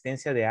a la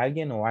existencia de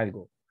alguien o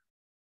algo.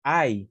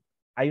 Hay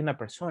una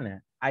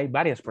persona, hay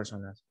varias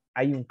personas,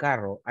 hay un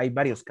carro, hay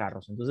varios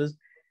carros. Entonces,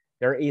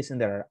 there is and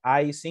there are.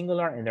 I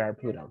singular and there are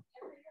plural.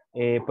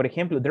 Por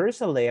ejemplo, there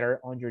is a letter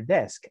on your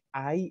desk.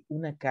 Hay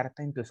una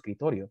carta en tu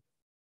escritorio.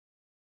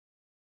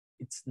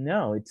 It's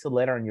a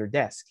letter on your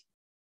desk.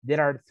 There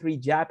are 3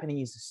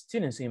 Japanese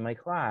students in my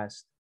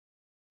class.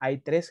 Hay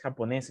 3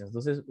 japoneses.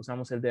 Entonces,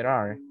 usamos el there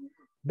are.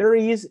 There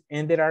is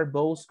and there are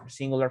both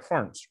singular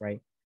forms,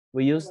 right?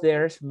 We use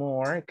theirs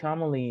more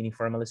commonly in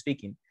informal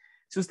speaking.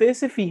 Si ustedes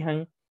se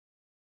fijan,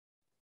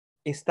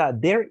 está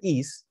there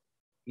is,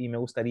 y me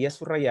gustaría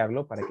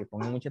subrayarlo para que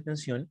pongan mucha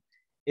atención,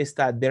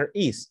 está there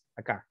is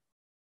acá.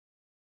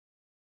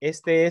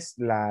 Este es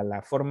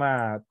la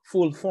forma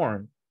full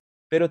form,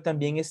 pero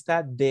también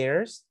está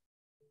theirs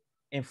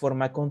en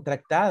forma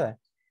contractada.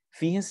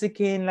 Fíjense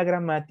que en la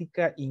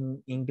gramática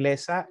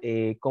inglesa,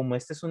 como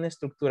esta es una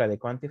estructura de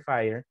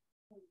quantifier,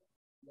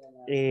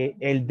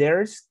 el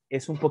theirs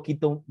es un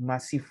poquito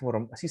más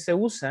informal. Así se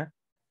usa,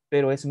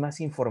 pero es más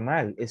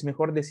informal. Es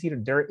mejor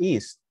decir there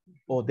is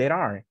o there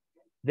are.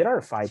 There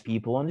are 5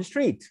 people on the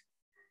street.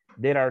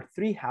 There are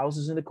 3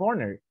 houses in the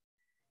corner.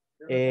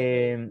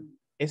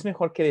 Es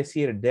mejor que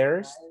decir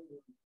theirs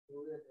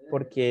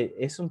porque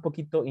es un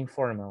poquito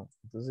informal.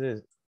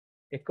 Entonces,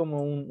 es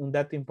como un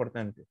dato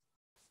importante.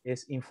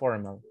 Es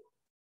informal.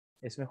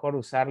 Es mejor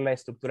usar la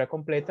estructura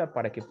completa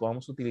para que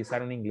podamos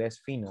utilizar un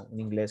inglés fino, un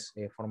inglés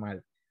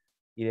formal.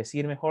 Y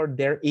decir mejor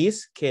there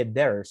is que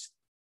theirs.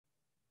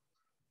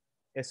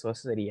 Eso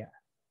sería.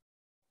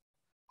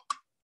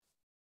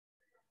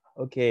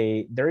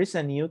 Okay, there is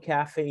a new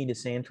cafe in the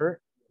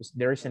center.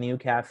 There is a new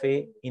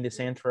cafe in the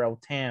center of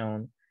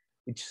town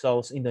which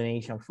sells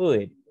Indonesian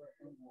food.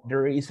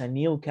 There is a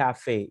new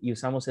cafe. Y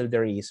usamos el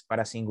there is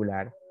para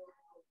singular.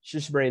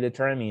 She's very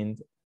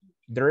determined.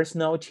 There is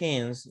no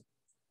chance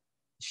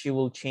she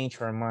will change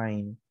her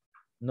mind.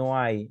 No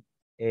hay.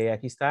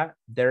 Aquí está,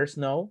 there's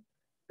no,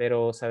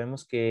 pero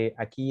sabemos que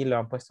aquí lo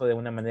han puesto de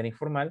una manera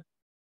informal.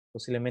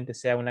 Posiblemente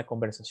sea una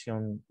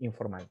conversación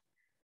informal.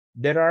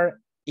 There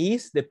are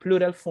is the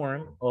plural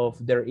form of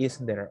there is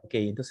and there are. Ok,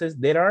 entonces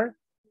there are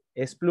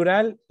es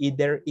plural y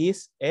there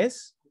is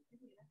es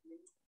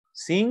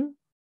singular.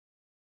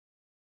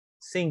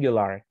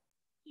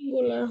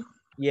 Singular.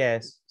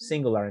 Yes,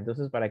 singular.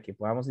 Entonces para que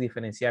podamos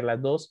diferenciar las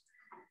dos,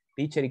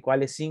 teacher, y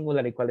cuál es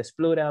singular y cuál es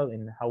plural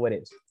and how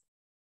it is.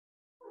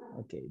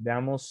 Ok,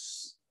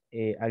 veamos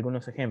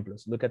algunos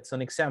ejemplos. Look at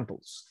some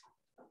examples.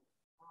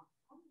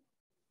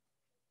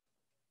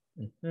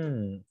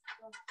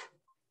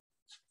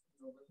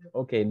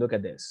 Okay, look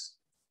at this.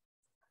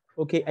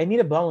 Okay, I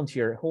need a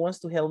volunteer. Who wants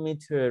to help me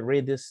to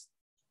read this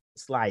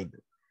slide?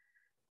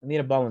 I need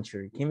a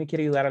volunteer. ¿Quién me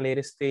quiere ayudar a leer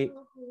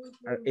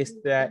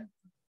esta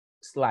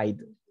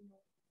slide?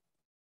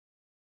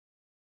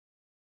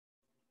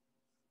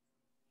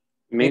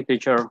 Me,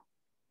 teacher.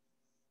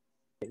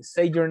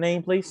 Say your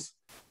name, please.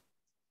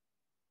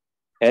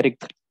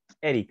 Eric.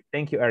 Eric,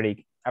 thank you,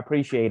 Eric.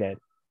 Appreciate it.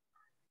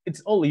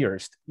 It's all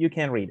yours. You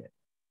can read it.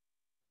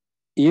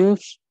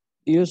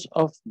 Use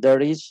of there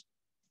is,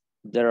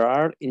 there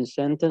are in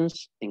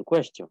sentence in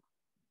question.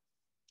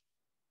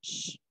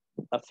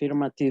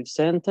 Affirmative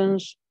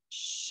sentence,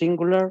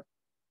 singular,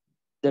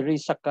 there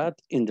is a cat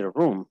in the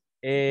room.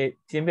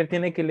 Siempre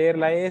tiene que leer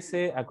la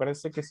S.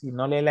 Acuérdese que si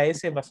no lee la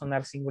S va a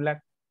sonar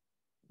singular.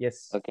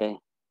 Yes. Okay.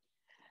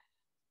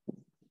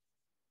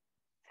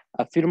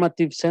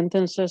 Affirmative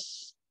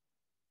sentences,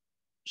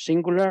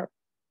 singular,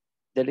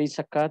 there is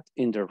a cat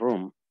in the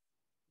room.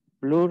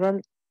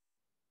 Plural,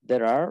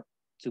 there are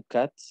 2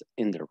 cats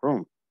in the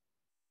room.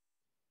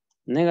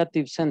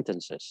 Negative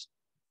sentences.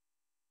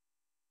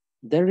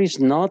 There is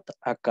not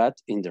a cat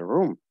in the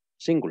room,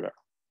 singular.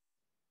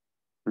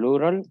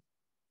 Plural,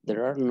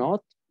 there are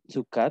not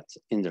 2 cats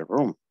in the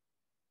room.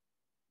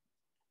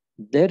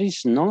 There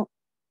is no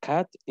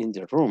cat in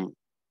the room,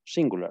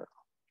 singular.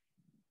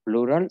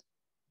 Plural,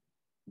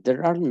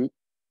 there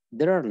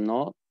are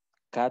no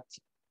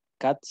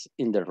cats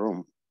in the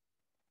room.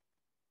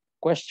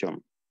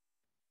 Question,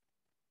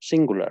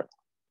 singular.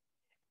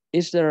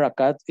 Is there a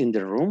cat in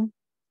the room?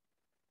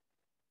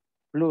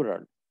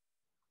 Plural.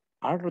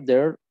 Are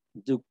there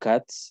 2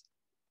 cats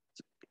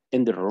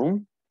in the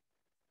room?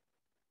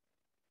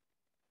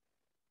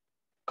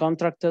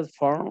 Contracted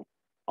form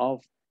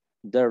of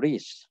there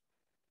is,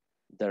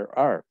 there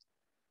are.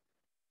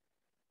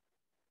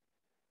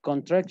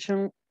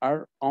 Contractions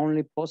are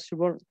only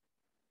possible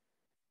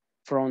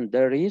from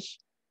there is,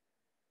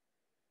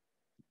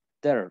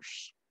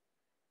 there's.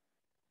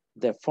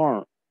 The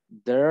form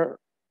there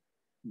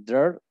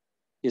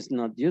is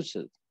not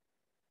used.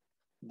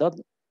 Do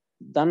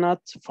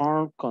not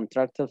form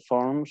contracted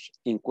forms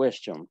in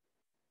question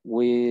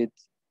with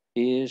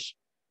is,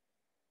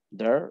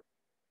 there,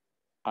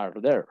 are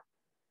there.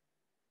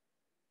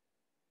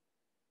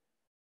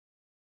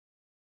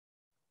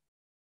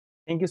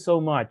 Thank you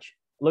so much.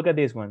 Look at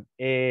this one.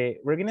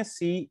 We're going to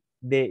see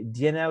the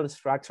general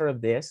structure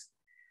of this.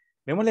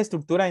 Vemos la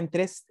estructura en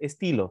tres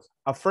estilos.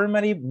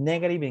 Affirmative,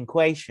 negative, and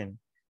question.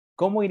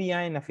 ¿Cómo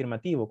iría en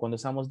afirmativo? Cuando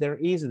usamos there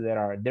is, there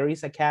are. There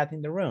is a cat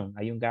in the room.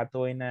 Hay un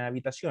gato en la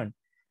habitación.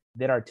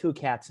 There are two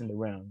cats in the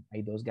room.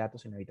 Hay dos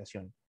gatos en la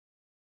habitación.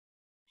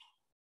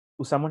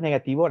 Usamos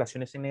negativo,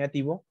 oraciones en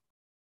negativo.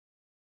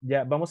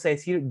 Ya vamos a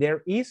decir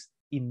there is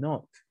y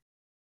not.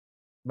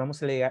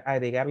 Vamos a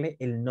agregarle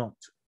el not.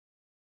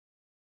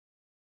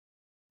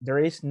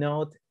 There is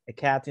not a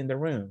cat in the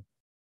room.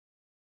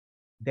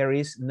 There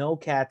is no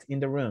cat in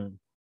the room.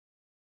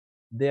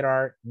 There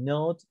are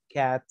not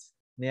cats.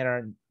 There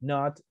are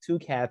not two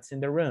cats in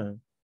the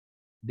room.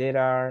 There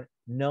are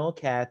no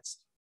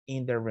cats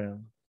in the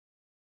room.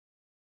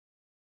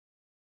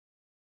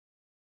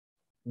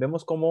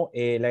 Vemos cómo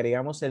le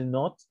agregamos el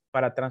not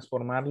para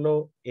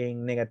transformarlo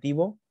en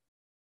negativo,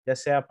 ya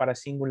sea para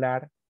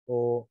singular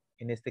o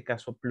en este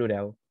caso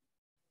plural.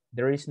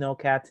 There is no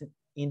cat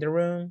in the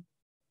room.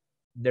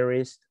 There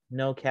is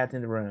no cat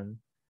in the room.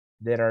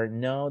 There are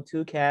no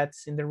two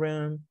cats in the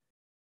room.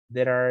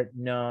 There are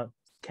no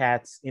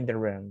cats in the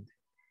room.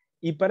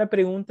 Y para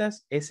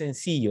preguntas es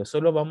sencillo.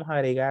 Solo vamos a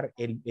agregar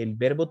el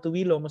verbo to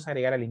be, lo vamos a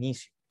agregar al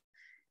inicio.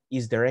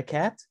 Is there a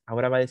cat?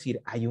 Ahora va a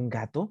decir, ¿hay un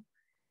gato?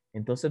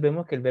 Entonces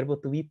vemos que el verbo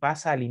to be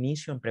pasa al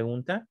inicio en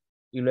pregunta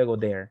y luego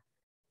there.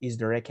 Is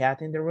there a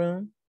cat in the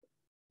room?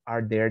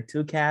 Are there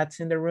two cats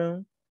in the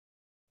room?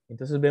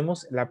 Entonces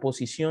vemos la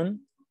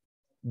posición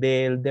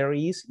del there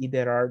is y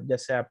there are, ya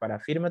sea para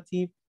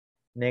affirmative,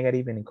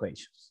 negative, and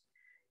equations.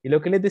 Y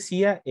lo que les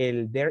decía,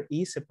 el there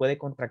is se puede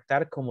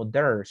contractar como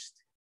there's.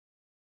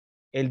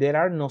 El there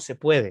are no se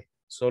puede,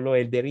 solo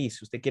el there is.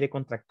 Si usted quiere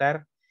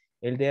contractar,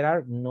 el there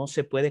are no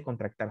se puede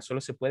contractar,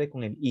 solo se puede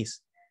con el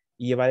is.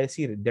 Y va a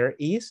decir there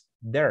is,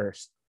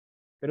 there's.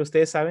 Pero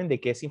ustedes saben de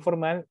que es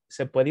informal,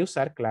 se puede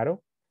usar,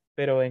 claro,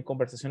 pero en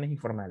conversaciones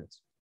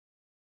informales.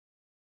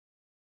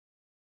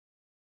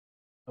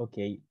 Ok,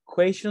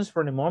 questions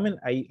for the moment.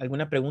 ¿Hay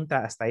alguna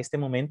pregunta hasta este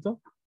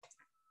momento?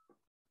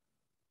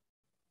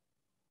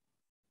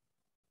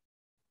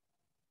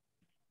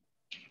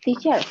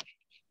 Teacher,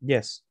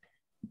 Yes.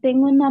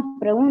 tengo una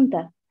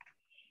pregunta.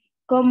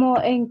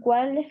 ¿Cómo en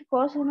cuáles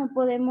cosas no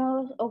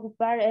podemos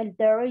ocupar el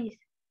there is?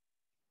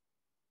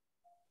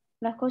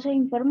 Las cosas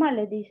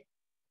informales, dice.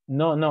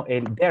 No,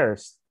 el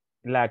there's.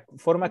 La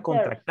forma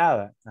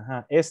contractada.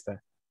 Ajá,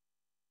 esta.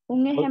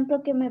 Un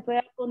ejemplo que me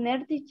pueda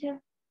poner, teacher.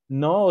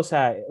 No, o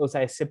sea,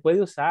 se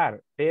puede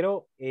usar,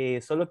 pero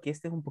solo que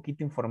este es un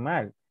poquito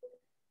informal.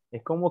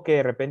 Es como que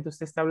de repente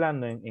usted está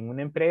hablando en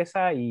una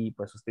empresa y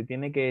pues usted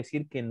tiene que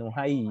decir que no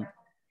hay,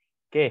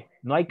 ¿qué?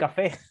 No hay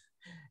café.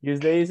 Y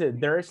usted dice,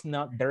 there's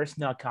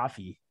no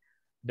coffee.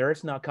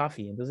 There's no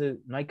coffee. Entonces,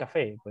 no hay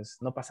café, pues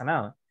no pasa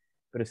nada.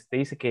 Pero si usted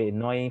dice que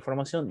no hay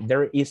información,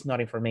 there is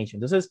not information.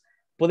 Entonces,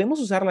 podemos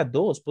usar las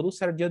dos. Puedo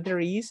usar yo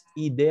there is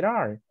y there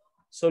are.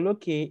 Solo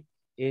que,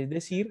 es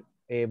decir,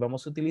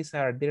 vamos a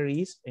utilizar there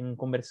is en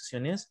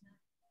conversaciones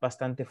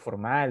bastante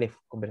formales,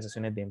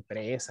 conversaciones de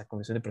empresas,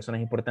 conversaciones de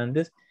personas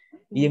importantes.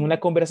 Y en una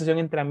conversación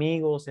entre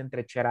amigos,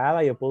 entre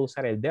charada, yo puedo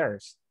usar el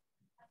there's.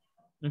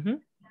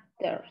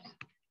 There's.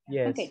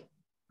 Yes.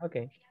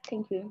 Okay.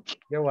 Thank you.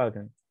 You're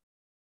welcome.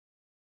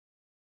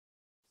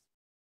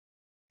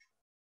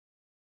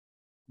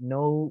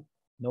 No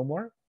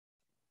more.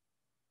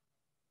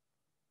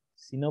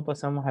 Si no,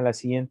 pasamos a la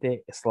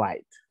siguiente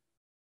slide.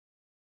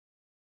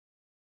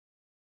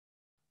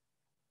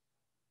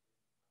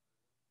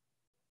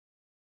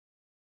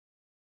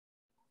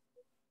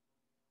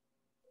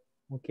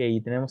 Ok,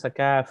 tenemos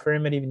acá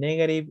affirmative,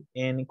 negative,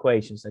 and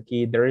equations.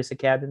 Aquí, there is a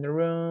cat in the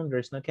room, there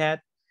is no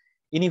cat.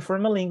 In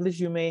informal English,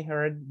 you may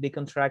heard the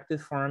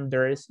contracted form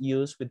there is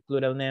used with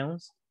plural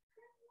nouns.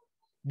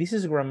 This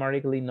is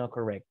grammatically not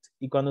correct.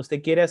 Y cuando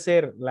usted quiere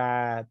hacer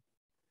la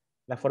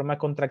forma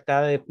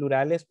contractada de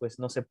plurales, pues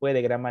no se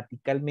puede.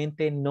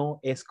 Gramaticalmente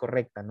no es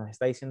correcta. Nos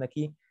está diciendo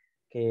aquí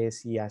que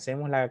si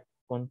hacemos la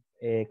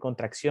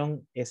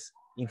contracción es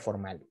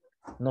informal.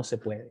 No se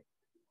puede.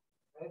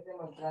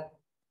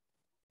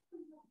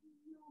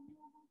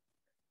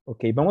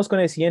 Ok, vamos con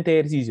el siguiente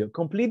ejercicio.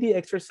 Complete the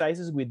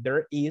exercises with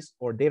there is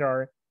or there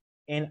are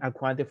and a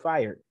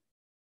quantifier.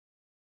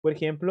 Por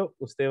ejemplo,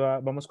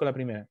 vamos con la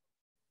primera.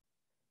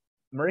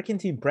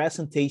 Mercantile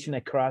presentation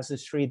across the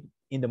street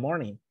in the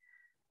morning.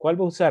 ¿Cuál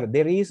va a usar?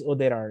 There is o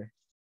there are.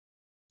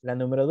 La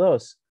número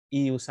 2.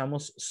 Y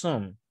usamos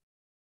some.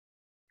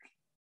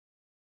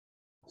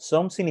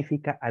 Some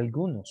significa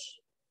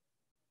algunos.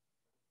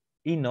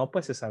 Y no,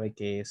 pues se sabe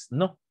que es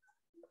no.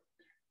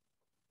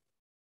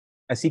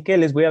 Así que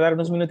les voy a dar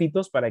unos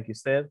minutitos para que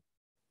usted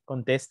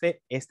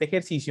conteste este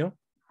ejercicio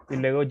y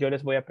luego yo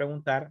les voy a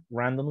preguntar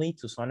randomly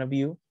to some of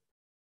you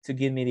to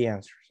give me the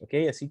answers. ¿Ok?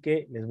 Así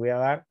que les voy a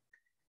dar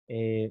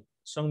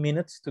some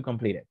minutes to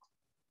complete it.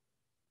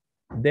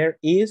 There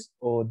is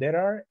o there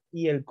are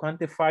y el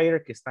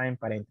quantifier que está en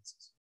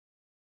paréntesis.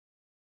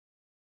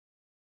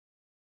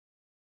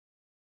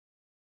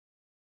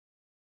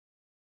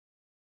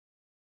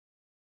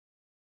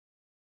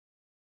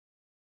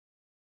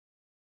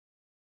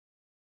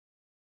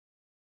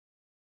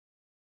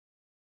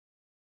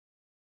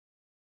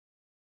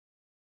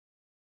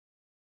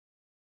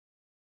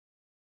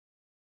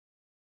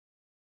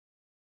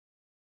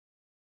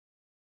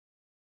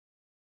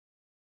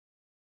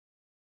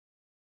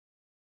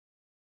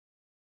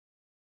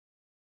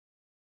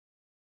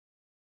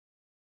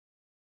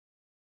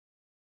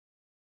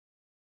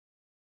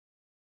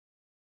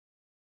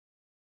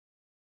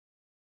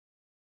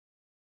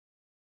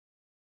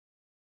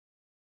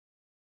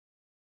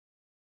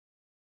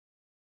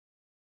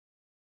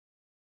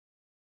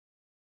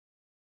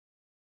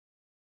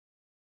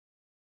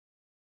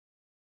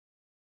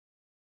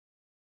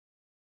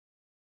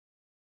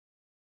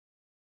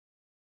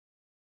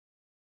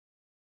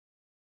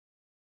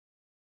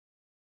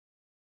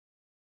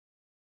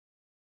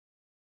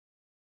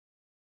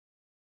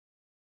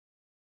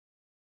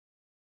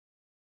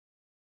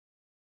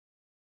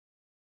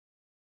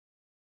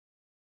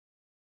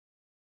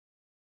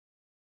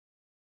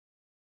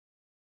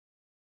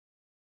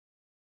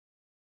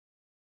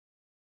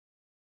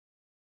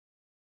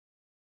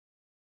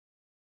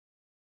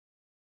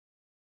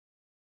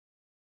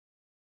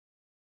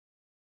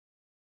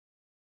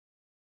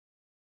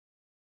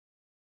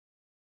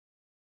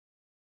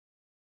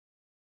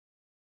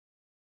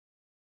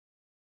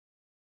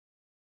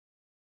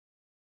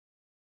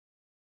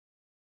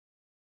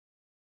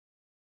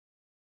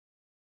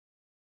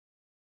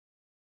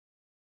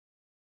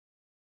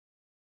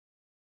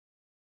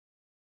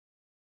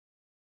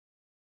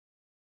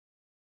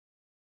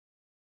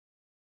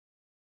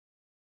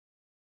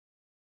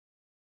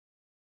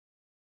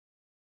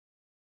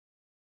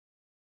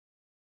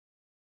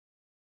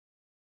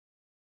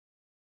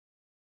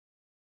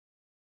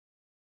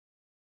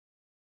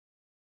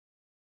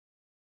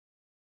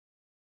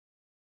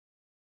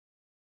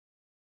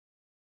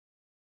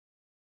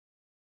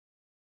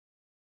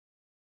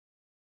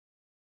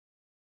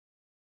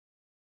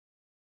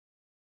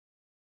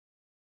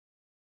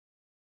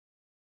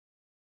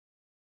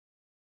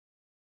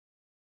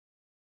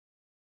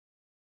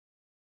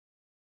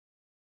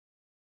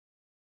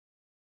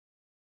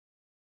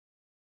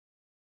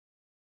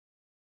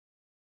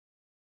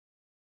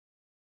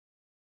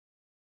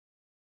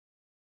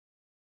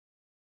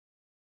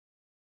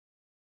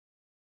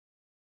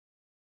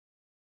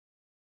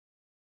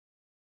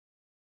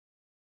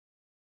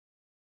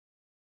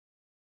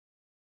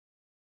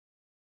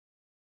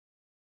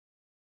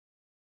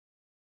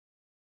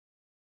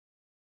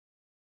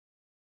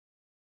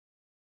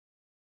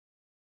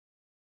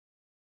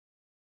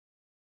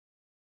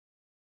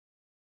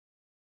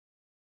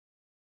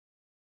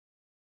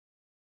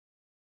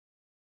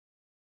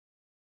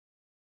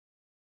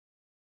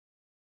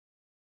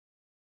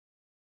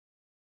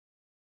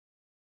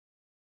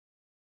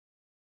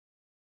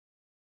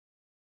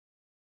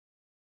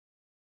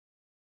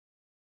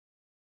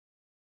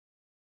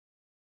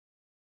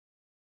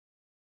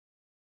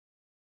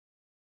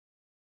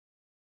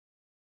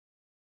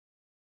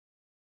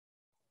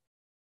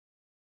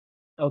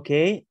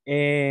 Okay,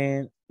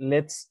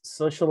 let's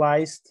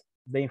socialize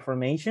the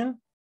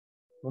information.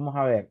 Vamos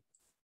a ver.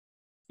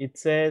 It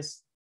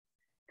says,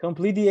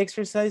 complete the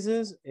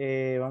exercises.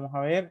 Vamos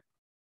a ver.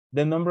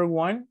 The number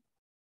one.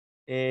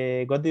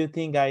 What do you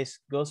think,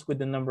 guys, goes with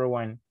the number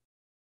one?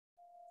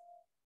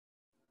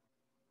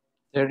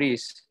 There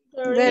is.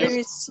 There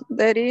is.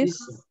 There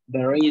is.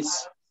 There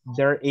is.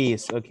 There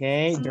is,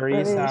 okay.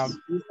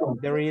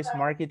 There is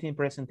marketing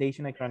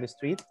presentation across the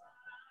street.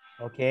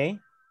 Okay.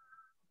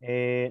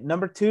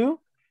 Number two.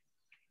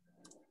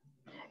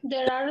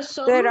 There are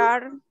some. There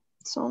are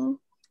some.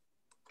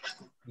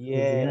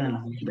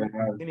 Yeah.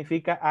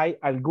 Significa hay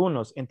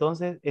algunos.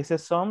 Entonces, ese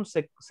some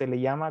se le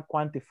llama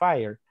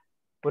quantifier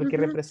porque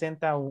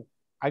representa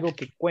algo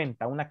que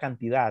cuenta, una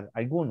cantidad,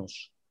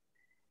 algunos.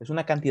 Es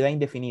una cantidad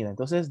indefinida.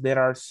 Entonces, there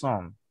are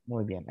some.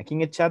 Muy bien. Aquí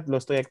en el chat lo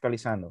estoy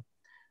actualizando.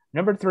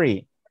 Number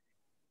three.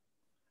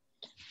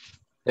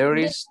 There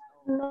is.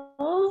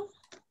 No.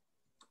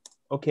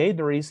 Okay,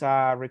 there is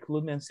a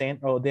recruitment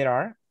center. Oh, there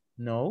are.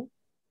 No.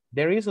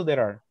 There is or there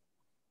are.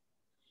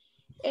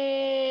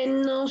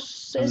 No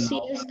sé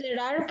si es there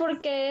are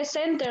porque es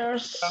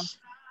centers.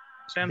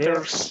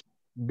 Centers.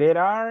 There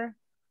are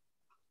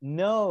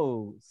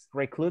no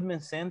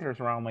recruitment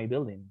centers around my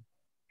building.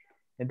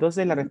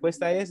 Entonces la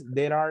respuesta es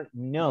there are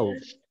no.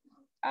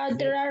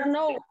 There are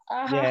no.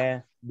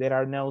 Yeah, there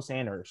are no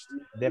centers.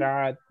 There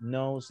are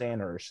no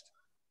centers.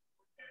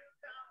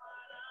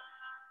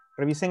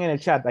 Revisen en el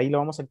chat, ahí lo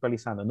vamos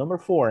actualizando. Number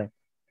 4.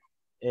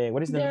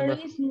 What is the There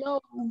number? is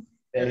no.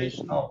 There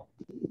is no.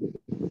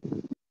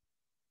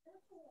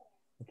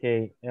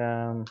 Okay.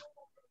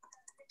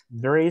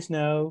 There is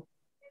no.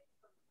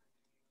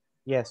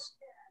 Yes.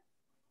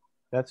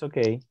 That's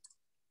okay.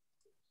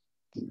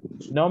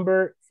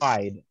 Number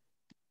 5.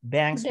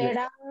 Banks.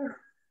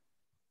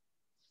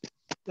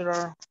 There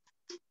are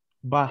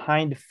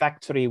behind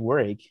factory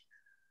work.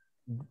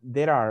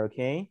 There are,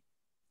 okay.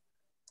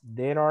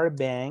 There are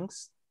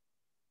banks.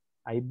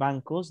 Hay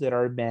bancos, there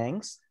are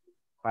banks.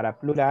 Para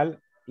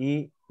plural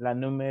y la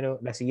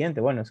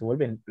siguiente, bueno, se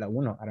vuelve la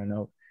 1, I don't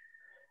know.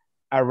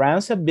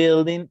 Around a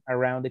building,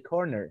 around the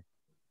corner.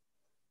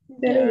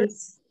 There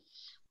is.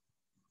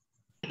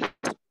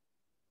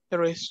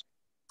 There is.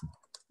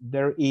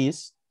 There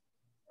is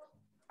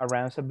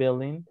around a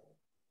building,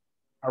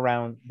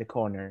 around the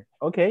corner.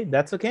 Okay,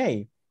 that's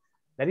okay.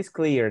 That is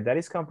clear, that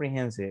is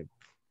comprehensive.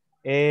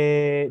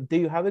 Do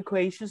you have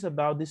questions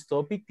about this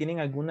topic? ¿Tienen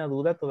alguna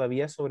duda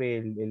todavía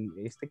sobre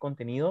este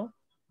contenido?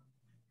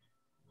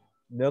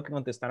 Veo que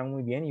contestaron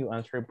muy bien. You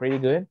answered pretty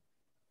good.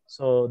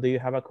 So, do you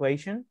have a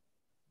question?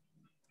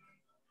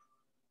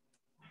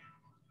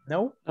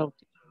 No? No.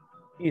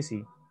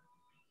 Easy.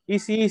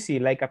 Easy, easy,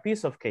 like a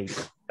piece of cake.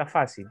 Está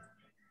fácil.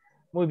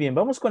 Muy bien,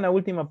 vamos con la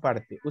última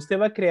parte. Usted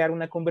va a crear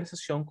una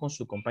conversación con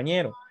su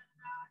compañero.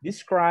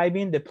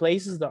 Describing the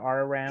places that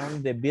are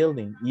around the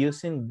building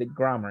using the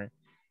grammar.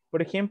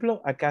 Por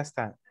ejemplo, acá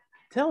está.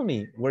 Tell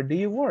me, where do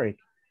you work?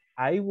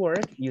 I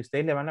work, y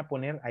ustedes le van a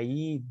poner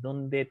ahí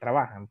donde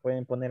trabajan.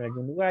 Pueden poner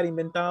algún lugar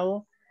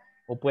inventado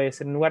o puede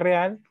ser un lugar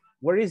real.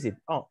 Where is it?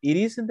 Oh, it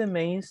is in the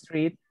main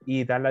street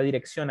y da la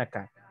dirección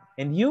acá.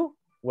 And you,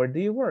 where do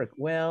you work?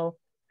 Well,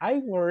 I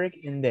work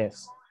in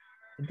this.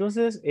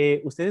 Entonces,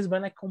 ustedes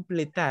van a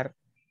completar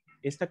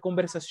esta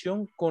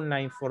conversación con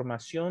la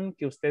información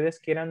que ustedes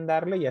quieran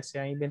darle, ya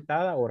sea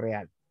inventada o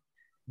real.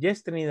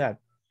 Yes, Trinidad.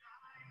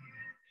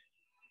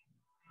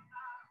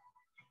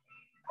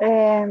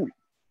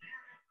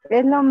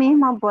 Es lo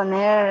mismo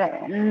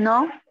poner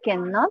no que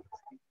not,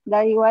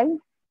 da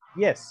igual.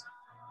 Yes.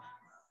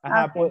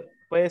 Ajá, Okay.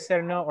 puede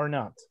ser no or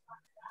not.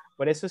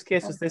 Por eso es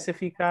que si usted se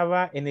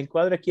fijaba en el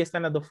cuadro, aquí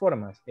están las dos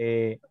formas.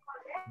 There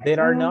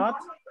are not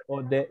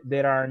o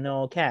there are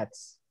no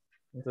cats.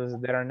 Entonces,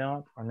 there are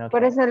not or no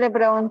Por cats. eso le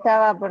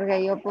preguntaba,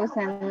 porque yo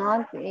puse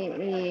not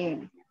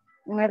y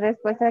mi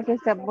respuesta que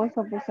usted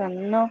puso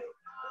no.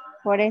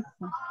 Por eso.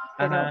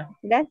 Pero Ajá.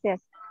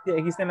 gracias. Sí,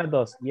 aquí están las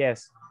dos.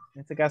 Yes. En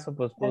este caso,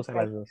 pues puedo usar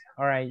las Perfecto. dos.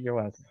 All right,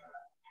 you're welcome.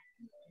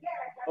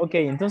 Ok,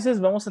 entonces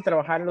vamos a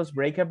trabajar en los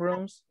breakout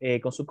rooms.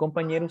 Con su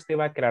compañero usted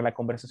va a crear la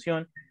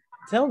conversación.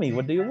 Tell me,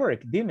 where do you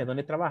work? Dime,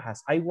 ¿dónde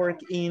trabajas? I work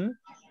in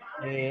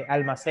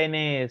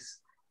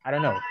almacenes, I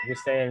don't know,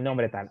 just el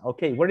nombre tal.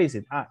 Ok, where is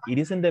it? Ah, it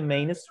is in the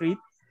main street,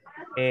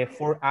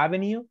 4th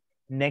Avenue,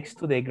 next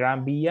to the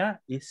Gran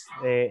Via, is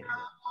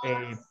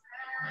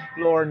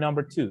floor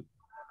number 2.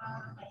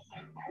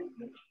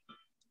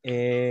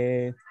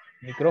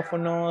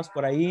 Micrófonos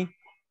por ahí.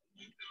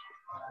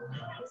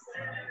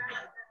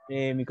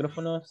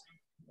 Micrófonos.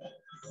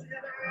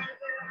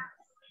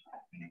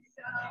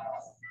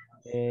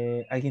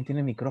 ¿Alguien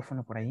tiene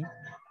micrófono por ahí?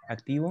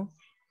 ¿Activo?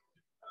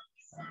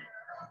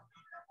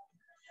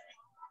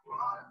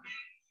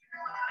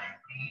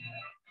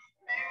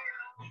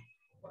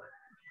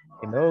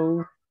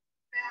 Hello.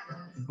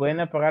 ¿Pueden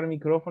apagar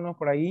micrófonos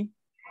por ahí?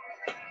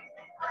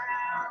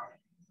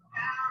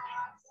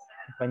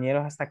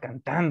 Compañeros hasta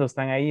cantando,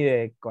 están ahí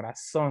de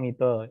corazón y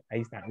todo.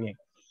 Ahí está, bien.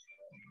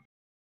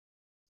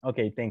 Ok,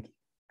 thank you.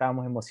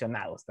 Estábamos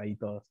emocionados ahí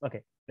todos. Ok,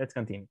 let's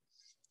continue.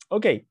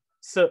 Ok,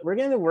 so we're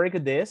going to work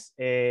with this.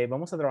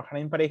 Vamos a trabajar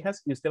en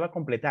parejas y usted va a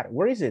completar.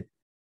 Where is it?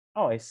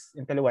 Oh, es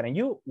en tal lugar. And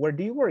you, where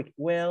do you work?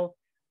 Well,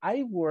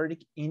 I work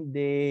in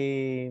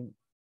the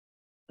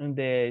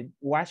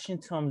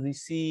Washington,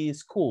 D.C.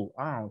 school.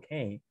 Ah,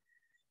 okay.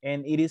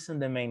 And it is in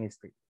the main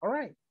street. All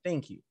right,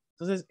 thank you.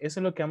 Entonces,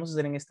 eso es lo que vamos a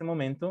hacer en este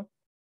momento.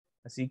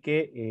 Así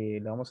que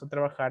lo vamos a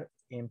trabajar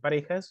en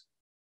parejas.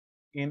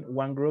 And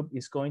one group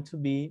is going to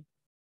be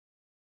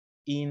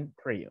in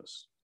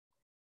trios.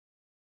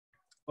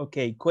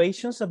 Okay,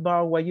 questions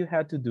about what you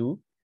have to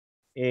do.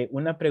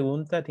 Una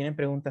pregunta, ¿tienen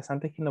preguntas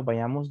antes que nos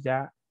vayamos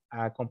ya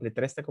a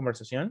completar esta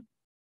conversación?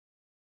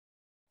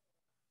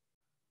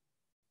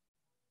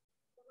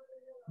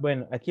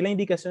 Bueno, aquí la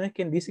indicación es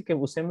que dice que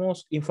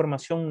usemos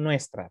información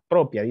nuestra,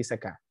 propia, dice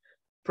acá.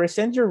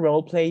 Present your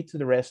role play to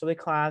the rest of the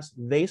class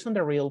based on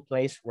the real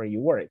place where you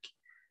work.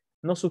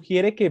 Nos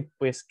sugiere que,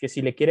 pues, que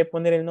si le quiere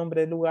poner el nombre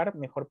del lugar,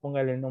 mejor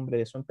póngale el nombre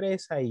de su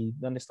empresa y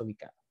dónde está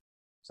ubicado.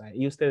 O sea,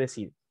 y usted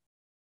decide.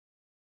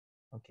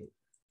 Ok.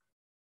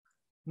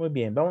 Muy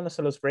bien, vámonos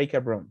a los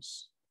breakout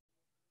rooms.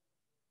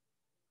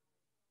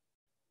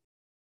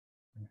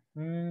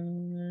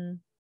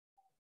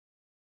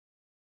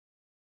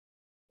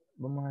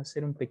 Vamos a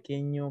hacer un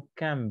pequeño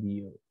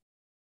cambio.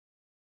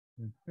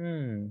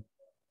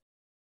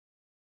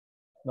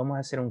 Vamos a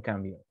hacer un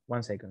cambio.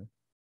 One second.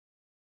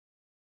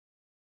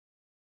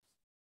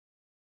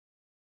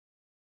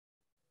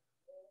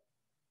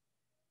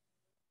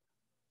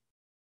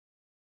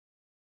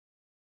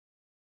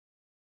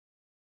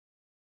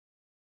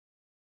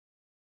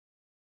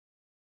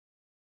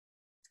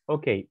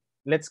 Okay,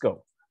 let's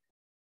go.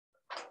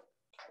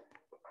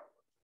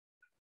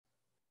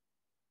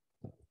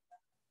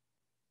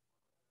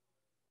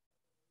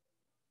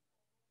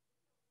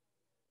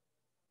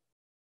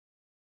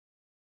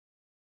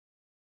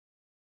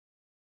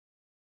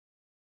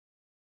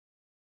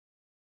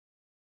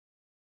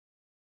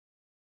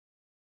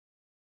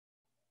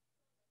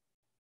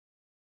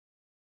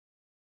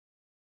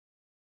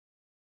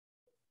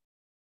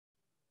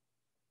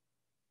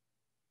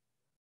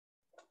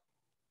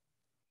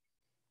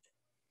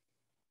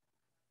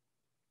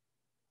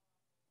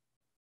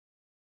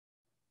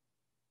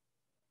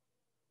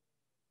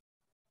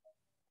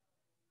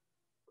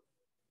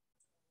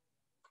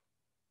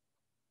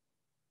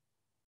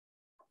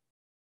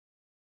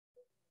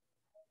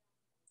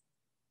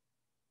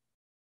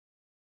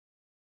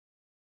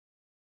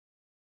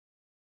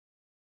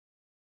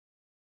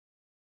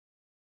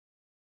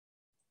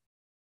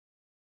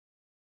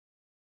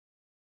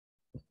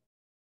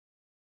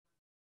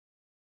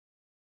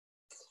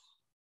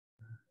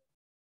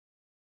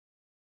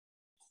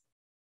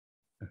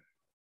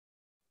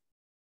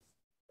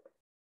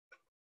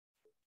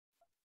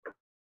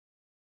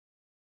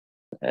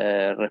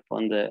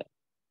 Responde.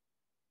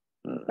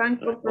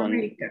 Bank of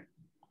America.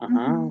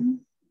 Ajá.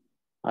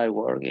 I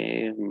work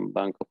in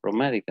Bank of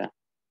America.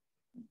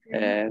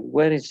 Okay.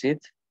 Where is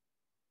it?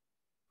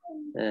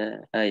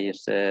 Ahí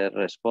usted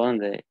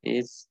responde.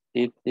 It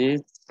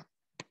is.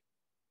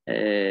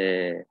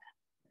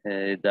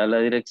 Da la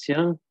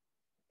dirección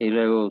y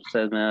luego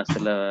usted me hace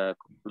la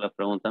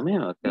pregunta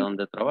mía, que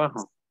dónde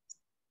trabajo.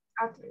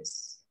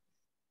 Address.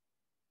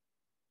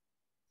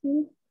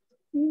 It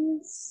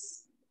is.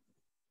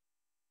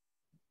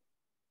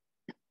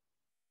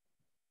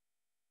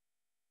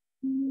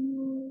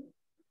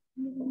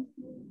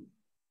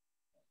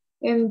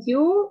 And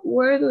you,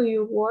 where do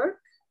you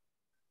work?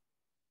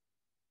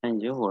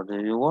 And you, where do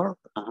you work?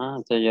 Ajá,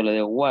 entonces yo le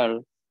digo,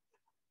 well,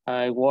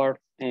 I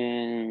work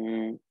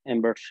en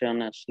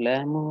Versiones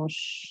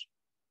Lemos.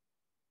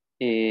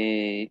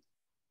 Y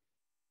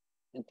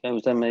entonces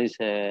usted me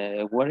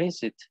dice, where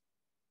is it?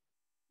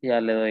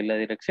 Ya le doy la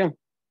dirección.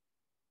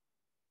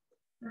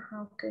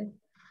 Ajá, ok.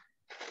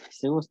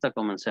 Si gusta,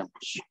 comencemos.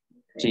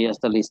 Okay. Sí, ya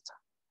está lista.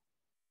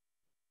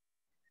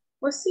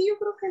 Pues sí, yo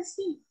creo que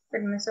sí.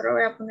 Pero me solo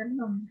voy a poner el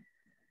nombre.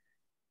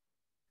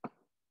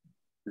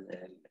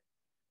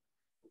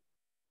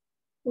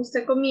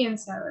 Usted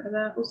comienza,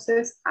 ¿verdad? Usted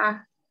es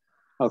A.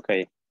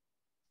 Okay.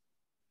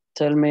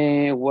 Tell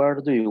me,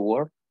 where do you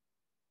work?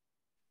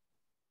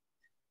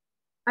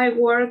 I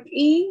work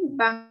in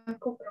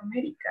Bank of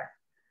America.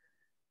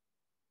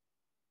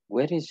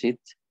 Where is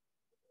it?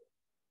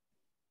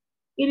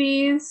 It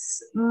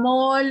is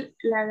Mall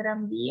La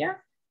Gran Vía.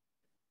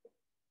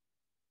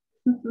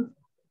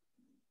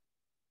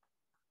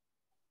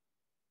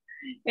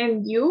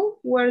 And you,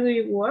 where do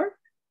you work?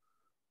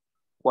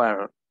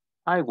 Well,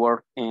 I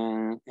work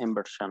in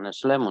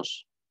Versiones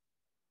Lemos.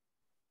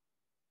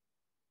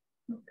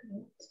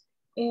 Okay.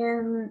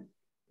 And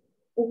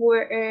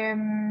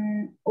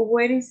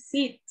where is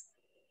it?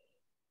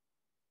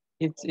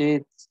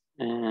 It's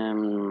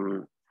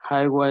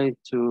highway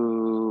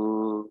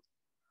to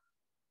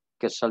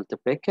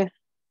Quesaltepeque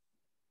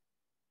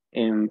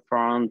in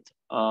front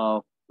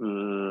of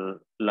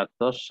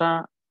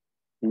Lactosa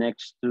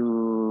next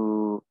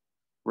to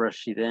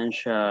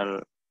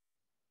residential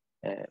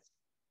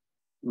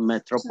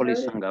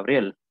Metrópolis San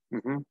Gabriel.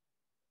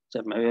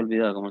 Se me había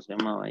olvidado cómo se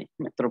llamaba ahí.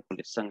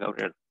 Metrópolis San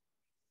Gabriel.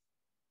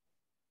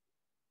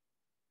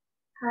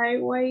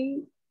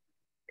 Highway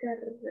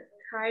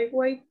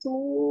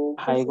to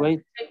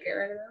Quesaltepeque,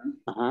 ¿verdad?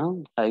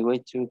 Ajá, highway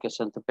to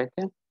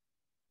Quesaltepeque.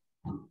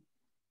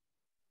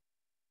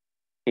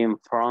 In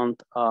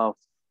front of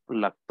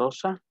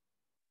Lactosa.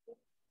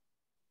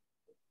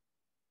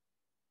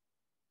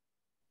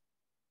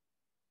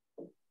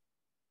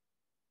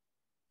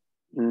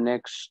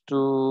 Next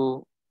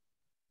to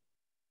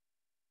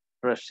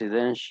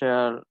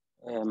residential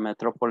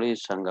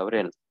Metropolis San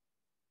Gabriel.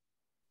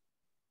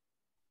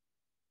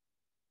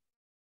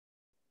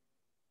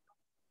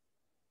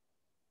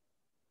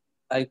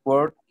 I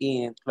work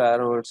in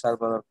Claro El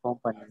Salvador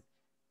company.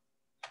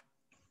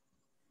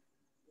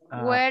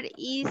 Where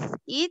is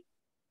it?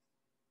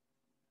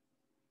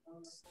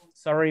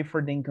 Sorry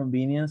for the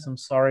inconvenience. I'm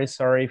sorry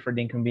for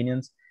the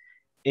inconvenience.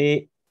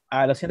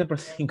 Lo siento por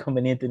ese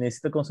inconveniente.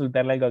 Necesito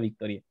consultarle algo a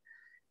Victoria.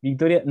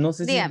 Victoria, no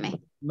sé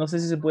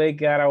si se puede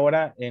quedar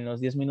ahora en los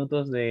 10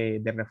 minutos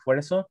de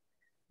refuerzo,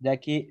 ya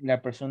que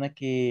la persona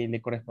que le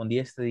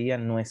correspondía este día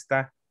no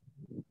está.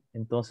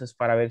 Entonces,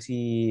 para ver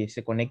si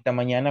se conecta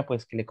mañana,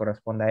 pues que le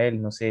corresponda a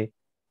él. No sé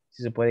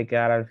si se puede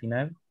quedar al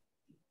final.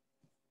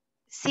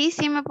 Sí,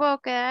 sí me puedo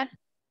quedar.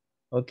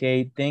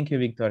 Okay, thank you,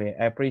 Victoria.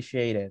 I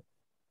appreciate it.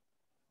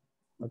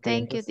 Okay,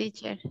 Thank you,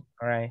 teacher.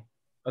 All right.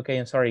 Okay,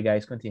 I'm sorry,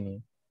 guys.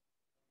 Continue.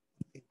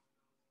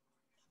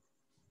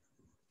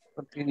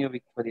 Continue,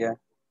 Victoria.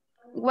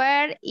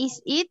 Where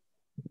is it?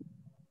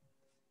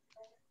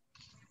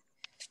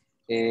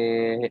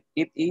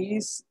 It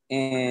is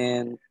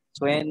in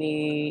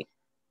 29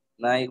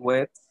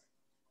 West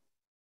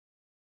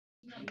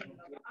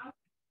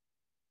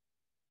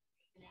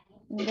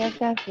Ya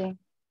casi.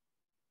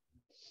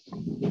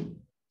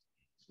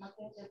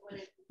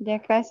 Ya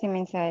casi,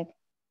 mensaje.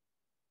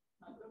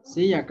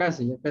 Sí, ya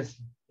casi, ya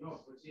casi.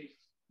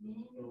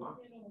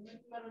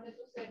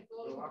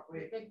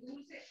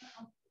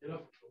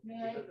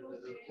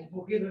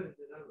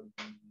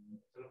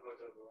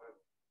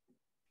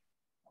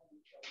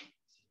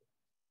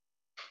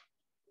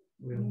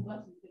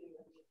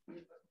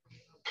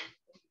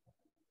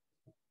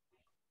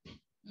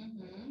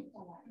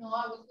 No,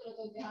 a vos te lo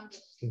estoy dejando.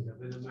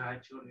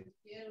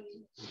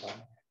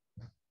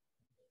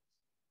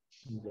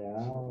 Ya,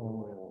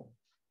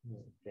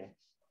 ok.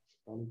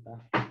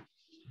 Tonta.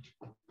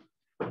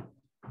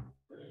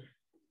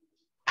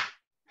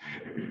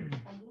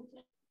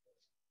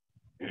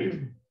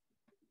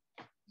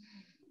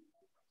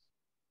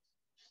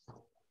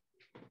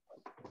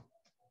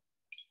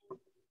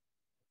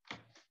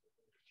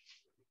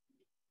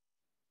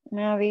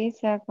 Me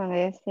avisa cuando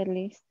ya esté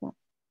listo.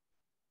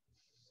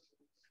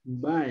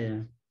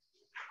 Vaya.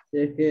 Si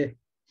es que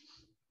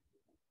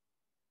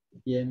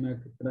ya me he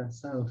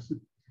atrasado.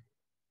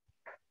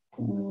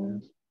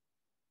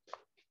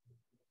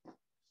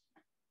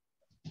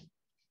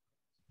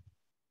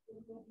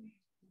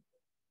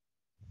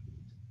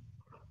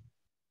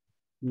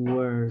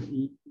 Where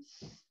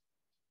is,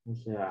 O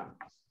sea,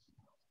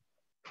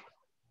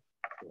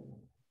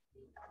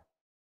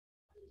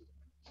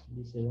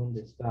 dice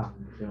dónde está.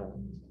 O sea,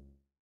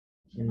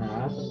 en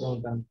la A se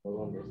preguntan por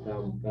dónde está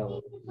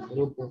ubicado el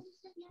grupo.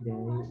 De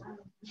ahí,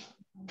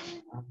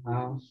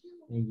 ajá,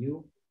 en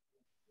you.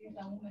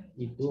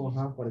 Y tú,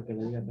 ajá, para que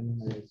le diga también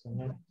la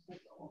dirección.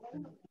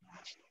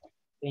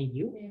 En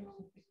you.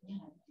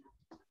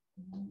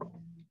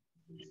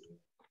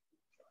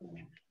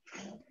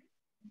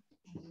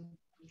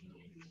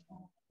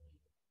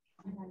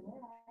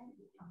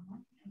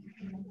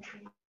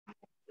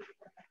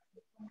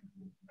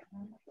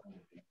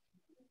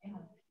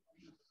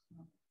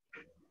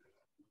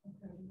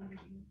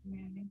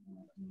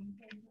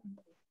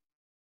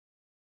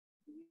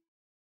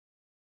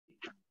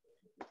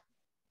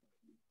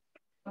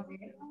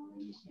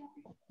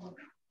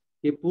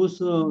 ¿qué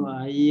puso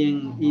ahí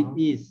en it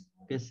is?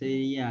 ¿Qué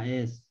sería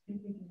es?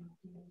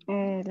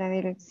 La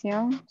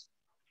dirección.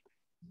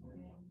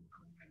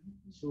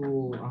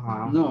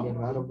 Ajá, No. qué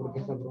raro porque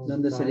esta pregunta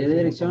Donde está sería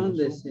la diciendo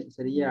dirección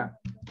sería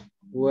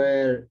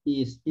where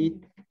is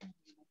it?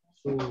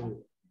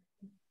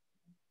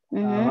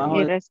 Abajo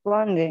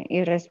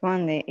Y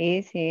responde,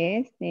 y si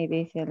es, y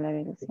dice la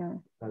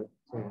dirección.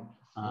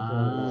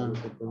 Ah. Lo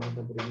que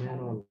pregunta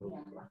primero.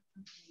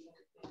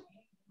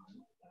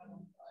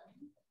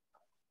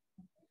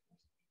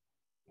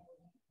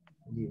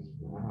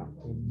 Ajá.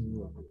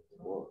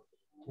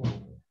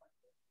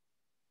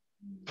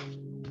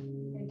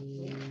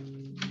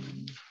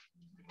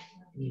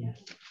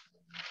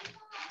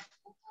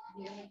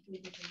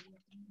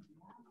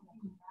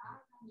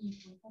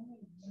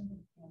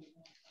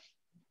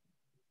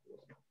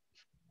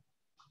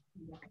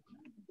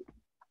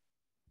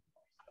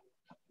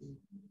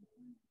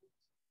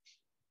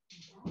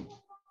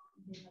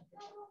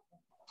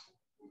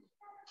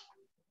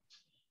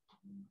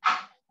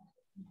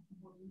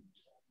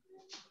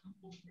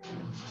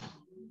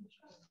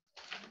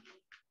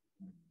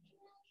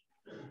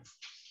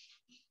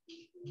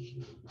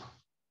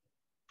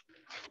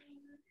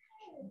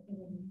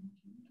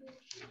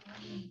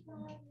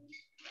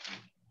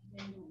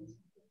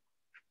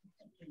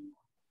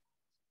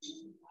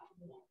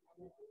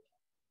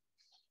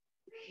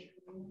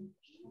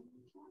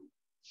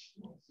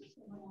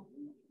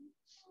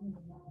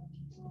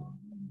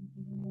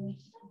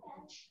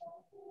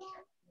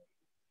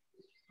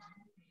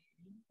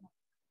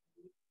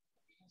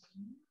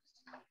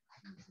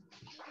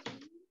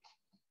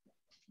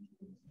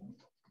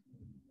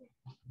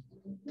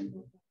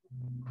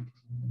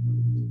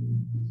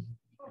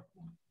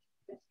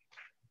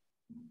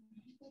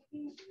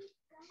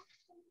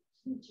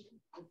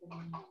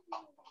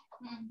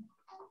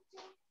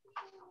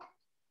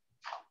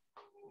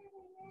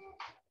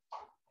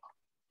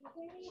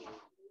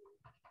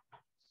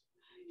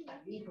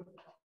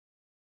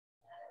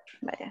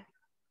 Vaya.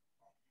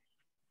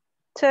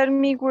 Tell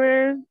me,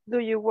 where do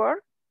you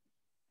work?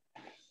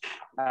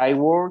 I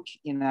work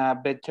in a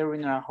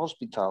veterinary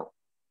hospital.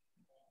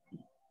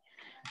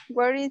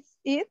 Where is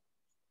it?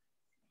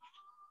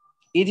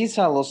 It is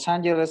a Los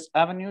Angeles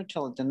Avenue,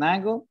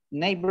 Chalatenango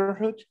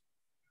neighborhood.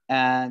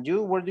 And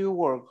you, where do you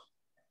work?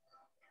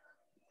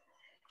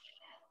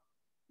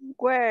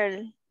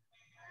 Well,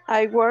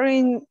 I work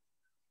in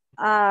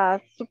a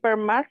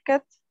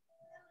supermarket.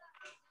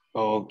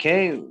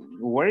 Okay,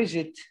 where is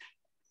it?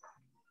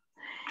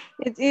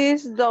 It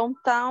is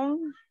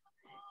downtown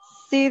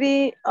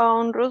city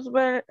on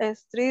Roosevelt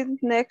Street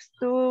next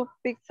to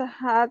Pizza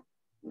Hut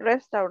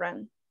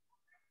restaurant.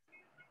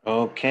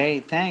 Okay,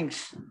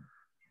 thanks.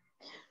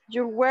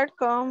 You're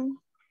welcome.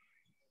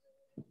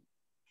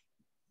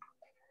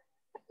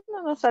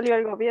 No nos salió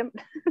algo bien.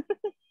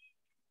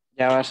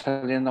 Ya va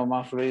saliendo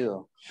más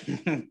fluido.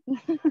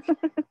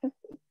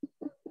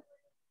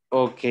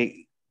 Ok,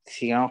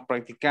 sigamos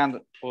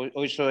practicando.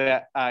 Hoy soy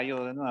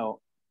yo de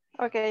nuevo.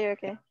 Okay,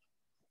 okay.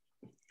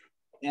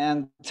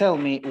 And tell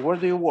me, where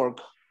do you work?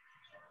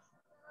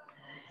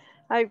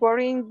 I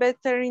work in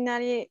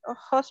veterinary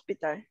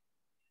hospital.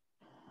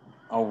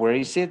 Or where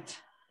is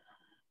it?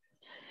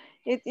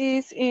 It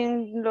is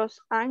in Los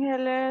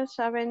Angeles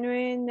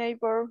Avenue,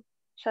 neighbor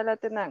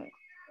Chalatenango.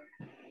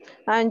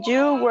 And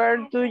you,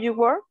 where do you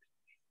work?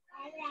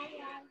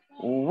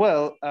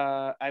 Well,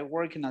 I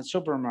work in a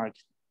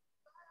supermarket.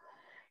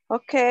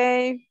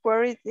 Okay,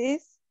 where is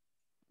this?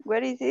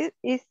 Where is it?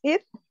 Is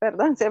it?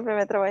 Perdón, siempre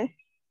me trabé.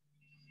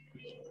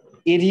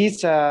 It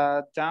is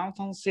a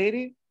downtown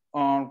city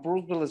on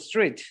Brookville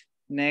Street,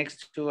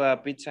 next to a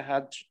Pizza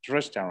Hut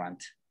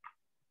restaurant.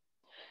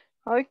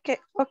 Okay,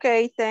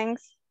 okay,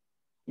 thanks.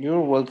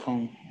 You're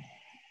welcome.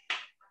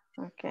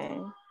 Okay.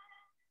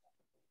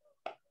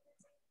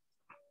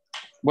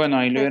 Bueno,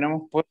 ahí le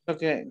hubiéramos puesto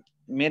que,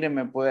 mire,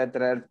 me puede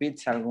traer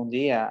pizza algún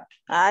día.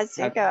 Ah,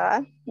 sí,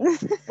 cabal.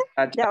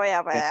 Ya voy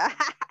a ver.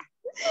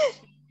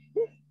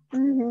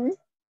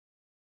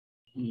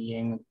 Y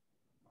en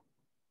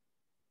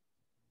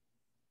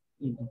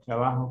el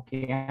trabajo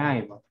que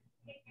hay, ¿va?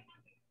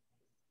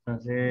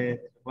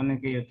 Entonces, se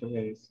supone que yo tengo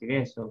que decir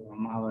eso.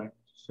 Vamos a ver.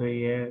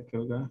 Soy el que...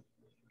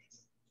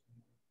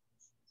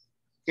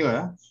 Sí,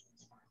 ¿verdad?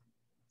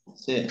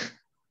 Sí.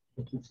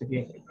 Esto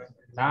sería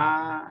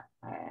la...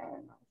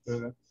 no, creo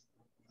que...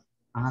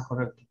 Ajá,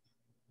 correcto.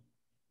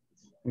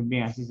 Muy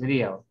bien, así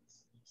sería. ¿Va?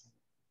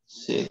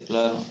 Sí,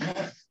 claro.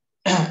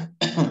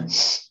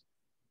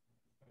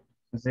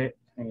 Entonces...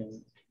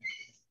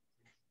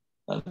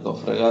 algo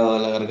fregado de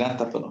la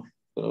garganta, pero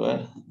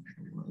bueno.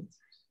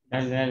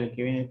 Dale, dale,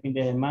 que viene el fin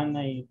de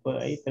semana y por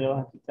ahí te lo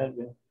vas a quitar.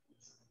 ¿Verdad?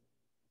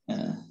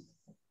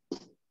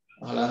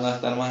 Ojalá no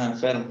estar más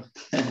enfermo.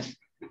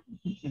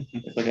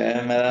 Porque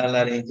a mí me da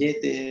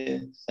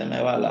laringitis, se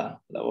me va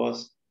la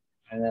voz.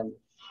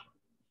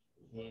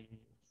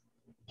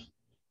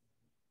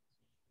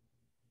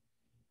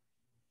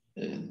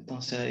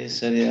 Entonces ahí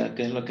sería,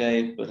 ¿qué es lo que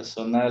hay?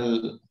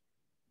 Personal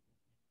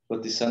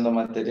cotizando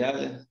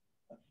materiales,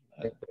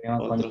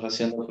 otros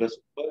haciendo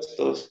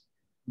presupuestos.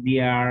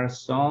 There are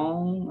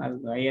some,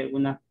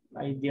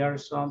 there are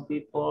some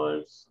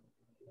people,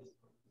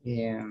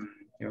 creo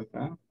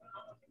que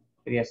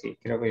sería así,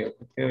 creo yo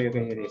que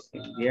sería así.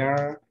 There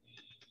are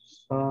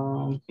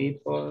some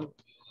people,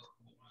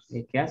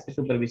 ¿qué hace?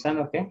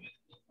 ¿Supervisando qué?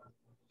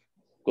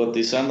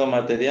 Cotizando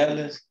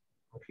materiales.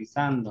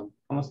 Cotizando,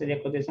 ¿cómo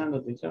sería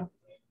cotizando, teacher?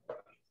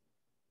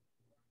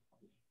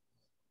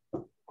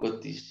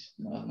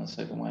 No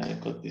sé cómo es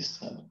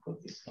cotizar.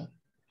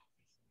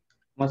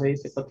 ¿Cómo se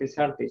dice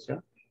cotizar,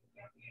 teacher?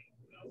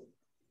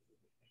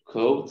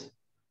 Code.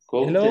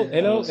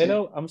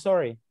 Hello, I'm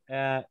sorry.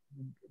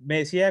 Me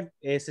decía,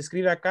 se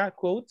escribe acá,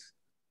 quote,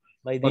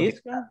 like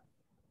this.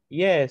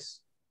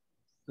 Yes.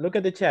 Look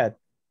at the chat.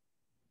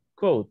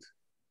 Quote.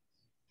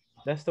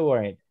 That's the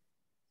word.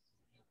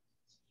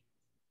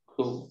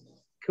 Quote.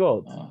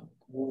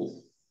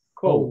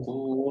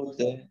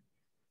 Quote.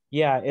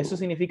 Yeah, eso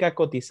significa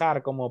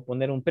cotizar, como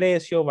poner un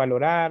precio,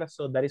 valorar.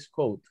 So that is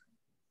quote.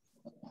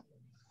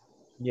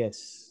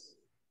 Yes.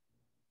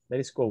 That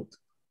is quote.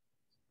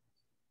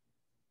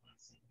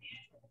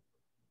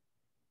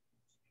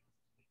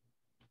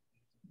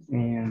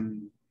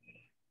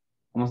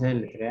 ¿Cómo se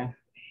le crea?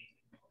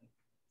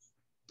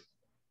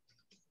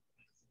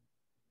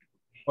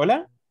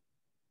 ¿Hola?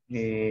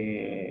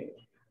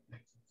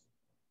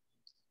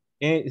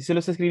 Se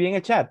los escribí en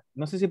el chat.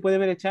 No sé si puede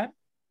ver el chat.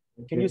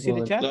 Can you see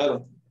the chat?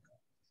 Claro.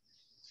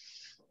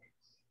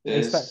 Ahí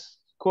está.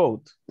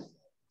 Quote.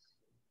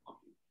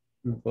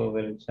 No puedo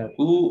ver el chat.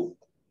 Quote.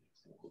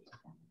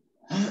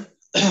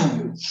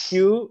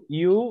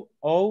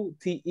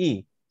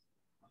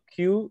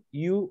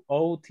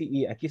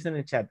 Quote. Aquí está en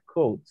el chat.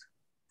 Quote.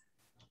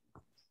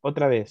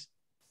 Otra vez.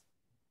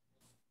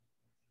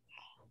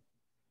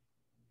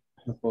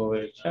 No puedo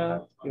ver el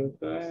chat. El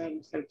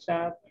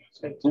chat.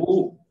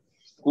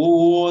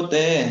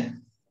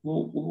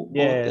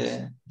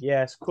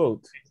 Yes,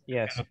 quote.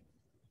 Yes.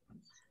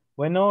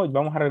 Bueno,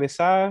 vamos a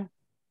regresar.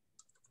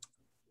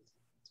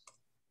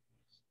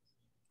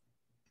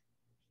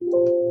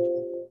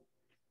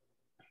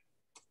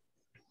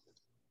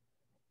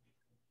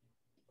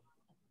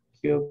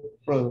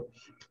 Product.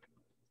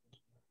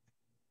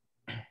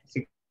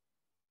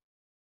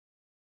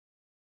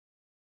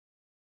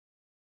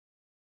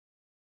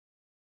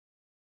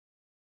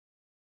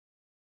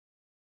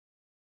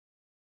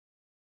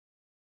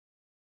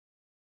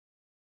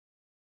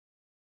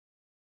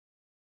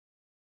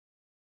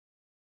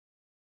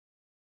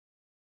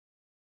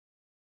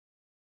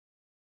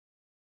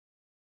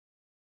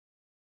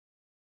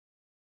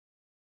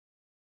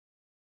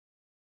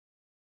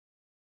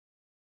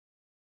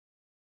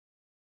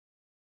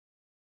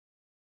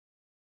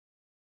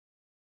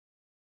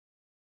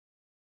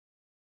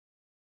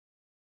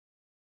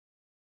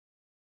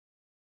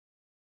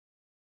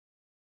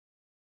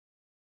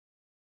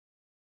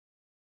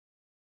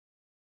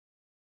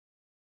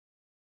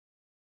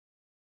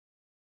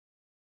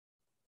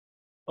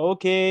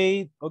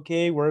 Okay,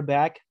 we're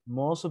back.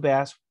 Most of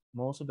us.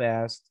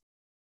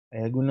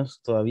 Hay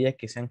algunos todavía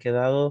que se han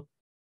quedado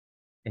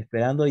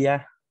esperando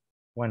ya.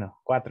 Bueno,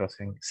 4,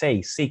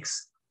 6,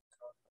 6.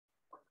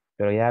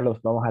 Pero ya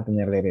los vamos a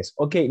tener de regreso.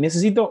 Ok,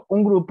 necesito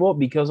un grupo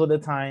because of the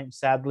time.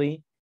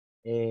 Sadly,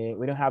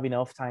 we don't have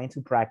enough time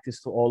to practice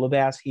to all of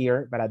us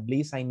here, but at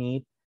least I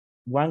need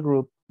one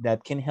group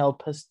that can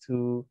help us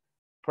to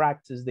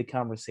practice the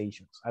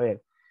conversations. A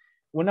ver,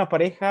 una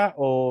pareja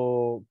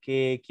o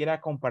que quiera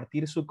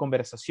compartir su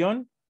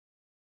conversación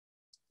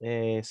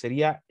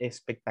sería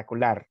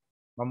espectacular.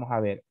 Vamos a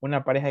ver,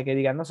 una pareja que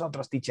diga,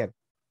 nosotros, teacher,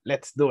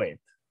 let's do it.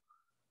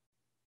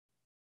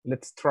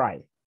 Let's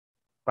try.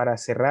 Para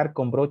cerrar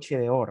con broche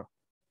de oro.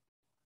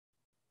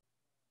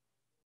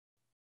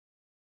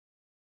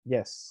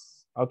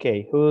 Yes.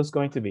 Okay, who's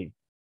going to be?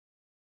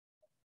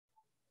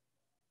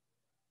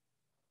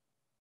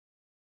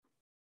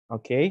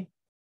 Okay.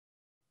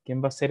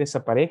 ¿Quién va a ser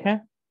esa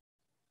pareja?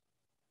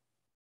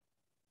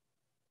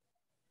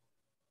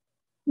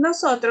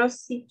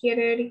 Nosotros, si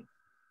quiere, Eric.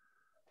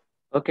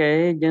 Ok,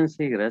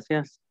 Jency,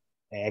 gracias.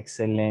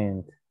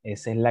 Excelente.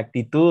 Esa es la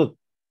actitud.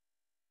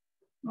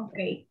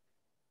 Ok.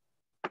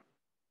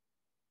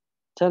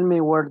 Tell me,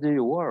 where do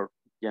you work,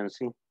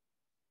 Jency?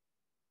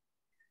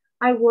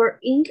 I work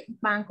in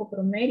Banco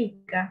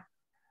Promérica.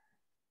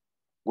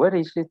 Where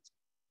is it?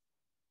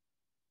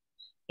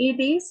 It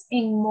is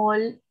in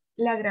Mall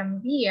La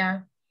Gran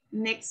Vía,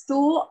 next to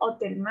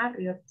Hotel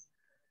Marriott.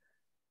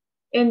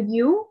 And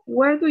you,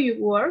 where do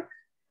you work?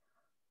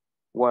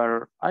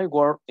 Where I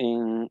work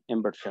in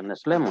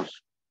Inversiones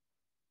Lemos.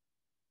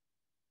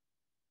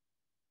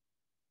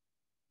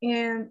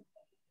 And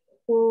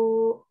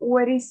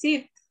where is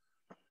it?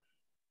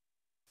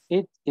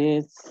 It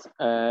is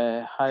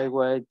a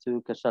highway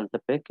to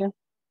Quesaltepeque,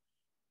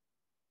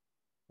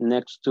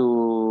 next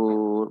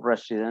to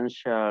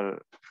residential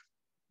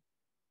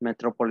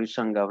Metropolis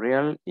San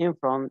Gabriel, in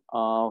front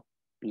of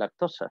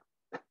Lactosa.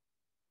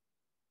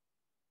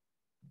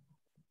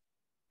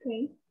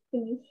 Okay,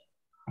 finish.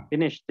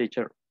 Finish,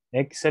 teacher.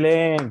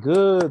 Excellent.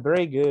 Good.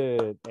 Very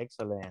good.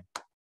 Excellent.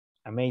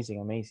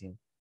 Amazing, amazing.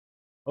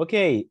 Ok,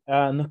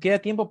 nos queda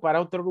tiempo para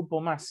otro grupo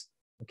más.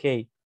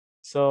 Ok,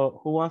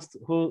 so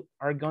who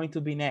are going to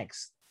be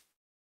next?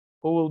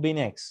 Who will be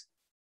next?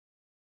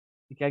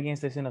 Y que alguien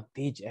esté diciendo,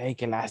 teach, ay,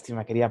 qué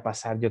lástima, quería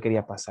pasar, yo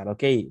quería pasar.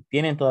 Ok,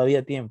 tienen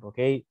todavía tiempo,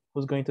 ok.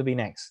 Who's going to be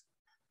next?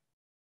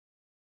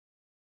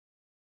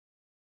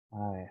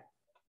 A ver.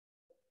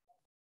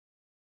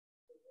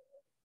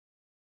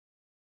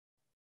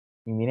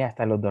 Y mire,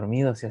 hasta los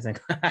dormidos se hacen.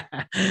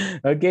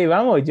 Ok,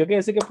 vamos, yo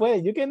que sé que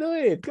puede. You can do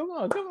it. Come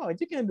on,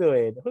 you can do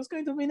it. Who's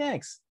going to be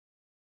next?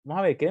 Vamos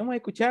a ver, queremos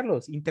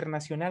escucharlos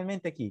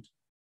internacionalmente aquí.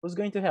 Who's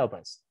going to help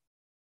us?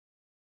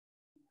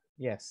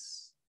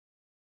 Yes.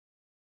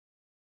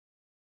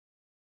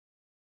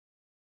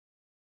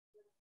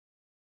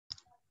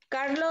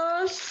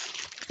 Carlos,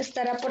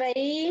 ¿estará por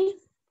ahí?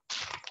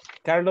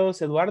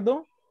 Carlos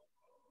Eduardo?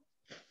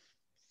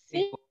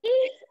 Sí.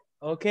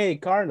 Okay,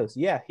 Carlos.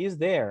 Yeah, he's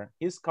there.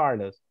 He's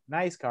Carlos.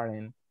 Nice,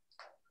 Karen.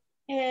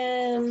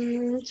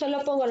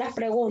 Solo pongo las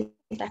preguntas.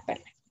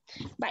 Espera.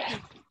 Vaya.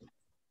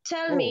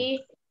 Tell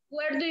me,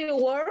 where do you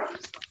work?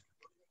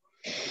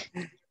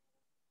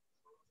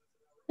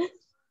 ¿Qué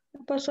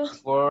pasó?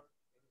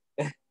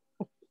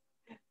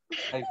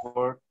 I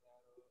work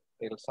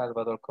El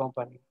Salvador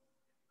Company.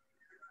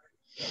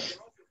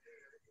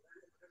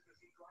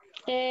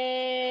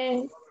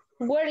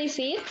 Where is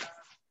it?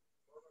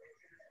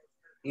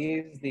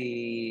 Is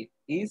the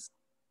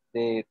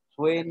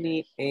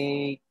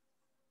 28th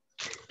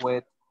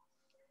West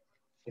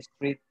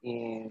Street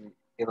in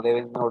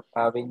 11 North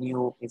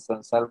Avenue in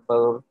San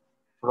Salvador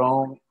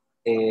from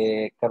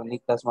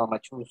Carnitas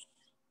Mamachus.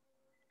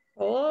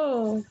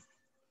 Oh.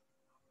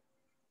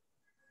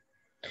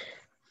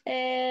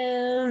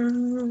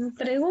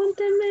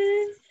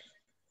 Pregúnteme.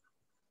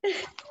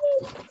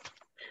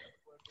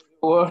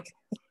 Work.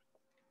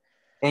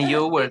 And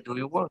you, where do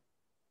you work?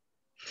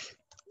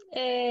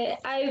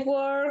 I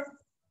work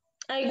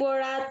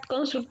at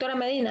Constructora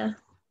Medina.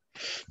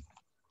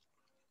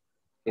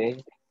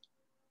 Okay.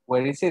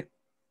 Where is it?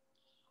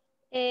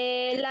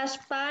 Las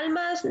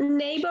Palmas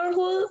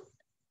neighborhood.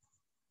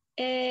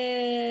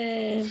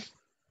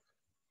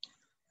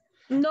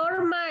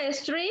 Norma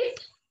Street.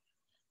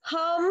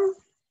 Home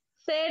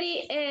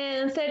 30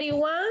 and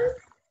 31.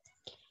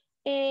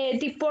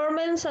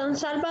 Department San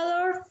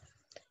Salvador.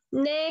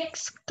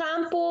 Next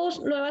Campus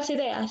Nuevas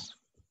Ideas.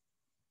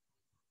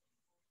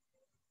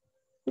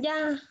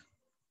 Yeah.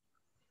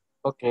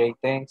 Okay,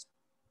 thanks.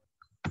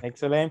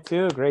 Excellent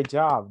too. Great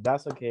job.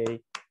 That's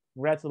okay.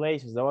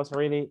 Congratulations. That was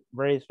really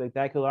very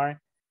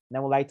spectacular. And I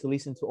would like to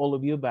listen to all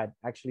of you, but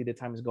actually the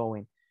time is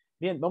going.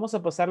 Bien, vamos a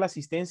pasar la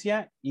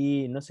asistencia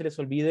y no se les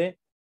olvide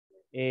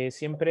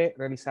siempre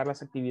realizar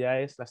las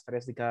actividades, las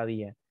tareas de cada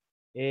día.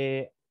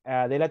 De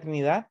la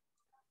Trinidad.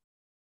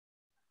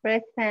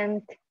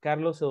 Present.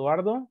 Carlos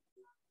Eduardo.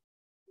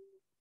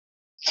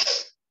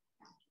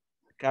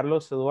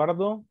 Carlos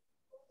Eduardo.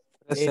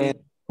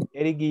 Present.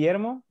 Eric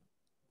Guillermo.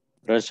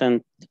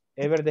 Present.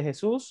 Ever de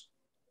Jesús.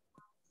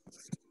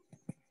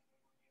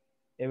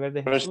 Ever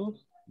de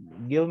Jesús.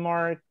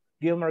 Gilmar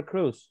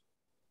Cruz.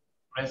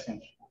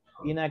 Present.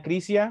 Ina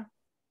Crisia.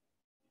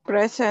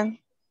 Present.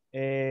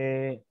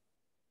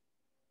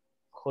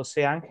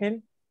 José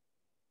Ángel.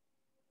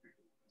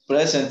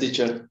 Present,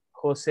 teacher.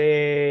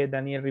 José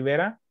Daniel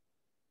Rivera.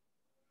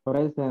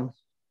 Present.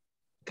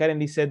 Karen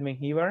Lisette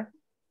Mengíbar.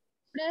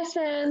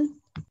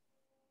 Present.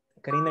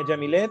 Karina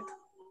Yamilet.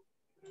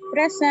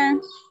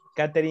 Present.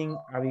 Catherine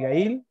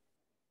Abigail.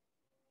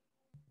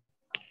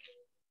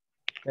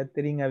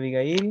 Catherine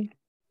Abigail.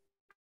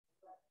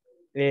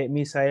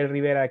 Misael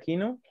Rivera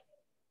Aquino.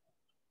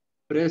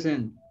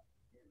 Present.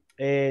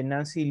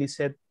 Nancy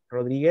Lisette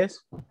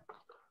Rodríguez.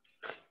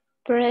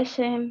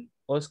 Present.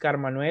 Oscar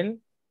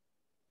Manuel.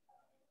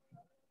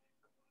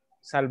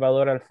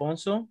 Salvador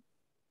Alfonso.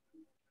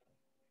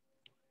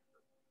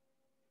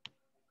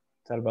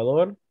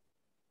 Salvador.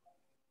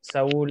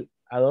 Saúl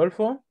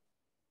Adolfo.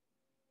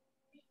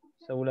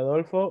 Saúl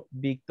Adolfo.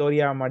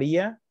 Victoria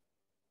María.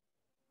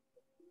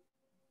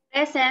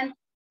 Present.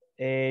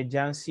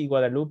 Yancy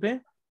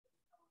Guadalupe.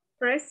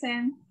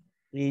 Present.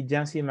 Y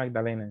Yancy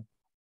Magdalena.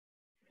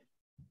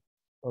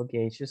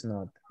 Okay, she's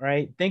not. All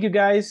right. Thank you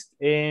guys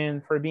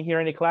and for being here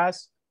in the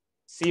class.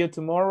 See you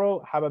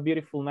tomorrow. Have a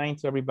beautiful night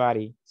to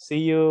everybody. See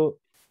you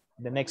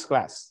in the next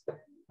class.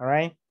 All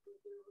right.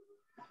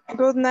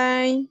 Good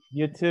night.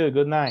 You too.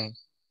 Good night.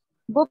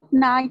 Good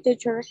night,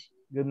 teachers.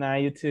 Good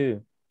night, you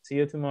too. See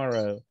you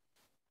tomorrow.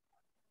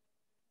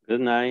 Good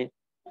night.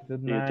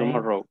 Good See you night.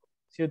 tomorrow.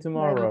 See you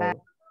tomorrow.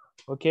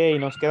 Ok,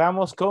 nos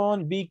quedamos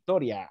con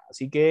Victoria.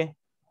 Así que,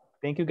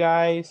 thank you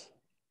guys.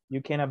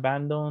 You can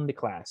abandon the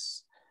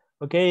class.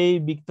 Ok,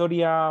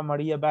 Victoria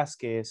María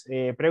Vázquez.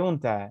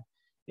 Pregunta.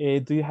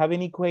 Do you have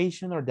any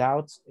question or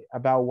doubts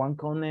about one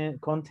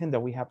content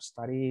that we have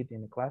studied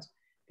in the class?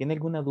 ¿Tiene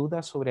alguna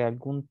duda sobre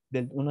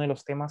uno de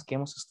los temas que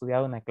hemos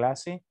estudiado en la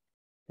clase?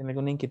 ¿Tiene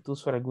alguna inquietud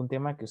sobre algún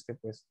tema que usted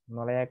pues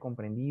no le haya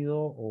comprendido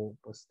o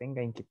pues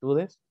tenga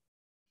inquietudes?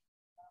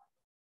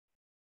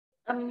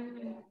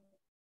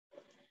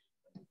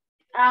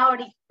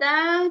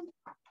 Ahorita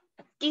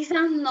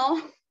quizás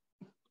no.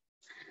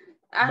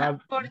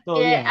 Todo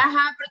bien.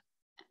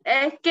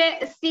 Es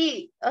que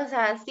sí, o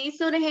sea, sí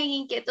surgen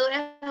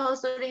inquietudes o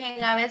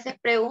surgen a veces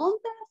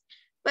preguntas,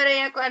 pero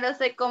ya cuando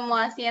estoy como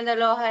haciendo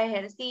los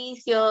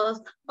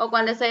ejercicios o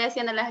cuando estoy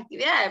haciendo las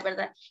actividades,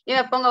 ¿verdad? Yo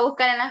me pongo a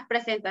buscar en las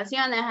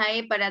presentaciones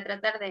ahí para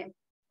tratar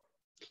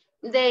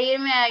de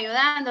irme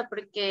ayudando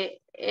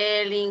porque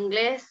el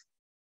inglés,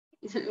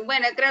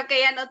 bueno, creo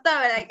que ya notó,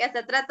 ¿verdad? Que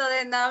hasta trato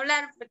de no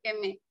hablar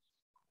porque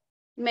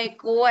me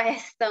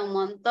cuesta un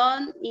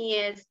montón y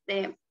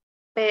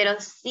pero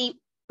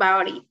sí,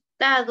 ahorita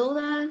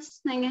dudas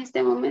en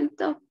este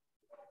momento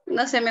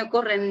no se me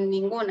ocurre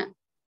ninguna.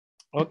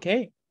 Ok,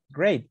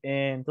 great.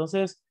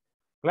 Entonces,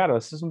 claro,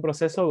 este es un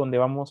proceso donde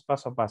vamos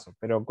paso a paso,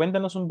 pero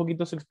cuéntanos un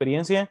poquito su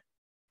experiencia,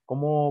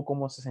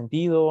 cómo se ha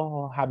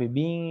sentido, have you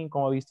been,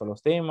 cómo ha visto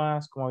los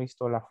temas, cómo ha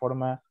visto la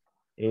forma,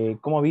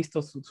 cómo ha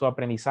visto su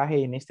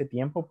aprendizaje en este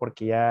tiempo,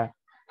 porque ya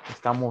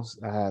estamos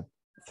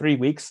 3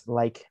 weeks,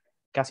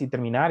 casi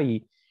terminar,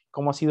 y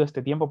cómo ha sido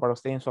este tiempo para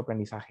usted en su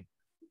aprendizaje.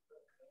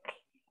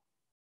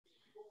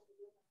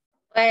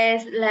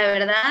 Pues la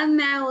verdad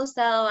me ha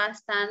gustado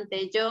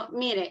bastante.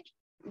 Mire,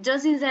 yo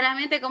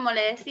sinceramente, como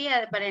le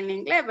decía, para el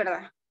inglés,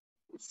 ¿verdad?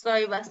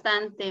 Soy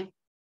bastante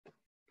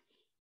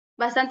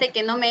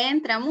que no me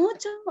entra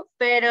mucho,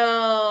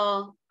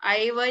 pero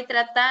ahí voy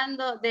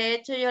tratando. De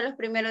hecho, yo los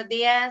primeros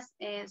días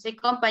soy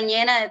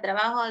compañera de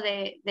trabajo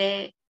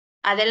de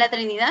Adela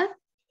Trinidad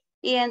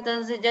y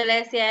entonces yo le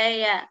decía a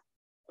ella,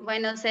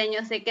 bueno,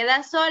 señor, se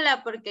queda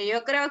sola porque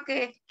yo creo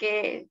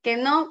que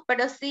no,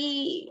 pero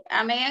sí,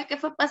 a medida que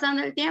fue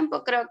pasando el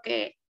tiempo, creo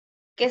que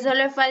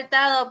solo he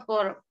faltado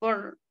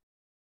por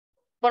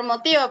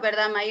motivos,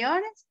 ¿verdad?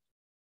 Mayores,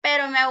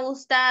 pero me ha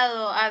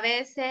gustado. A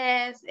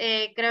veces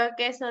creo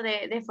que eso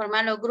de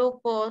formar los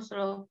grupos,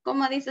 o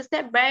 ¿cómo dice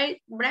usted?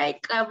 Break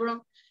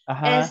room.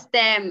 Ajá.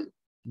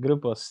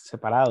 Grupos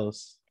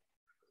separados.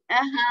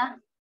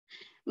 Ajá.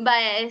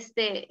 Vaya,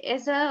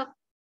 eso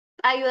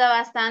ayuda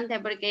bastante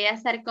porque ya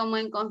estar como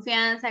en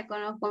confianza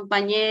con los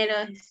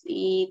compañeros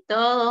y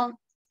todo.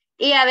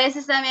 Y a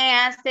veces también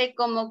hace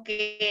como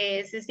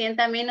que se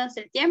sienta menos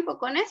el tiempo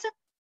con eso,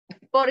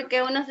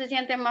 porque uno se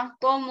siente más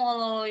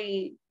cómodo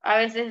y a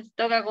veces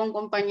toca con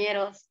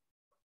compañeros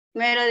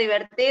mero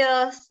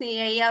divertidos y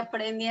ahí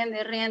aprendiendo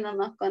y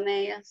riéndonos con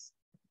ellos.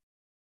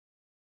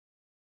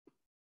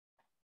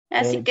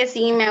 Así que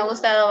sí, me ha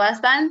gustado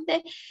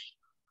bastante.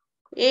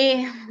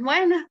 Y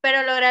bueno,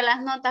 espero lograr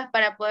las notas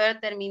para poder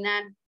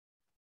terminar.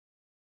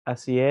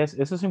 Así es,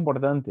 eso es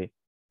importante.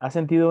 ¿Ha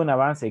sentido un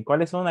avance?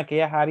 ¿Cuáles son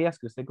aquellas áreas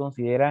que usted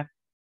considera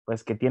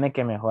pues que tiene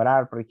que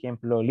mejorar? Por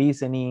ejemplo,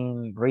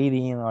 listening,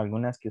 reading o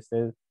algunas que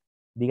usted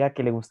diga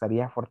que le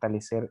gustaría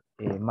fortalecer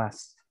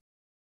más.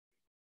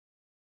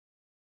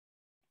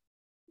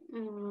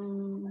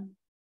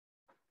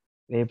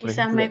 Quizás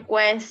ejemplo, me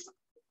cuesta.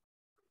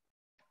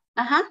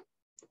 Ajá.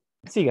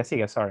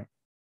 Siga, sorry.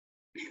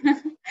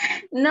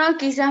 No,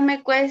 quizás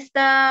me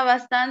cuesta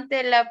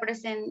bastante la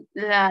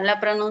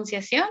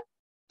pronunciación,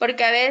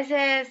 porque a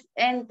veces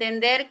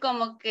entender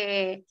como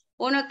que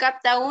uno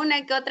capta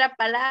una que otra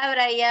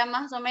palabra y ya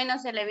más o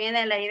menos se le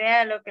viene la idea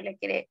de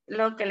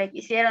lo que le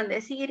quisieron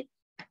decir,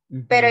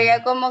 pero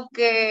ya como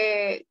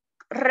que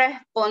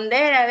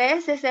responder a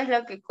veces es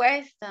lo que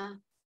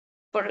cuesta,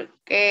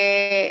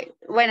 porque,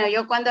 bueno,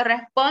 yo cuando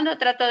respondo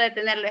trato de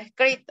tenerlo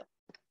escrito.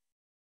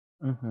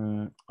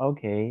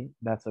 Okay,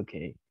 that's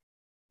okay.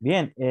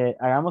 Bien,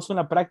 hagamos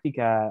una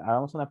práctica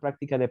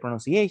de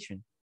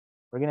pronunciation.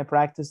 We're going to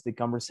practice the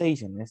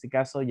conversation. En este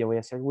caso, yo voy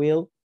a ser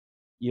Will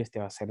y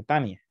usted va a ser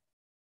Tania.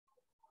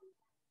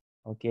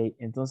 Ok,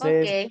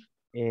 entonces,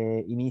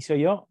 inicio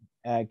yo.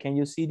 Can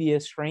you see the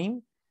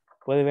screen?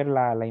 ¿Puede ver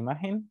la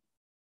imagen?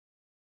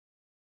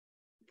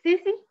 Sí,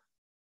 sí.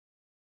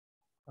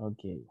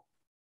 Okay.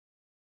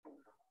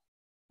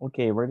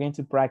 Okay, we're going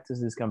to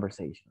practice this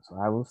conversation. So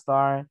I will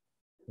start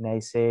and I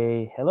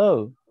say,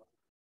 hello.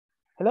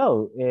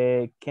 Hello,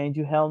 can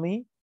you help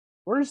me?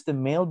 Where's the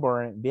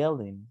Melbourne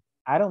building?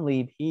 I don't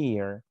live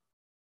here.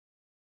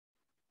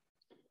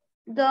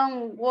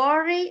 Don't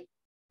worry,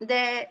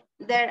 there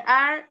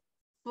are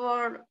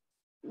 4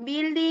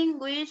 buildings.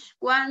 Which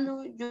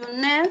one do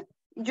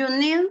you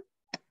need?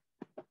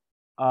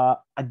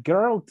 A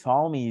girl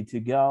told me to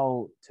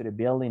go to the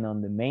building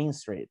on the main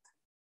street.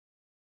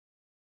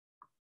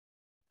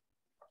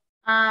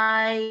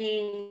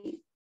 I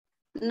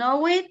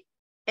know it.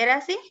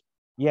 ¿Era así?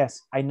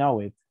 Yes, I know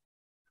it.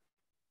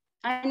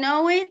 I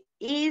know it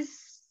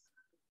is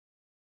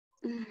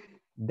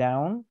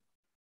Down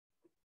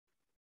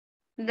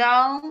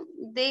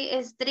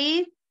the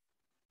street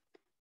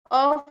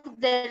of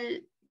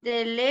the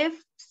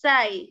left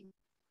side.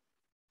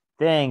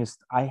 Thanks.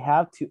 I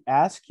have to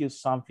ask you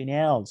something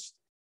else.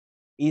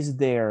 Is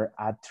there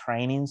a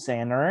training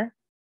center?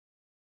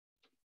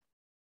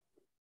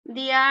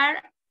 There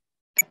are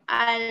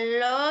a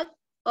lot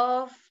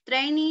of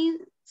training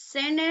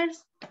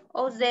centers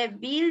of the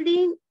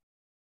building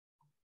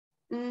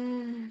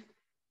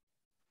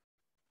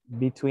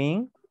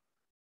Between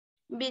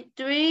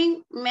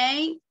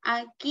Main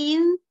and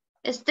King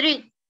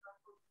Street.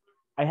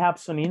 I have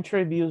some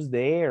interviews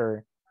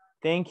there.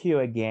 Thank you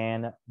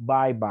again.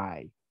 Bye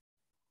bye.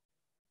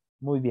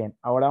 Muy bien.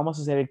 Ahora vamos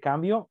a hacer el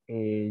cambio.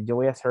 Yo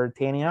voy a ser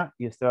Tania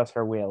y usted va a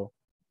ser Will.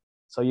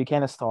 So you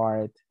can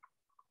start.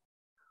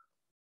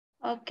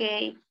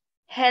 Okay.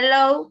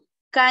 Hello.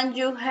 Can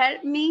you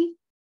help me?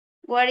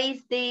 What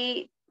is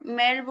the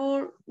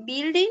Melbourne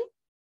building?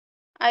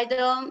 I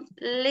don't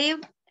live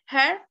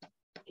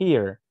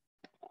here.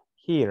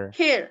 Here.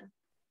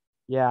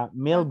 Yeah,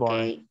 Melbourne.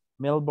 Okay.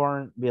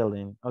 Melbourne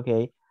building.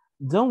 Okay.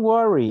 Don't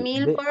worry.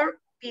 Melbourne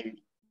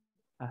building.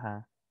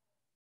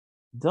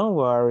 Don't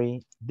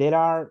worry. There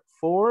are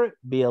 4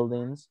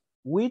 buildings.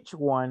 Which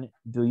one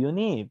do you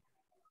need?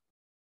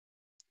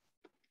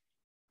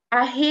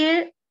 A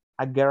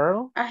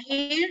girl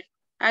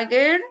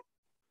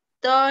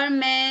told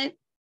me,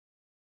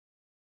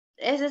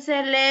 ese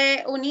se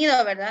lee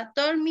unido, ¿verdad?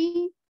 Told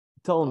me.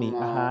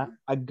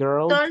 A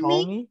girl told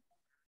me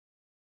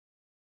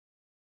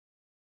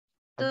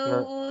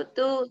to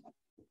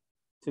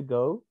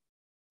go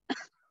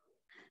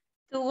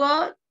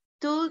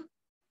to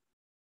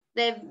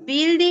the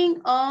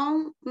building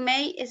on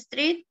Main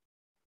Street.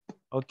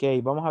 Ok,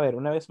 vamos a ver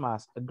una vez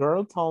más. A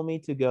girl told me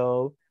to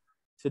go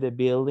to the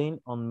building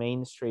on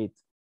Main Street.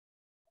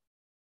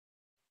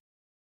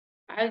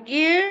 A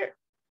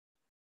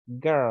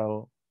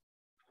girl.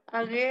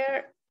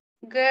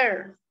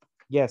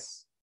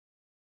 Yes.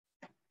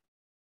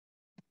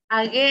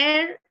 A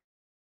girl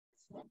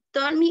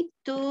told me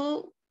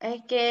to,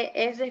 es que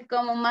ese es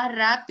como más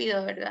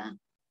rápido, ¿verdad?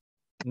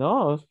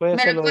 No, puede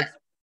ser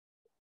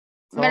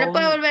 ¿Me lo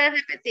puedo volver a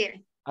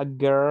repetir? A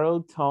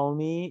girl told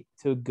me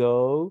to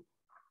go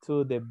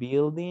to the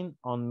building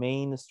on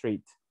Main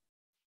Street.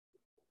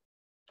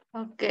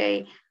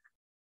 Ok.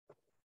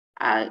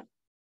 A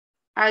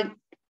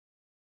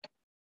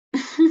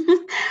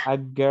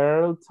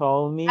girl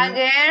told me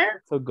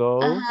to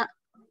go.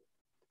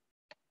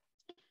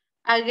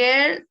 A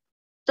girl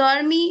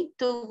told me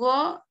to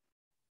go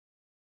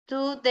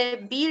to the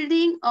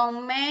building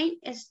on Main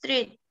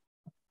Street.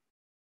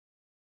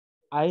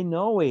 I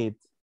know it.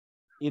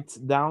 It's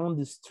down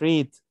the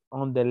street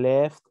on the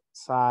left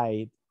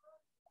side.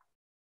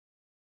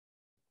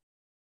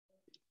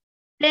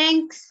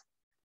 Thanks.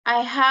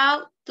 I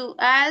have to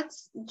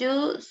ask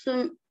you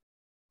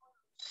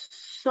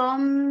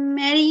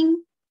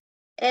something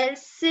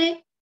else.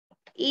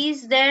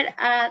 Is there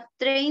a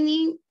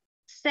training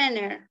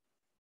center?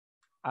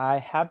 I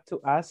have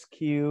to ask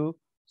you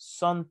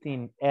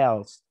something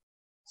else.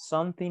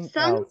 Something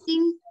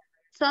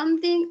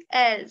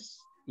else.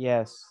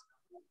 Yes.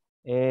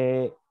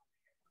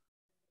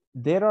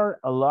 There are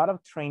a lot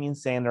of training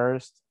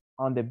centers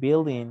on the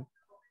building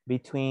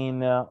between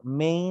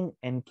Main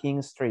and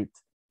King Street.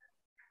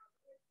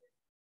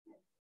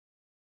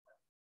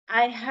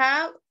 I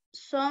have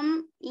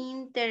some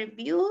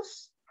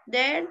interviews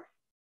there.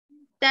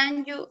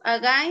 Thank you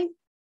again.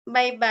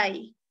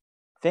 Bye-bye.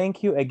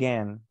 Thank you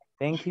again.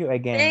 Thank you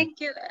again. Thank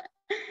you.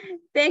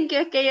 Thank you,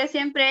 es que yo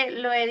siempre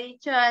lo he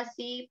dicho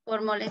así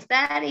por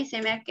molestar y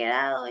se me ha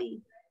quedado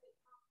y...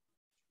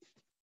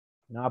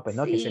 No, pues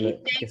no,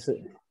 Sí,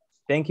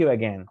 thank you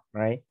again,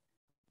 right?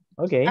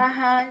 Okay.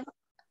 Ajá.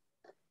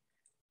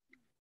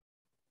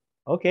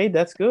 Okay,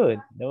 that's good.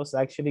 That was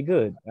actually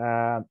good.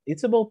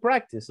 It's about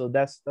practice, so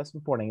that's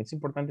important. Es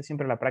importante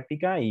siempre la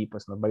práctica y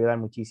pues nos va a ayudar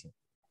muchísimo.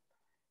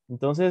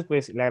 Entonces,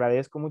 pues le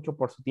agradezco mucho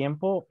por su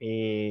tiempo.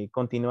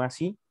 Continúa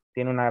así.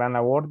 Tiene una gran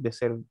labor de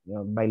ser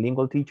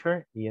bilingual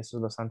teacher y eso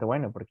es bastante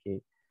bueno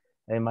porque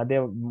además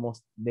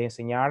de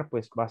enseñar,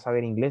 pues va a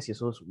saber inglés y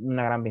eso es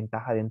una gran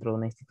ventaja dentro de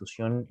una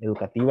institución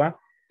educativa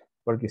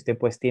porque usted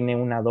pues tiene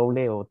una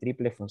doble o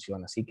triple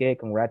función. Así que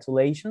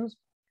congratulations.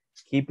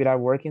 Keep it up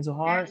working so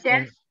hard.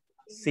 And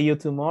see you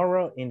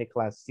tomorrow in the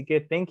class. Así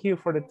que thank you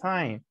for the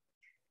time.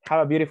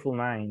 Have a beautiful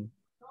night.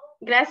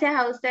 Gracias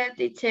a usted,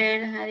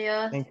 teacher.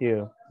 Adiós. Thank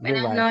you.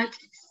 Buenas Goodbye.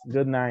 noches.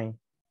 Good night.